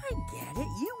 Oh, I get it.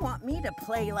 You want me to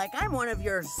play like I'm one of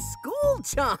your school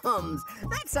chums.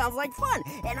 That sounds like fun.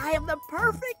 And I have the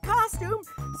perfect costume.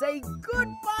 Say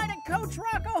goodbye to Coach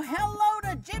Rocco, hello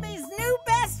to Jimmy's new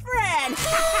best friend.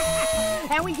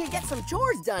 And we can get some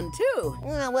chores done, too.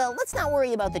 Well, let's not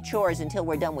worry about the chores until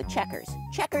we're done with checkers.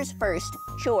 Checkers first,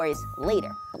 chores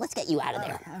later. But let's get you out of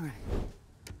there. All right.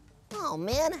 Oh,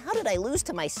 man, how did I lose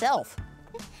to myself?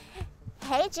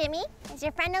 Hey, Jimmy. Is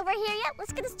your friend over here yet?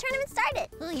 Let's get this tournament started.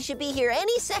 Well, he should be here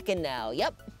any second now,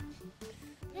 yep.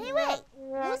 Hey, wait.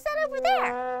 Who's that over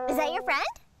there? Is that your friend?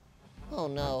 Oh,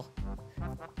 no.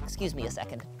 Excuse me a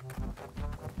second.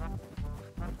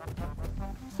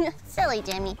 Silly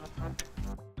Jimmy.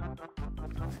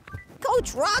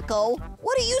 Coach Rocco,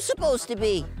 what are you supposed to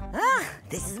be? Ah,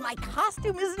 this is my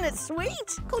costume, isn't it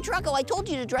sweet? Coach Rocco, I told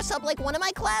you to dress up like one of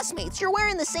my classmates. You're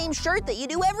wearing the same shirt that you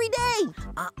do every day.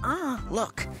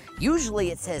 Look,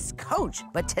 usually it says Coach,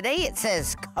 but today it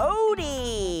says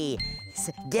Cody.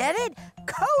 Get it?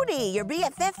 Cody, your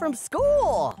BFF from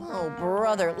school. Oh,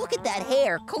 brother, look at that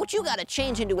hair. Coach, you gotta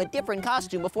change into a different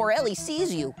costume before Ellie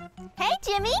sees you. Hey,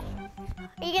 Jimmy.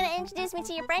 Are you gonna introduce me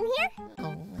to your friend here?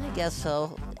 Oh, I guess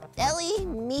so. Ellie,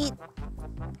 meet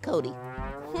Cody.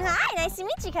 Hi, nice to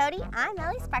meet you, Cody. I'm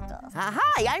Ellie Sparkles.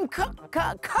 Hi, I'm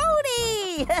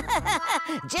Cody.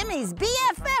 Jimmy's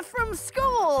BFF from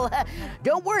school.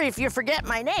 Don't worry if you forget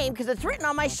my name, because it's written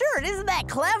on my shirt. Isn't that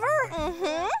clever?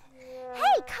 Mm-hmm.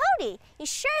 Hey, Cody, you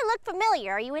sure look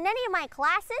familiar. Are you in any of my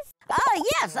classes?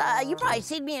 Yes, you probably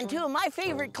seen me in two of my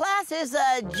favorite classes,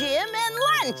 gym and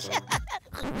lunch.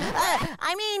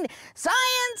 I mean,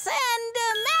 science and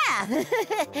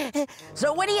math.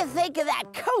 So what do you think of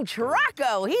that Coach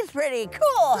Rocco? He's pretty cool,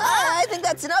 huh? I think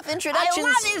that's enough introductions. I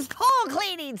love his pool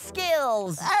cleaning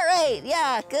skills. All right,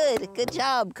 yeah, good. Good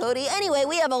job, Cody. Anyway,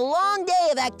 we have a long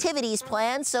day of activities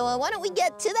planned, so why don't we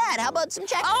get to that? How about some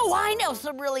checkers? Oh, I know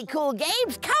some really cool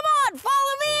games. Come on,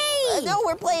 follow me. No,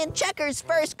 we're playing checkers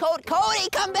first. Cody,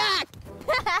 come back.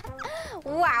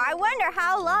 Wow, I wonder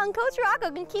how long Coach Rocco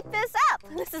can keep this up.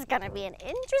 This is gonna be an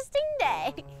interesting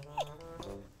day.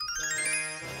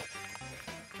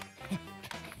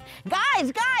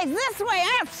 Guys, this way.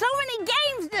 I have so many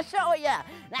games to show you.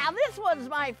 Now, this one's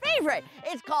my favorite.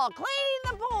 It's called Cleaning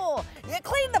the Pool. You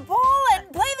clean the pool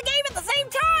and play the game at the same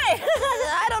time.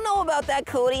 I don't know about that,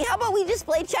 Cody. How about we just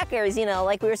play checkers, you know,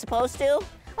 like we were supposed to?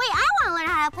 Wait, I want to learn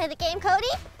how to play the game, Cody.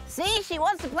 See, she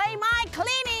wants to play my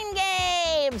cleaning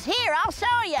games. Here, I'll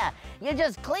show you. You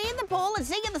just clean the pool and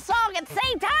sing the song at the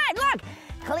same time. Look,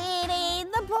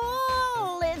 cleaning the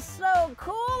pool is so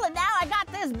cool. And now I got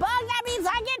this bug. That means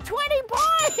I get 20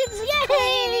 points. Yay!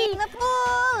 Cleaning the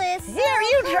pool is so Here,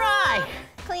 you cool. try.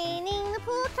 Cleaning the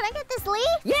pool. Can I get this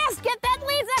lead? Yes, get that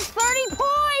lead. That's 30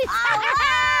 points. Oh,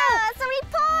 wow, that's so many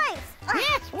points.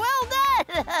 Yes, well done.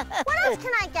 What else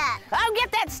can I get? I'll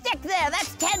get that stick there.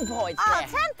 That's 10 points Oh, there.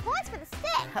 10 points for the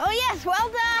stick. Oh, yes, well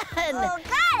done. Oh,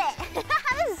 got it.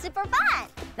 This is super fun.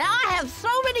 Now I have so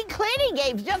many cleaning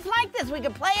games just like this. We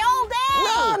can play all day.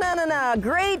 No.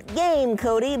 Great game,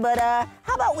 Cody, but how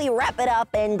about we wrap it up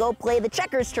and go play the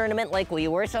checkers tournament like we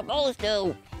were supposed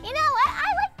to? You know what?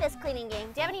 I like this cleaning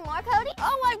game. Do you have any more, Cody?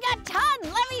 Oh, I've got tons.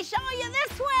 Let me show you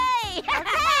this way.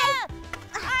 Okay.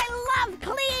 I love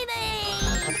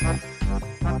cleaning.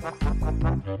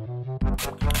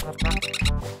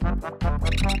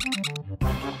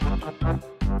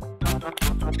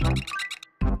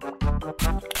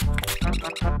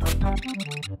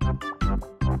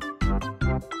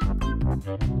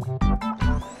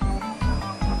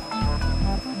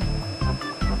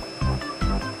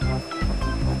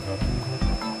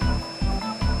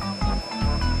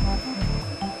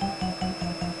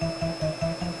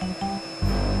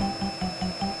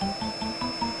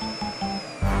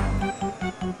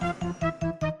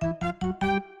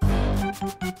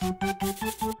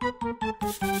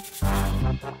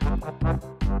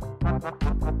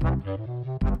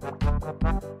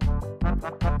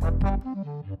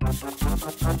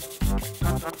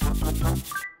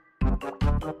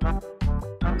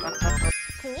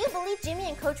 Can you believe Jimmy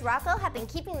and Coach Rocco have been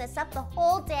keeping this up the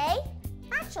whole day?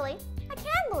 Actually, I can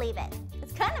believe it.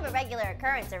 It's kind of a regular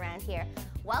occurrence around here.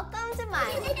 Welcome to my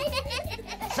world.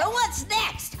 So what's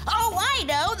next? Oh, I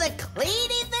know, the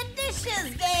cleaning the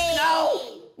dishes game.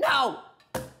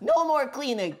 No more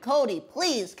cleaning. Cody,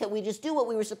 please, can we just do what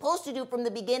we were supposed to do from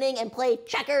the beginning and play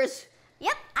checkers?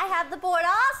 Yep, I have the board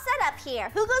all set up here.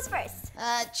 Who goes first?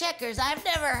 Checkers, I've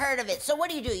never heard of it. So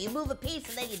what do? You move a piece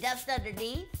and then you dust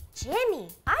underneath? Jimmy,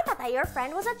 I thought that your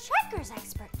friend was a checkers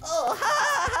expert. Oh,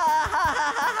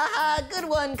 ha. Good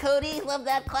one, Cody. Love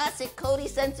that classic Cody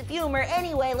sense of humor.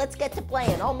 Anyway, let's get to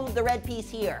playing. I'll move the red piece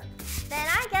here. Then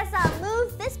I guess I'll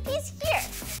move this piece here.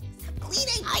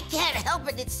 Cleaning? I can't help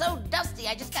it. It's so dusty.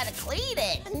 I just gotta clean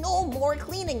it. No more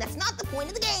cleaning. That's not the point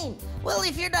of the game. Well,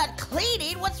 if you're not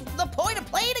cleaning, what's the point of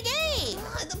playing a game?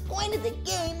 The point of the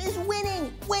game is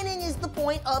winning. Winning is the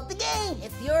point of the game.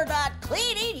 If you're not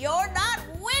cleaning, you're not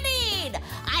winning.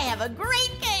 I have a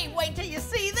great game. Wait till you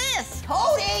see this.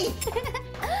 Cody!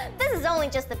 This is only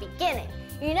just the beginning.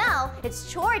 You know,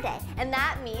 it's chore day, and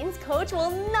that means Coach will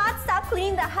not stop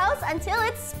cleaning the house until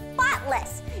it's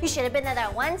spotless. You should have been there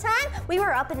that one time. We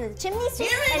were up in the chimney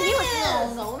sweep, and he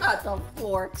was... No, not the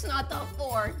forks, not the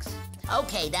forks.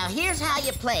 Okay, now here's how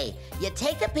you play. You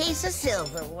take a piece of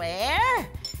silverware,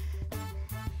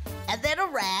 and then a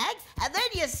rag, and then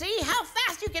you see how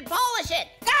fast you can polish it.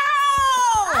 Go!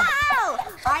 Wow!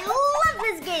 I love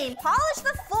this game. Polish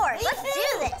the floor. Let's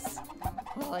do this.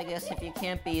 Well, I guess if you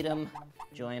can't beat them,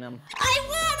 join them. I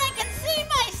won! I can see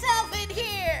myself in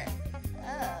here!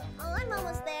 Oh, I'm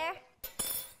almost there.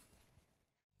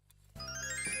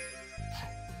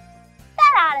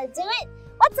 That ought to do it.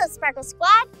 What's up, Sparkle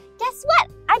Squad? Guess what?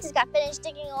 I just got finished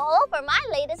digging a hole for my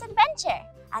latest adventure,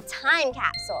 a time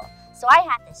capsule. So I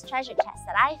have this treasure chest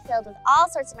that I filled with all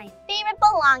sorts of my favorite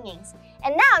belongings.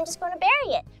 And now I'm just going to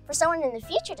bury it for someone in the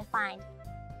future to find.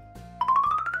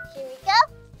 Here we go.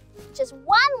 Just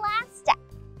one last step.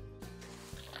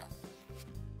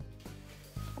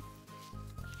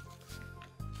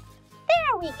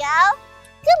 There we go.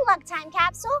 Good luck, time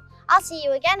capsule. I'll see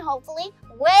you again, hopefully,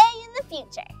 way in the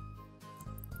future.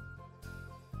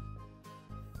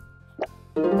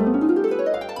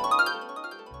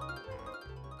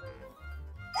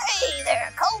 Hey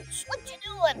there, Coach. What you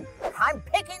doing? I'm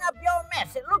picking up your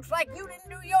mess. It looks like you didn't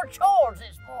do your chores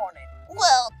this morning.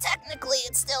 Well, technically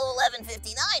it's still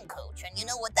 11:59, Coach, and you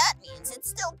know what that means. It's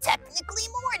still technically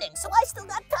morning, so I still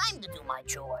got time to do my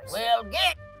chores. Well,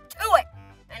 get to it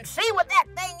and see what that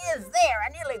thing is there. I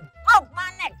nearly broke my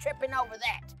neck tripping over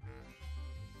that.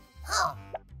 Huh.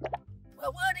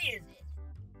 Well, what is it?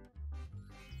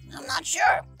 I'm not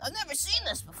sure. I've never seen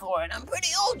this before, and I'm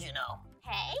pretty old, you know.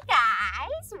 Hey,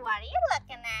 guys. What are you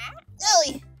looking at?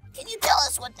 Ellie, can you tell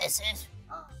us what this is?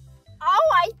 Oh,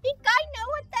 I think I know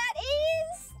what that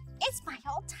is. It's my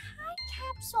old time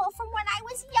capsule from when I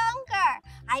was younger.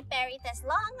 I buried this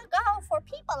long ago for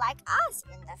people like us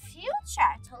in the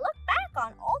future to look back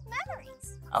on old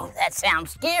memories. Oh, that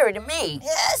sounds scary to me.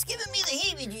 Yeah, it's giving me the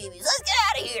heebie-jeebies. Let's get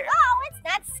out of here. Oh, it's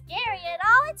not scary at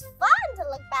all. It's fun to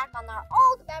look back on our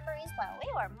old memories when we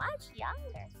were much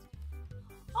younger.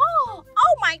 Oh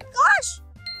my gosh!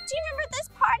 Do you remember this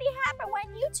party happened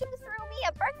when you two threw me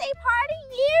a birthday party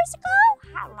years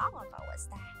ago? How long ago was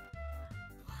that?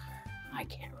 I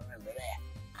can't remember that.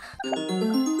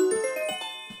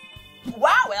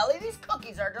 Wow, Ellie, these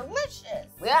cookies are delicious.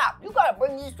 Yeah, you gotta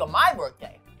bring these to my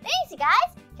birthday. Thanks, you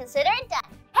guys. Consider it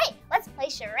done. Hey, let's play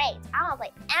charades. I want to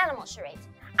play animal charades.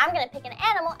 I'm gonna pick an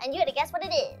animal and you gotta guess what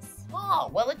it is. Oh,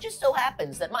 well, it just so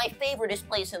happens that my favoriteest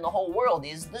place in the whole world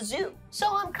is the zoo.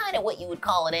 So I'm kind of what you would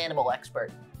call an animal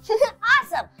expert.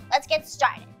 Awesome. Let's get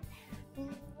started. 1,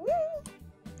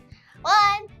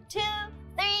 2,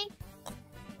 3.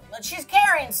 But she's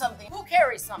carrying something. Who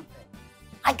carries something?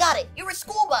 I got it. You're a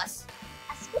school bus.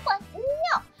 A school bus?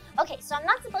 No. Okay, so I'm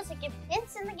not supposed to give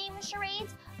hints in the game of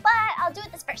charades, but I'll do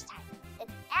it this first time.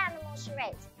 It's animal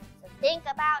charades. So think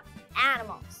about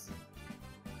animals.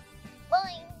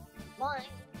 Boing, boing.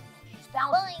 She's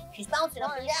bouncing. Boing. She's bouncing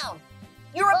up and Boing. down.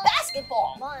 You're a Boing.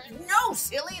 basketball. Boing. No,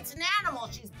 silly, it's an animal.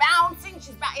 She's bouncing. It's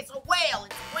a whale.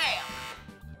 It's a whale.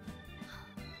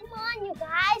 Come on, you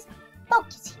guys.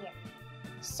 Focus here.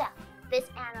 So, this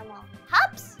animal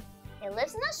hops. It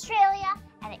lives in Australia,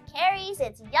 and it carries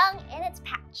its young in its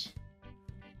pouch.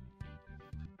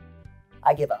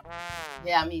 I give up.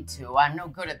 Yeah, me too. I'm no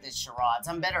good at this charades.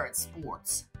 I'm better at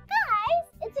sports.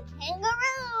 Guys, it's a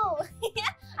kangaroo. I thought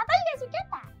you guys would get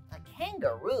that. A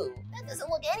kangaroo? That doesn't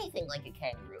look anything like a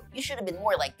kangaroo. You should have been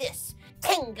more like this.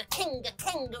 Kanga, kanga,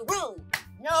 kangaroo.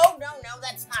 No,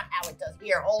 that's not how it does.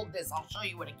 Here, hold this. I'll show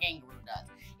you what a kangaroo does.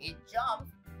 It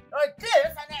jumps like this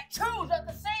and it chews at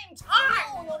the same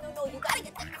time. No. You gotta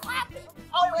get that clapping.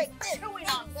 Oh, like this. Chewing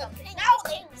on something.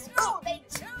 No, they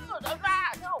chew. No,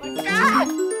 God.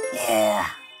 Yeah,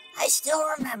 I still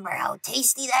remember how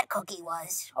tasty that cookie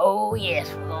was. Oh, yes,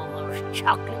 with all those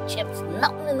chocolate chips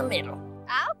melting in the middle.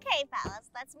 Okay, fellas,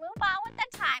 let's move on with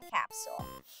the time capsule.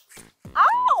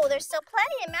 Oh, there's still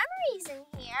plenty of memories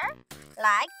in here,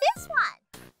 like this one.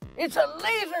 It's a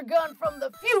laser gun from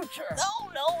the future.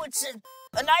 No, it's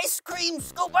an ice cream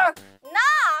scooper.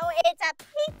 No, it's a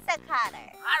pizza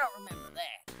cutter. I don't remember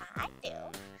that. I do.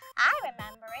 I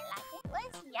remember it like it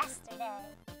was yesterday.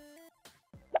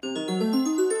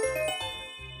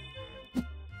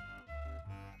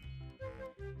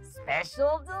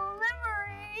 Special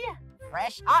delivery.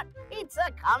 Fresh hot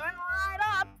pizza coming right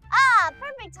up. Ah,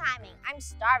 perfect timing. I'm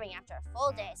starving after a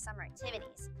full day of summer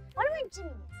activities. Wonder where Jimmy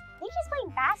is. I think he's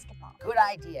playing basketball. Good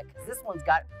idea, because this one's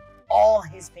got all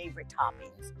his favorite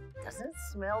toppings. Doesn't it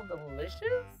smell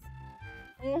delicious?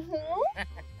 Mm-hmm.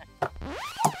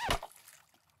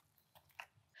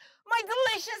 My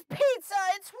delicious pizza,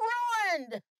 it's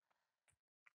ruined.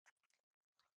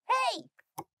 Hey,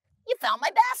 you found my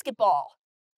basketball.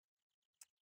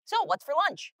 So, what's for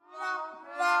lunch?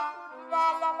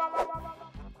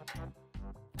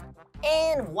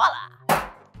 And voila!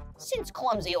 Since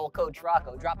clumsy old Coach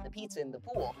Rocco dropped the pizza in the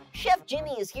pool, Chef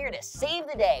Jimmy is here to save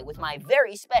the day with my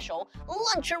very special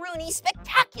Luncharoony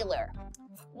Spectacular.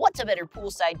 What's a better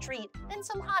poolside treat than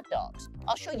some hot dogs?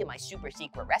 I'll show you my super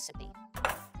secret recipe.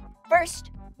 First,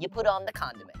 you put on the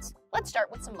condiments. Let's start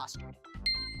with some mustard.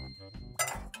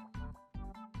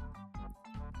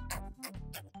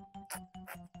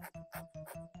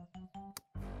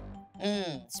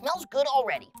 Smells good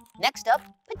already. Next up,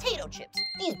 potato chips.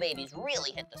 These babies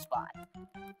really hit the spot.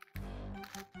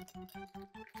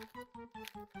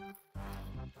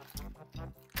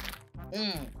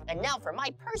 And now for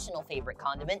my personal favorite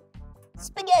condiment,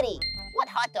 spaghetti. What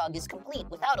hot dog is complete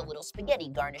without a little spaghetti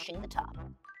garnishing the top?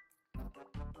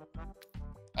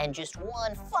 And just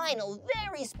one final,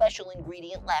 very special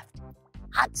ingredient left,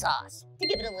 hot sauce. To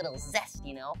give it a little zest,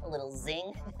 you know, a little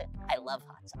zing. I love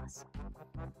hot sauce.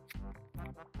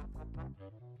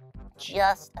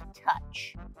 Just a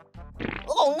touch.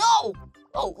 Oh no!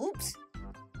 Oh, oops.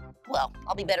 Well,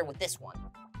 I'll be better with this one.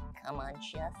 Come on,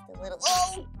 just a little.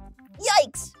 Oh!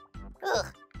 Yikes! Ugh.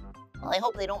 Well, I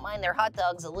hope they don't mind their hot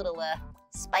dogs a little,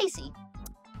 spicy.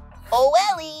 Oh,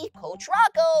 Ellie! Coach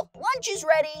Rocco! Lunch is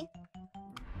ready!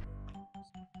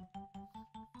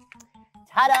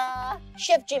 Ta-da!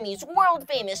 Chef Jimmy's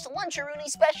world-famous Luncharoony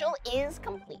special is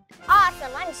complete.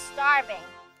 Awesome, I'm starving.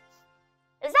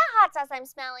 Is that hot sauce I'm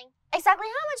smelling? Exactly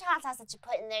how much hot sauce did you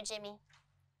put in there, Jimmy?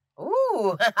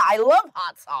 Ooh, I love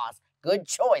hot sauce. Good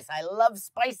choice. I love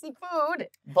spicy food.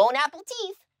 Bone apple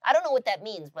teeth. I don't know what that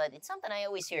means, but it's something I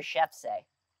always hear chefs say.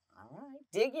 All right,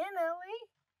 dig in, Ellie.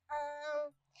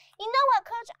 You know what,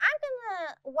 Coach? I'm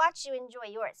gonna watch you enjoy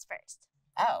yours first.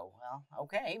 Oh, well,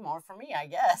 okay, more for me, I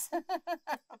guess. Are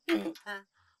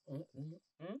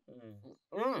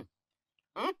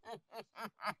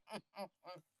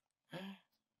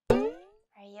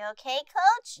you okay,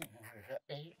 Coach?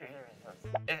 Any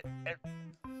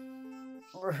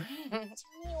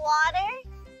water?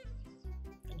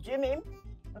 Jimmy,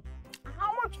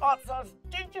 how much hot sauce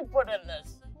did you put in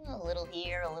this? A little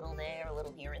here, a little there, a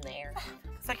little here and there.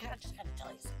 It's like, I just gotta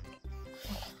tell you something.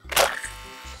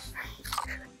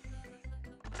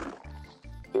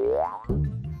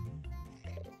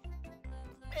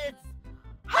 It's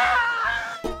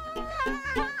hot!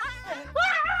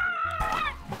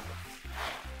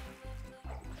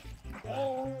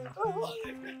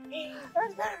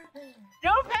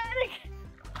 Don't panic!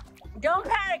 Don't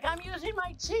panic! I'm using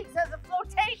my cheeks as a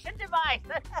flotation device.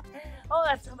 Oh,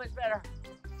 that's so much better.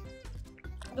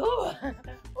 Ooh,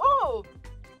 ooh,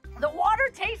 the water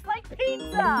tastes like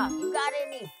pizza. You got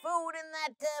any food in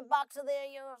that box of there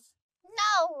yours?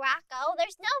 No, Rocco,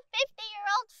 there's no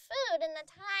 50-year-old food in the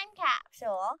time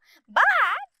capsule.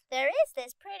 But there is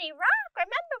this pretty rock.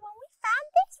 Remember when we found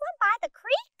this one by the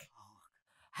creek?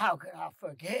 How could I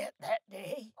forget that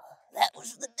day? That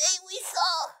was the day we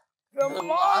saw The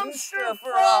monster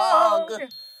frog.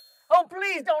 Oh,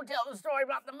 please don't tell the story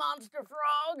about the monster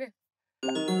frog.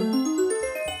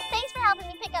 Thanks for helping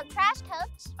me pick up trash,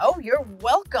 Coach. Oh, you're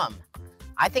welcome.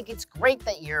 I think it's great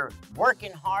that you're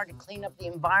working hard to clean up the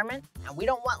environment, and we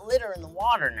don't want litter in the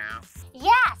water now.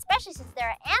 Yeah, especially since there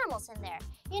are animals in there.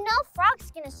 You know, frog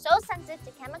skin is so sensitive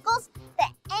to chemicals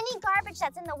that any garbage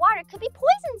that's in the water could be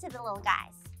poison to the little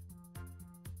guys.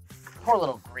 Poor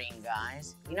little green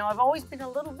guys. You know, I've always been a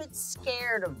little bit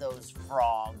scared of those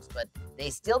frogs, but they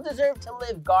still deserve to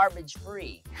live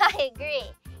garbage-free. I agree.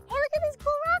 Hey, look at this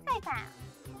cool rock I found.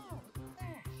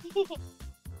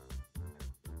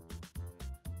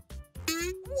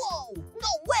 Whoa,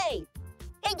 no way!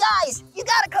 Hey guys, you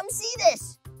gotta come see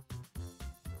this!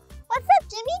 What's up,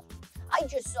 Jimmy? I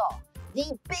just saw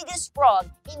the biggest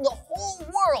frog in the whole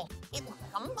world. It looked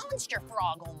like a monster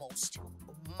frog almost.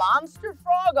 Monster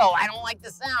frog? Oh, I don't like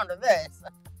the sound of this.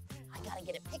 I gotta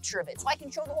get a picture of it so I can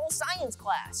show the whole science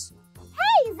class.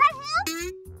 Hey, is that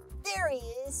him? There he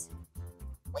is.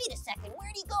 Wait a second,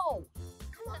 where'd he go?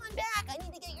 Come on back, I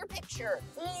need to get your picture.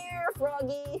 Here,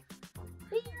 Froggy.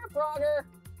 Here, Frogger.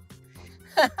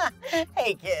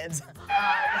 Hey, kids.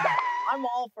 I'm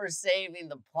all for saving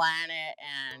the planet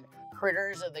and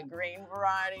critters of the green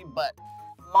variety, but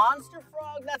monster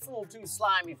frog, that's a little too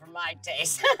slimy for my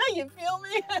taste. You feel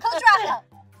me? Coach Rocco,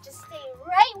 just stay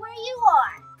right where you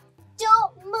are.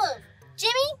 Don't move.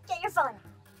 Jimmy, get your phone.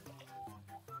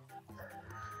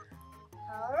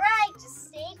 All right, just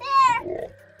stay there.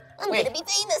 I'm gonna be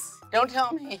famous. Don't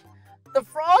tell me. The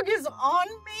frog is on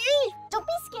me? Don't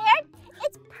be scared.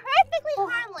 It's perfectly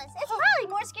harmless. It's probably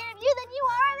more scared of you than you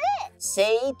are of it.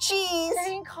 Say cheese.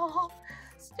 Staying calm.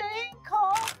 Staying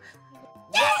calm.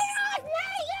 Get it off me!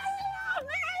 Get it off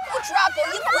me! Coach Rocco,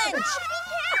 you flinch. Be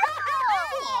careful.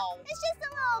 Oh. It's just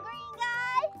a little green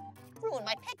guy. Ruined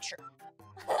my picture.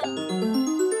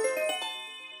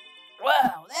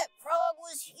 Wow, That frog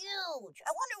was huge.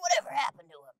 I wonder whatever happened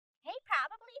to him. He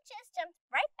probably just jumped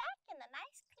right back in the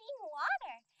nice clean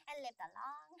water and lived a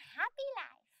long, happy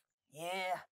life.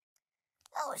 Yeah,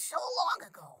 that was so long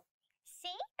ago.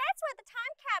 See, that's why the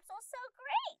time capsule's so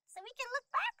great, so we can look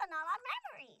back on all our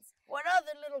memories. what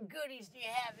other little goodies do you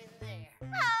have in there?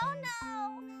 Oh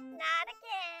no, not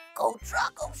again. Coach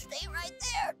Rocco, stay right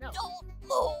there. No. Don't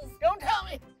move. Don't tell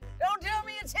me. Don't tell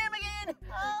me it's him again.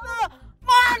 Oh. The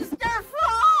monster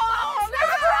frog!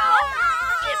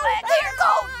 Get back here,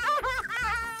 Coach.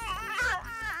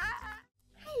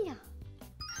 Hello.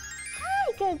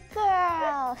 Hi, good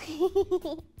girl.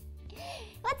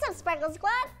 What's up, Sparkle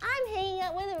Squad? I'm hanging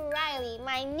out with Riley,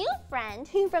 my new friend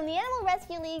from the Animal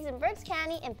Rescue Leagues in Berks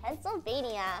County in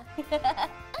Pennsylvania.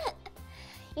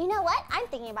 You know what? I'm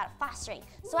thinking about fostering,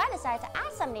 so I decided to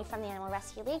ask somebody from the Animal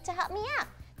Rescue League to help me out.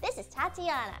 This is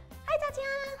Tatiana. Hi,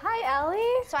 Tatiana. Hi,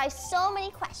 Ellie. So I have so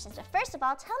many questions, but first of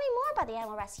all, tell me more about the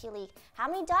Animal Rescue League. How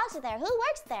many dogs are there? Who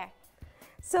works there?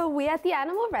 So we at the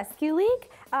Animal Rescue League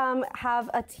have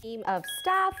a team of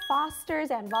staff, fosters,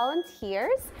 and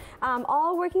volunteers,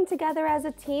 all working together as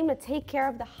a team to take care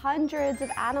of the hundreds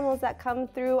of animals that come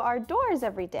through our doors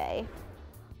every day.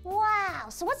 Wow,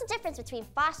 so what's the difference between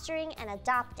fostering and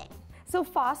adopting? So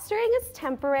fostering is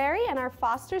temporary, and our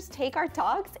fosters take our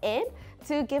dogs in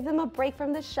to give them a break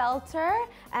from the shelter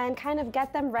and kind of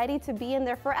get them ready to be in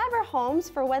their forever homes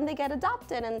for when they get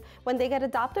adopted. And when they get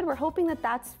adopted, we're hoping that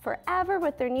that's forever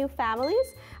with their new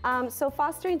families. So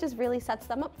fostering just really sets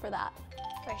them up for that.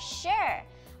 For sure.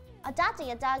 Adopting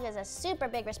a dog is a super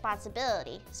big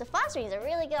responsibility, so fostering is a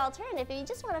really good alternative if you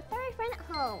just want a furry friend at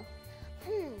home.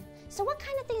 So what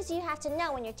kind of things do you have to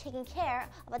know when you're taking care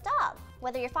of a dog,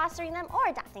 whether you're fostering them or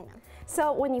adopting them?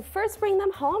 So when you first bring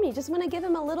them home, you just want to give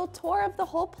them a little tour of the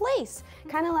whole place.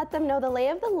 Kind of let them know the lay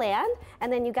of the land,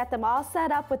 and then you get them all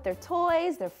set up with their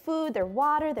toys, their food, their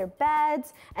water, their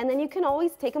beds, and then you can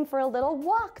always take them for a little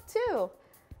walk too.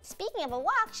 Speaking of a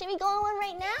walk, should we go on one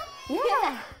right now?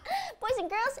 Yeah. Boys and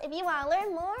girls, if you want to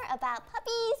learn more about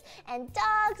puppies and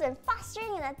dogs and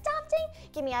fostering and adopting,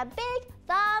 give me a big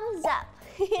thumbs up.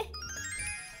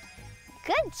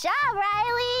 Good job,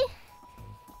 Riley.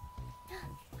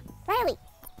 Riley,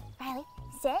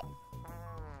 sit.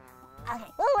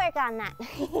 Okay, we'll work on that.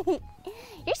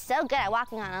 You're so good at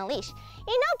walking on a leash.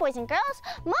 You know, boys and girls,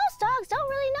 most dogs don't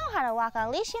really know how to walk on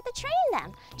a leash. You have to train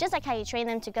them. Just like how you train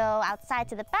them to go outside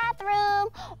to the bathroom,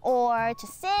 or to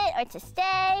sit, or to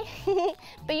stay.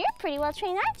 But you're pretty well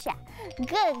trained, aren't you?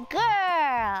 Good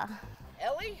girl.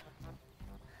 Ellie?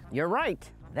 You're right.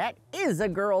 That is a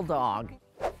girl dog.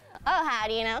 Oh, how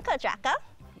do you know, Coach Rocco?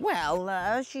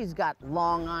 Well, she's got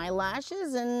long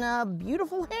eyelashes and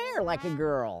beautiful hair like a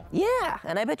girl. Yeah,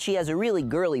 and I bet she has a really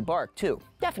girly bark too.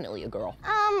 Definitely a girl.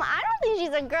 I don't think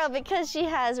she's a girl because she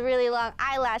has really long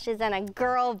eyelashes and a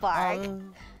girl bark.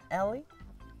 Ellie?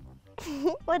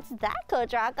 What's that,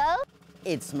 Coach Rocco?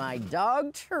 It's my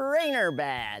dog trainer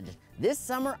badge. This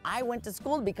summer, I went to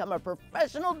school to become a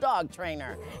professional dog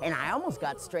trainer, and I almost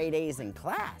got straight A's in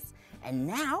class. And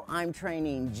now I'm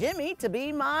training Jimmy to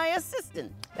be my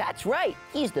assistant. That's right.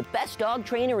 He's the best dog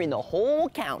trainer in the whole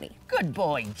county. Good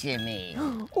boy, Jimmy.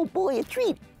 Oh boy, a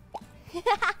treat.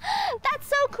 That's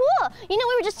so cool. You know,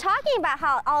 we were just talking about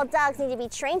how all dogs need to be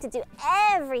trained to do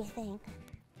everything.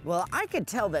 Well, I could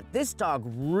tell that this dog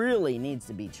really needs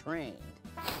to be trained.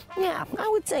 Yeah, I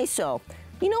would say so.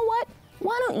 You know what?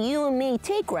 Why don't you and me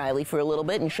take Riley for a little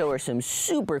bit and show her some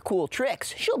super cool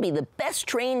tricks? She'll be the best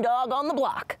trained dog on the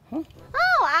block. Oh,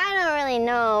 I don't really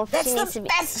know if she needs to be...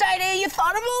 That's the best idea you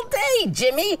thought of all day,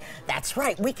 Jimmy. That's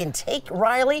right, we can take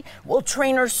Riley. We'll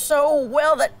train her so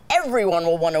well that everyone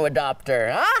will want to adopt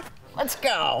her, huh? Let's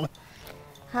go.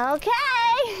 Okay.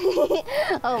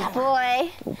 Oh, boy.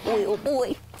 Oh boy, oh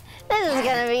boy. This is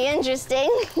going to be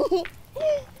interesting.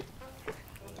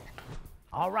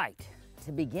 All right.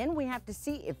 To begin, we have to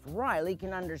see if Riley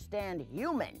can understand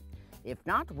human. If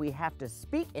not, we have to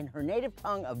speak in her native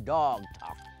tongue of dog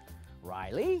talk.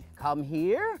 Riley, come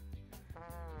here.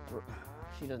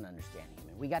 She doesn't understand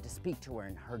human. We got to speak to her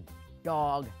in her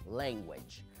dog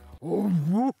language.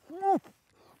 Now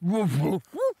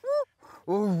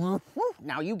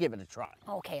you give it a try.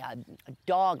 Okay, a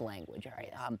dog language, all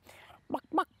right.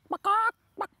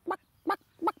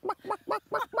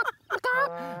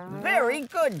 Very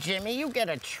good, Jimmy. You get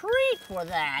a treat for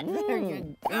that. There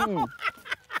you go.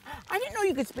 I didn't know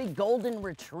you could speak golden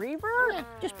retriever.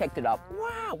 Just picked it up.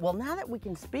 Wow. Well, now that we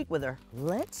can speak with her,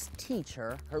 let's teach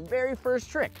her her very first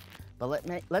trick. But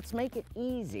let's make it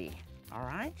easy. All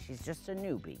right? She's just a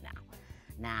newbie now.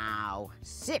 Now,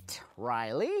 sit,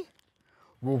 Riley.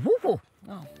 Oh,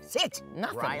 Sit.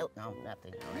 nothing. Riley. No,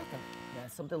 nothing. All right. Yeah,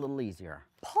 something a little easier.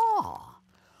 Paw.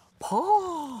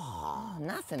 Paw. oh,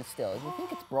 nothing still. You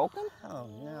think it's broken? Oh,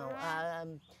 no.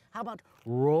 How about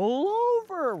roll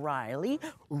over, Riley?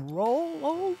 Roll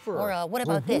over. Or what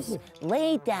about this?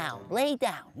 Lay down, lay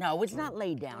down. No, it's not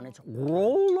lay down. It's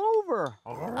roll over.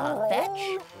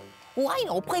 Fetch? Oh, I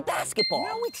know, play basketball.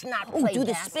 No, it's not Oh, play do the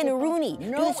basketball. spin-a-rooney.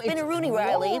 No, Do the spin-a-rooney, it's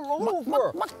Riley. roll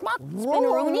over.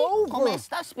 Spin-a-rooney? Roll Come over.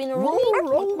 esta, spin-a-rooney?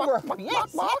 Roll over.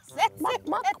 Yes, that's it.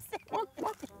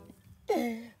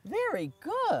 Very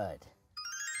good.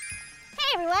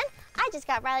 Hey, everyone. I just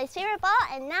got Riley's favorite ball,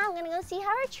 and now I'm going to go see how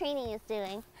her training is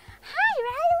doing. Hi,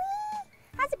 Riley.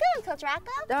 How's it going, Coach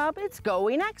Rocco? It's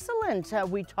going excellent.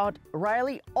 We taught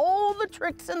Riley all the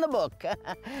tricks in the book.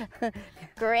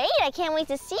 Great. I can't wait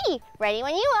to see. Ready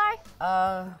when you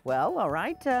are. Well, all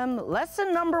right.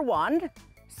 Lesson number 1,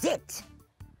 sit.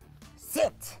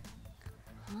 Sit.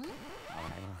 All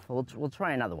right, we'll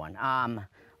try another one.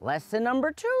 Lesson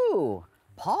number 2,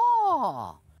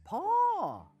 paw.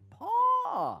 Paw.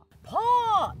 Paw.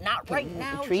 Paw. Not right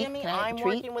now, treat? Jimmy. Can I have a I'm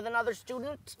treat? working with another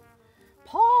student.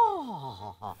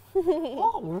 Paw. Paw.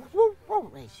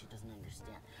 Hey, she doesn't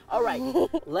understand. All right.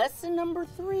 Lesson number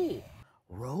 3.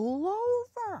 Roll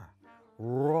over.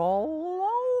 Roll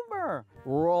over.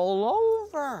 Roll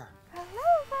over.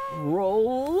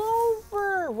 Roll over.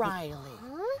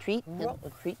 Treat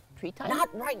time? Not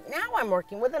right now. I'm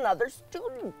working with another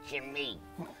student, Jimmy.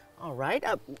 All right.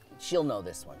 She'll know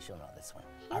this one. She'll know this one.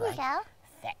 All Here we go.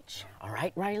 Fetch. All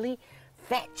right, Riley?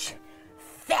 Fetch.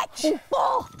 Fetch.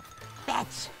 Ball.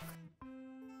 Fetch.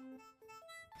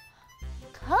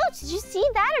 Coach, did you see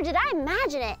that or did I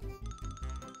imagine it?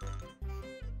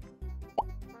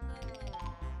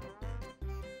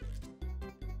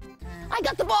 I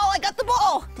got the ball, I got the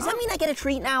ball. Does that mean I get a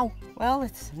treat now? Well,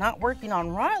 it's not working on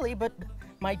Riley, but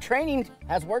my training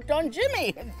has worked on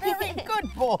Jimmy. Very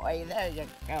good boy. There you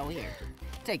go. Here,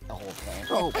 take the whole thing.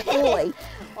 Oh boy.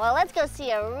 Well, let's go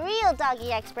see a real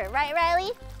doggy expert, right,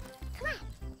 Riley? Come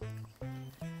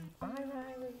on. Bye,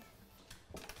 Riley.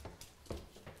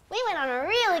 We went on a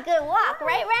really good walk,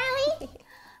 right, Riley?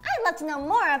 I'd love to know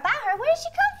more about her. Where did she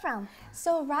come from?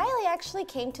 So Riley actually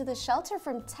came to the shelter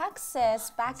from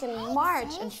Texas back in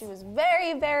March, and she was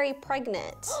very, very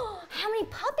pregnant. How many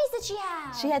puppies did she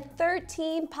have? She had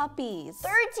 13 puppies.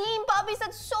 13 puppies,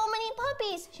 that's so many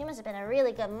puppies. She must have been a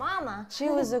really good mama. She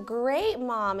was a great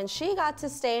mom, and she got to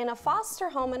stay in a foster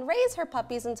home and raise her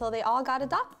puppies until they all got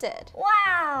adopted.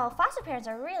 Wow, foster parents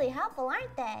are really helpful,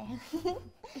 aren't they?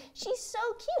 She's so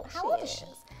cute. How old is she?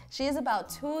 She is about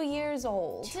 2 years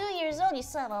old. 2 years old, you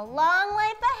still have a long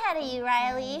life ahead of you,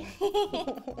 Riley.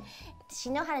 Does she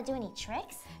know how to do any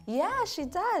tricks? Yeah, she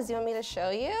does. You want me to show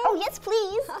you? Oh, yes,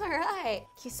 please. All right.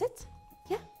 Can you sit?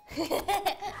 Yeah. There we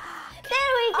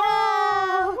go.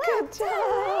 Oh, Well good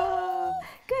job.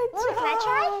 Good Well, job. can I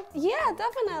try? Yeah,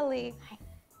 definitely.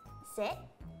 Sit.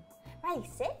 Riley,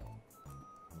 sit.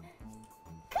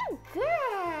 Good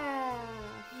girl.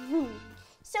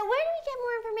 So where do we get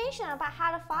more information about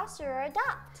how to foster or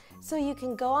adopt? So you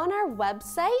can go on our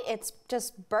website. It's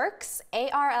just berks,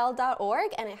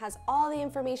 ARL.org, and it has all the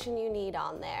information you need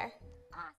on there.